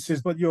he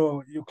says, "But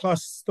your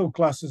class still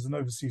class as an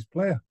overseas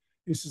player."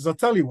 He says, "I'll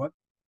tell you what,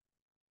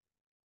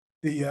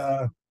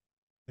 the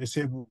they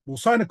said we'll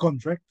sign a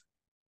contract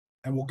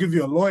and we'll give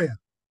you a lawyer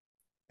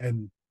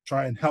and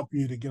try and help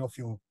you to get off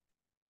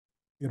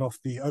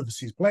the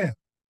overseas player."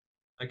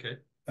 Okay.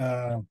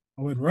 I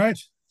went, right.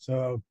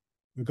 So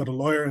we got a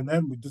lawyer, and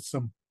then we did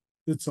some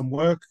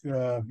work,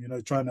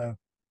 trying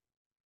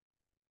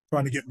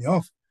to get me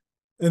off.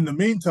 In the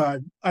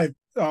meantime, I've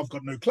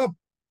got no club.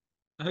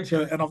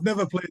 So, Okay. and I've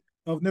never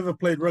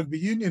played rugby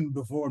union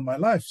before in my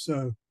life.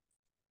 So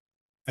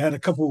I had a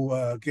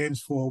couple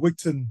games for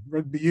Wigton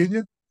Rugby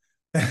Union,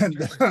 and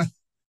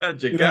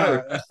How'd you you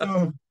know,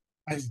 go?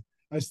 I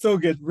I still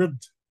get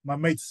ribbed. My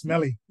mate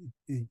Smelly,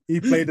 he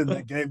played in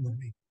that game with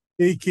me.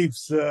 He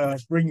keeps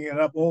bringing it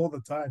up all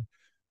the time.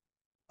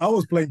 I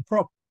was playing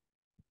prop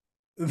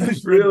in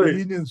those rugby Really?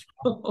 unions,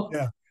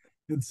 yeah,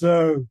 and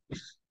so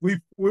we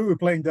were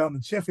playing down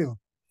in Sheffield,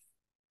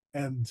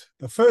 and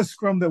the first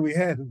scrum that we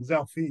had, it was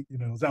our feet,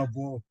 it was our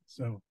ball,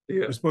 so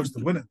Yeah. we're supposed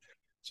to win it.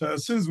 So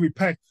as soon as we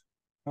packed,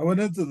 I went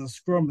into the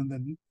scrum, and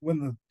then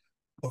when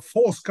the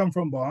force come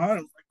from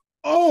behind,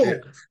 I was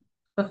like,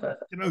 Yeah.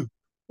 oh,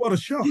 what a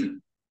shock!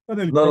 I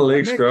nearly Not a broke my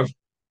leg neck. scruff.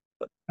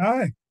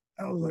 I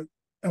was like,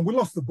 and we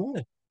lost the ball.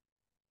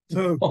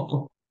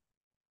 So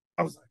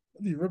I was like,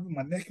 you ripping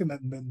my neck, and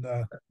then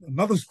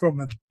another scrum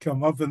had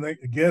come up, and then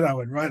again I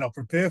went, right, I'll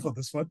prepare for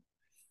this one.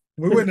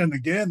 We went in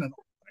again, and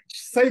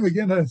same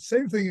again,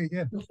 same thing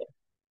again.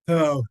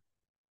 So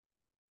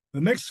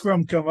the next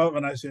scrum come up,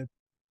 and I said,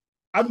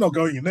 I'm not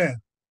going in there.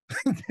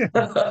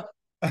 I'm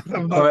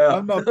I'm not, out.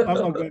 I'm not, I'm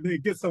not going to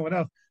get someone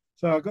else.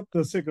 So I got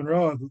the second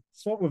row,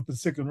 swapped with the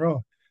second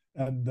row,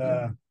 and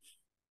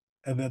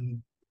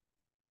then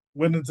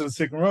went into the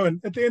second row.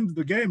 And at the end of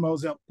the game, I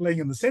was out playing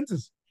in the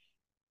centres.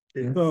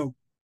 Yeah. So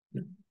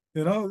you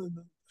know,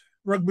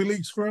 rugby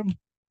league scrum,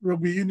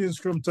 rugby union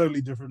scrum,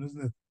 totally different,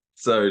 isn't it?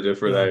 So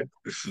different, So eh?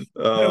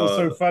 that was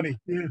so funny.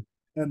 Yeah.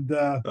 And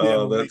yeah,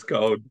 Oh, that's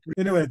cold.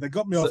 anyway, they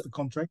got me So, off the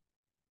contract.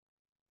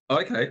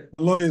 okay.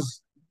 The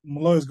lawyers,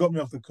 my lawyers got me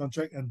off the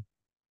contract, and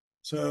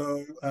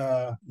so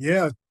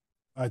yeah,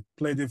 I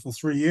played there for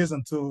 3 years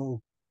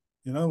until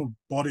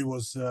body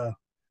was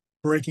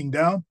breaking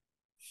down.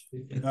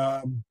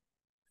 Um,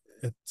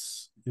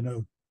 it's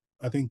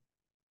I think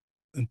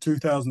in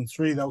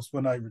 2003 that was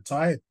when I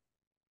retired,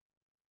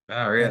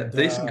 Oh, yeah. and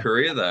Decent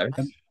career, though.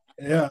 and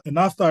yeah, and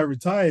after I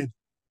retired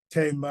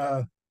came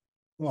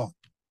well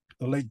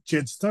the late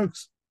Jed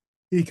Stokes.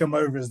 He came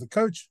over as the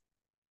coach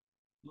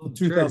in Oh,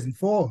 true.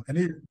 2004,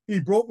 and he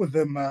brought with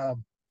him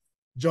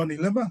Johnny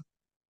Limmer,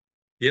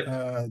 Yep.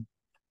 uh,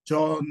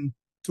 John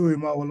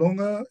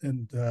Tuimawalonga,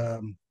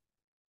 and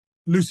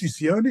Lucy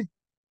Sione,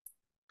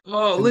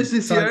 Oh, and Lucy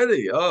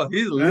Sione. Oh,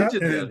 he's a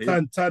legend down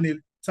and here.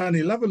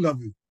 Tani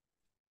Lavalavu.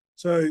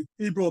 So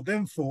he brought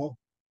them four.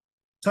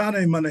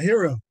 Tane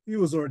Manahira, he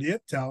was already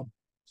at town.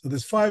 So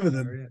there's five of Oh,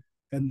 them.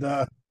 yeah.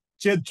 And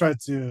Jed tried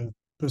to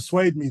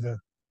persuade me to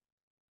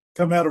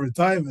come out of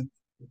retirement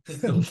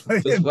and play,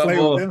 Just and one play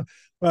with more. them.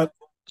 But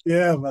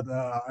yeah, but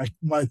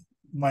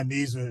my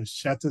knees were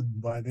shattered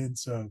by then.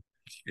 So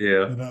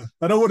Yeah.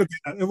 but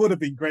it would have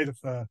been great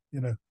if I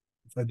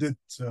did.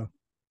 So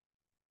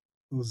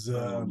it was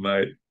Oh,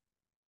 mate.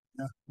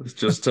 yeah. It's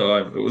just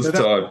time. It So was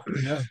time.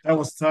 that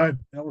was time.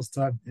 That was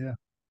time. Yeah.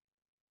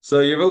 So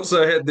you've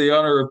also had the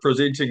honour of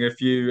presenting a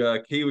few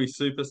Kiwi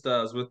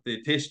superstars with their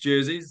test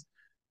jerseys.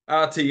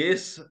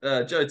 RTS,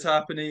 Joe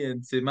Tarpany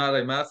and Te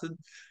Mare Martin.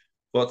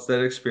 What's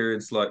that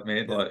experience like,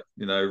 man? Yeah. Like,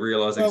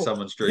 realizing Well,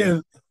 someone's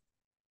dream.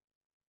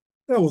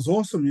 yeah, that was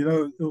awesome.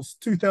 It was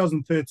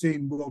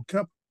 2013 World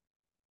Cup,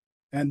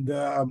 and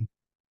you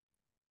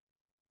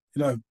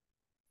know,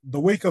 the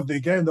week of their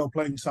game, they were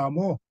playing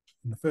Samoa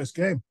in the first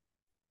game.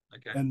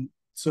 Okay. And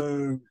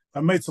so I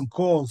made some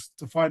calls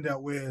to find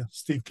out where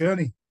Steve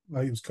Kearney,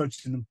 he was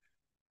coaching them,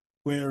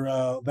 where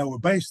they were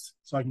based,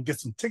 so I can get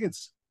some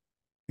tickets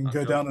and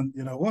go down and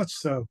watch.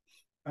 So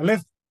I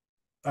left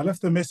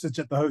a message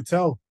at the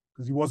hotel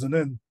because he wasn't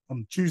in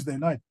on Tuesday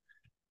night.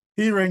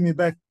 He rang me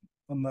back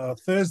on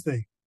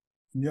Thursday.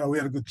 And, we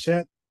had a good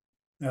chat.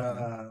 He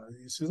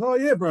says, "Oh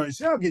yeah, bro." He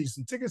said, "I'll get you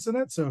some tickets and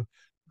that." So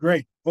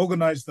great.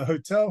 Organized the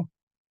hotel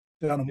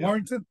down in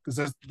Warrington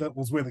because that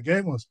was where the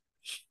game was.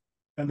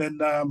 And then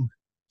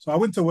so I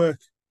went to work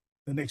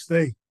the next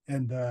day,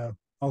 and I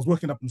was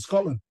working up in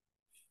Scotland.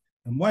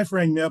 And my wife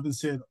rang me up and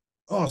said,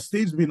 "Oh,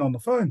 Steve's been on the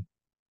phone."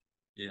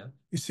 Yeah.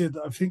 He said,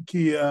 "I think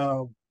he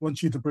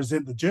wants you to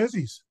present the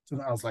jerseys." So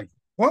I was like,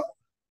 "What?"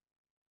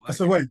 I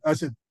said,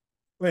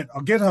 "Wait,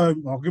 I'll get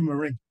home. I'll give him a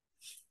ring."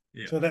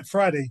 Yeah. So that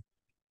Friday,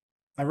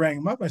 I rang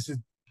him up. I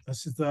said,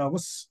 how's it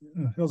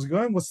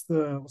going? What's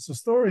the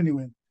story?"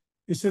 And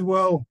he said,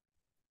 "Well,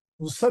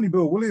 it was Sonny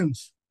Bill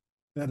Williams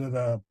that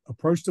had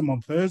approached him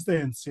on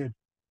Thursday and said,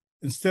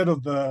 instead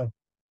of the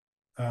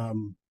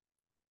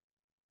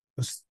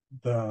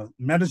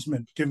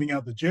management giving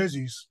out the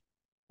jerseys,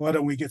 why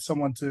don't we get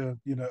someone to,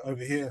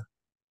 over here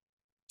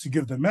to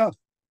give them out?"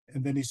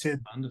 And then he said,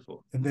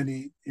 wonderful. And then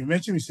he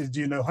mentioned, he said, "Do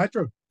you know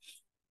Hitro?"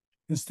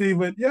 And Steve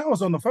went, "Yeah, I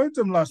was on the phone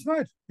to him last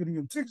night, getting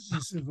him tickets." He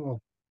said, "Well,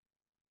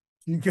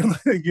 you can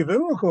give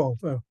him a call."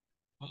 So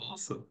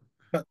awesome.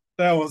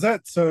 that was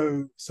that.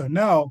 So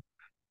now,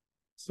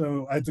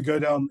 I had to go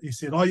down. He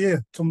said, "Oh yeah,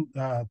 come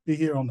be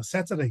here on the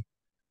Saturday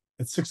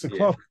at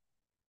 6:00,"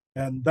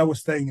 and they were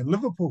staying in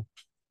Liverpool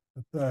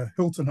at the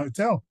Hilton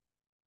Hotel.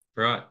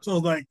 Right. So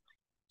I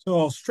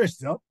was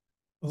stressed out.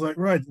 I was like,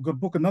 right, we've got to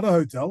book another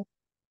hotel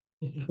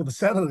for the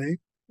Saturday.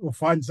 We'll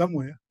find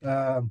somewhere.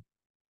 And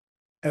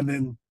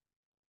then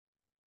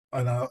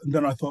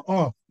I thought,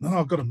 oh no, I know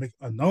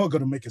I've got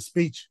to make a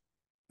speech.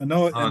 I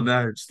know. Oh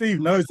no.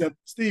 Steve knows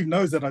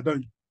that I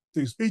don't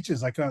do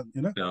speeches. I can't,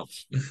 No.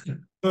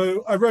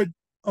 So I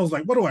was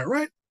like, what do I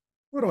write?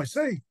 What do I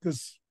say?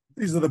 Because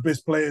these are the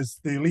best players,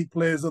 the elite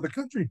players of the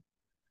country.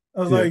 I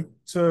was like,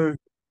 so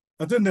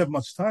I didn't have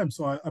much time.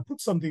 So I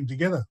put something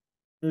together,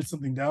 wrote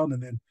something down,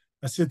 and then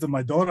I said to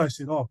my daughter, I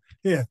said, "Oh,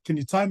 here, can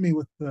you time me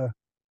with the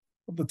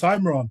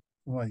timer on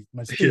for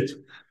my speech?"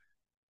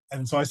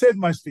 And so I said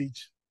my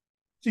speech.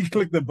 She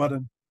clicked the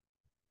button.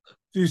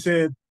 She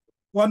said,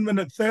 1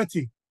 minute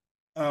 30.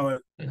 I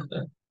went,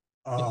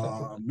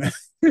 oh man.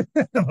 I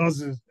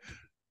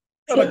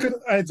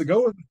had to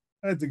go with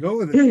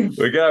it.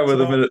 We're going with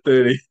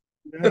 1:30.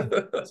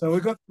 Yeah. So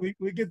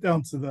we get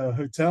down to the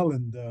hotel,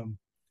 and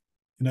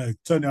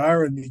Tony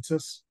Ira meets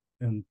us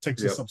and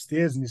takes us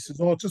upstairs, and he says,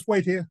 "Oh, just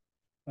wait here.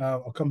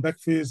 I'll come back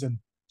for you." And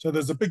so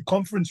there's a big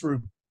conference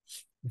room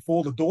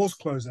before the doors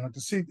close, and I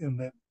could see in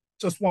there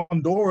just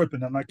one door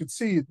open, and I could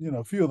see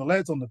a few of the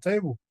lads on the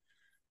table.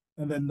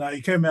 And then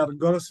he came out and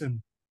got us,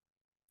 and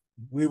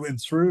we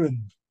went through,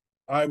 and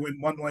I went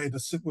one way to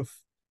sit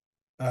with.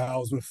 I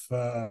was with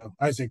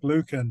Isaac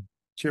Luke and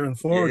Kieran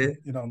Ford,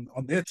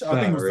 on their. I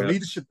think it was the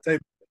leadership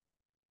table,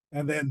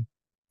 and then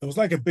it was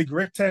like a big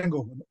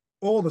rectangle, and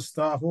all the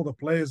staff, all the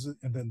players,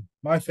 and then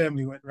my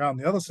family went around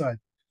the other side.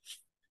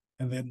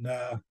 And then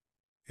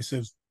he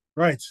says,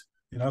 "Right,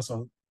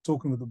 so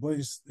talking with the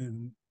boys,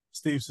 and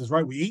Steve says,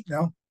 "Right, we eat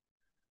now."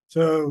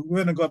 So we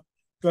went and got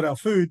our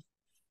food,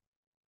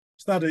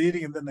 started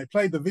eating, and then they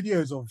played the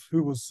videos of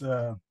who was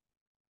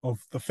of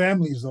the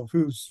families of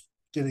who's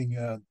getting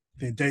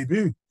their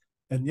debut.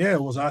 And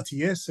it was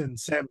RTS and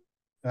Sam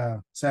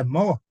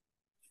Moa.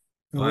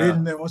 And we're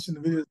in there watching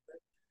the videos.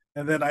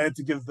 And then I had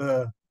to give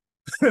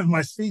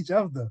my speech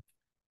after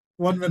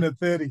 1 minute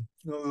 30.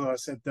 I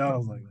sat down, I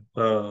was like,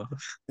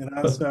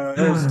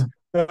 so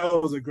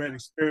that was a great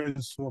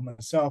experience for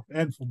myself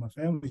and for my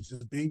family,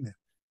 just being there.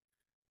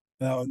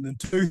 Now, in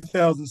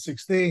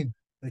 2016,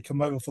 they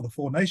come over for the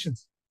Four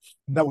Nations.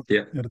 And that was,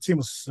 the team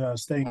was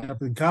staying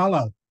up in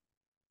Carlisle,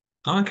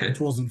 which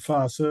wasn't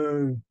far.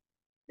 So,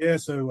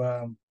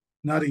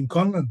 Nadine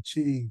Conlon,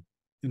 she,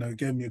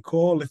 gave me a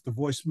call, left a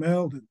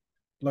voicemail that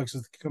likes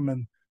us to come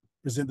and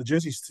present the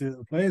jerseys to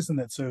the players and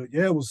that. So,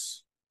 it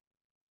was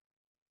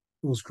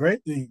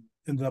great. They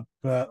ended up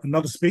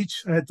another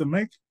speech I had to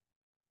make.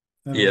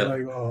 And I was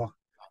like, oh.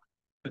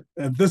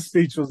 And this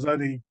speech was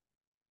only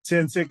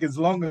 10 seconds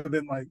longer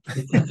than like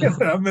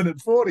a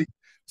minute 40.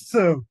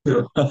 So,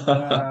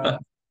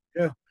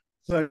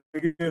 So I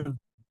give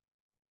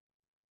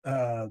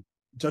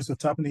Joseph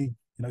Tapani,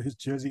 his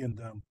jersey, and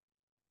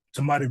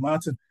to Marty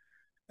Martin.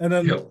 And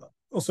then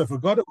also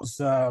forgot it was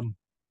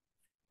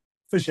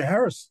Fisher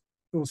Harris.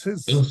 It was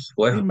his.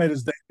 He made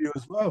his debut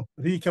as well.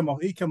 But he came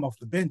off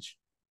the bench.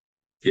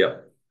 Yeah.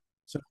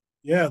 So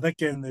that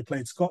game they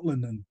played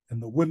Scotland,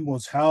 and the wind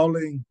was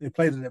howling. They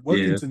played it at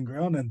Workington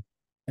Ground,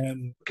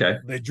 and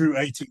they drew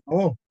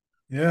 18-all.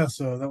 Yeah,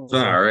 so that was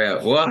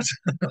what?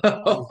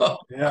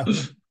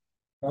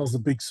 that was a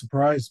big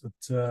surprise.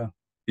 But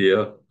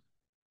Yeah.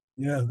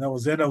 Yeah, that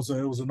was it. It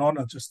was an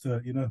honor just to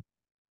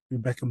be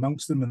back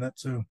amongst them and that.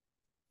 So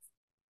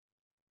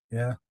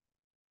yeah,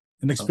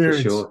 an Oh, for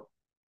experience. sure.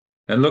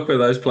 And look where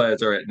those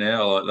players are at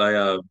now. Like they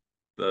are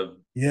the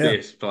Yeah,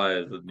 best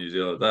players in New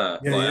Zealand. They're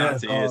yeah,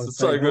 like yeah. RTS. Oh, It's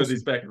so Dave good he's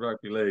Wilson. back in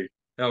rugby league.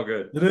 How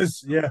good. It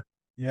is. Yeah,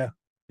 yeah.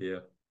 Yeah.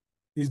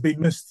 He's been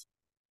missed.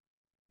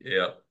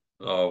 Yeah.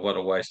 Oh, what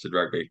a wasted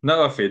rugby.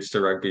 No offense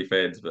to rugby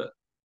fans, but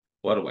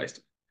what a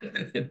waste.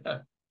 You know?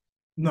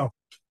 No.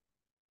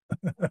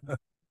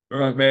 All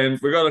right, man.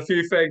 We got a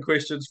few fan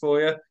questions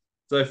for you.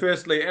 So,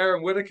 firstly,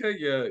 Aaron Whitaker,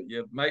 your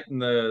mate in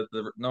the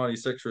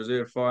 '96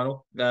 reserve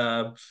final.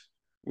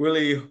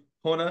 Willie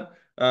Horner,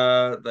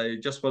 they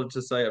just wanted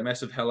to say a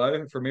massive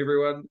hello from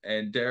everyone,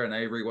 and Darren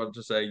Avery wanted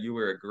to say you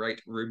were a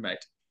great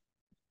roommate.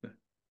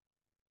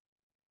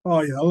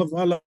 Oh yeah,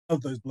 I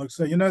love those blokes.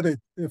 So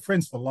they're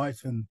friends for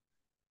life, and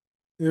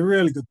they're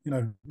really good.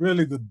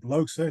 Really good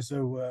blokes.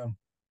 So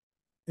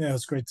yeah,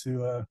 it's great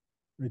to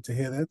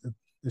hear that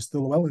they're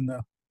still well, and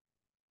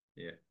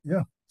Yeah,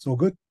 yeah, it's all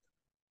good.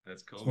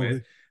 that's It's cool, all man.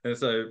 good. And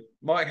so,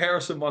 Mike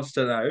Harrison wants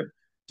to know,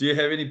 do you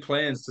have any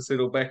plans to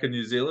settle back in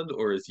New Zealand,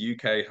 or is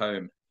UK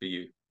home for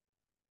you?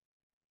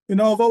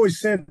 I've always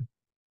said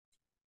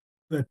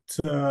that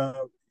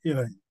you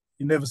know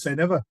you never say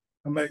never.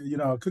 I mean,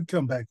 I could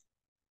come back.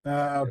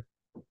 Uh,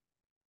 Yeah.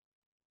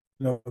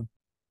 you know,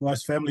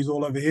 wife's family's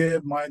all over here.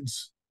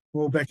 Mine's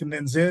all back in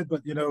NZ,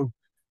 but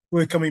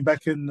we're coming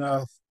back in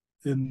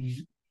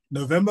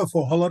November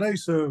for holiday.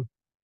 So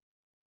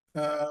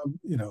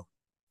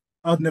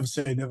I'd never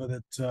say never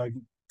that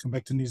come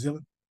back to New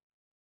Zealand.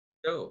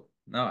 Cool,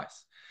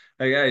 nice.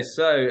 Okay,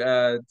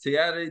 so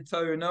Tiari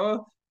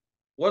Taunoa,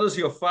 what is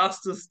your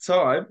fastest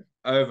time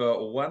over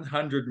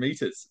 100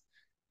 meters?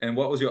 And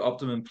what was your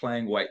optimum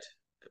playing weight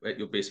at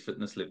your best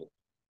fitness level?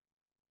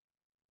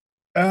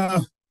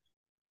 Uh,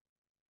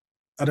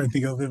 I don't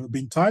think I've ever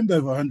been timed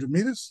over 100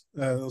 meters.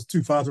 It was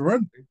too far to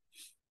run.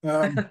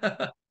 Um,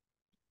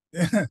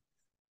 yeah,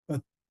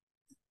 but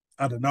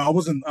I don't know. I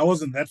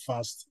wasn't that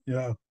fast.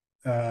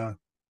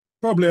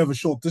 Probably over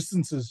short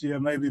distances. Yeah,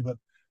 maybe, but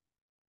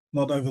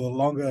not over the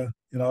longer.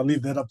 I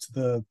leave that up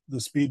to the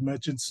speed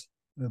merchants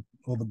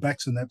or the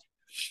backs and that.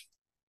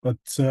 But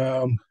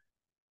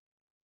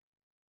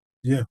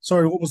yeah,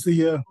 sorry. What was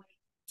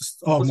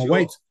What my was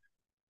weight?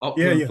 your Yeah,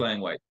 optimum yeah.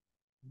 playing weight?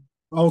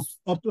 I was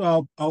up.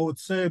 I would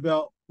say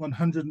about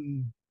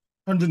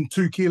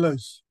 102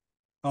 kilos.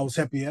 I was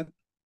happy at,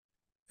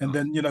 and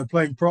Nice. then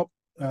playing prop,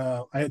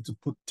 I had to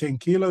put 10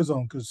 kilos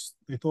on because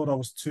they thought I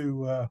was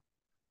too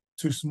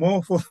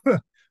small for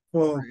to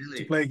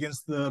Really? play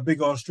against the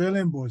big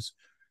Australian boys.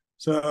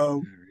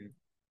 So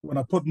when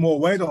I put more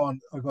weight on,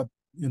 I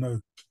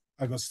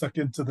got stuck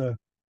into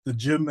the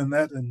gym and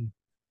that and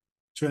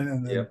training,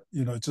 and then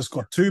Yep. it just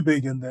got too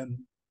big, and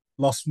then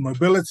lost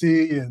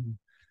mobility, and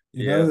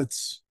Yeah.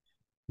 it's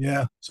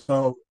yeah.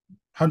 So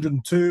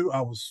 102,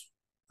 I was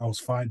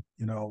fine.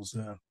 I was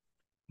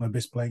my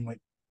best playing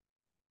weight.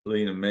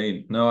 Lean and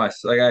mean.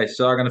 Nice. Okay,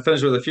 so I'm going to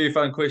finish with a few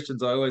fun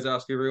questions I always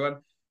ask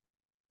everyone.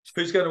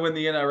 Who's going to win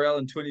the NRL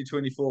in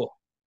 2024?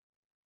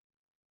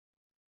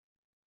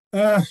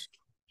 Uh,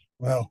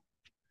 well,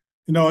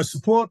 I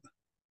support.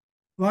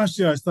 Last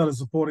year, I started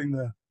supporting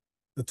the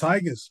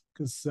Tigers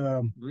because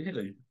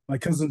Really? my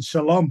cousin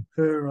Shalom,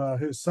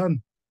 her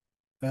son,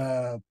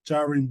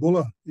 Jarin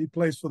Buller, he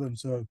plays for them.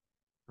 So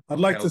I'd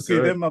like How to see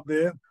good? them up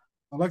there.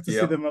 I'd like to see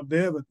Yep. them up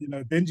there, but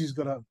Benji's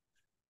got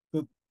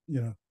you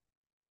know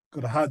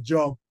got a hard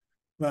job.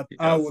 But He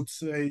I does. would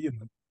say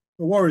the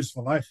Warriors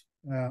for life.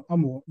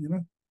 I'm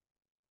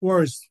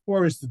Warriors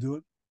to do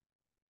it.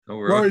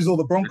 All right. Warriors or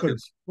the Wicked.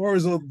 Broncos.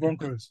 Warriors or the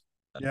Broncos.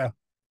 Yeah.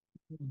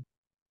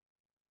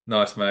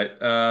 Nice, mate.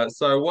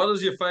 So what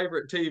is your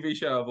favorite TV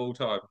show of all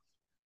time?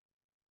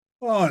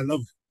 Oh, I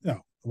love.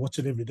 I watch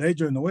it every day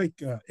during the week.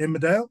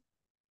 Emmerdale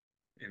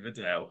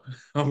Emmerdale.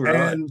 All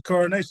right. and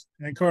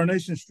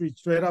Coronation Street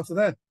straight after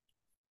that.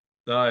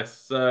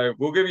 Nice. So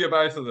we'll give you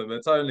both of them.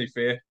 It's only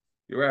fair.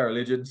 You are a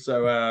legend.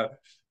 So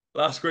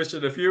last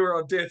question. If you were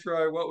on death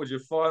row, what would your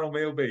final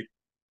meal be?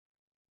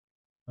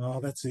 Oh,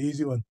 that's the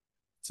easy one.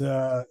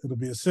 It'll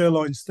be a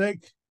sirloin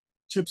steak,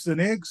 chips and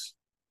eggs,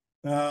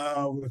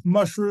 with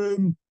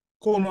mushroom,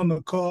 corn on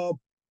the cob,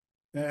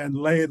 and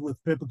layered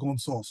with peppercorn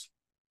sauce.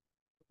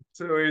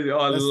 Too easy.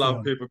 I That's the love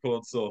one.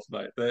 peppercorn sauce,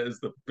 mate. That is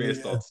the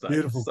best Yeah, on steak.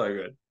 beautiful. So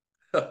good.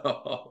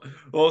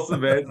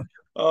 Awesome, man.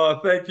 Oh,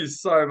 thank you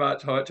so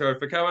much, Hitro,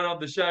 for coming on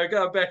the show.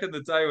 Going back in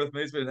the day with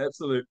me. It's been an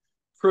absolute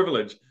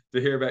privilege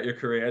to hear about your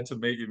career and to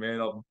meet you, man.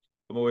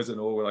 I'm always in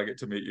awe when I get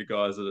to meet you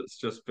guys, and it's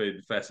just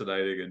been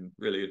fascinating and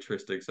really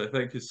interesting. So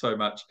thank you so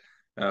much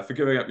for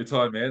giving up your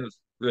time, man. It's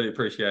really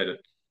appreciate it.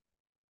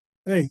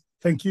 Hey,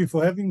 thank you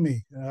for having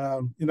me.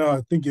 I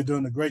think you're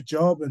doing a great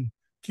job, and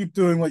keep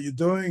doing what you're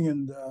doing.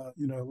 And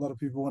a lot of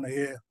people want to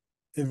hear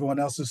everyone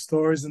else's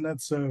stories and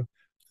that. So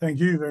thank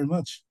you very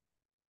much.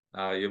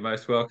 You're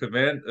most welcome,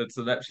 man. It's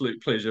an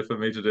absolute pleasure for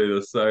me to do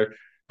this. So,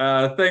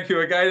 thank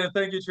you again, and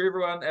thank you to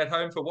everyone at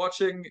home for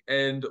watching,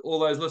 and all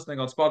those listening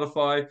on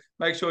Spotify.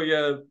 Make sure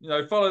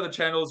you follow the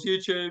channels,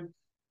 YouTube,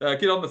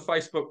 Get on the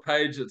Facebook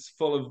page. It's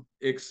full of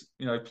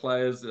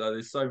players.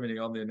 There's so many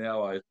on there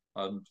now.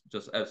 I'm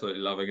just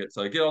absolutely loving it.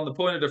 So get on the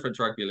Point of Difference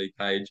Rugby League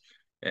page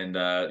and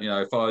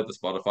follow the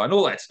Spotify and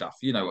all that stuff.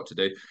 You know what to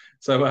do.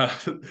 So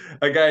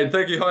again,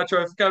 thank you,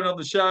 Hitro, for coming on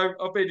the show.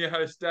 I've been your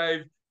host,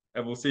 Dave,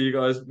 and we'll see you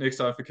guys next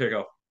time for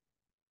kickoff.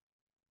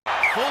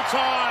 Full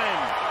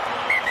time.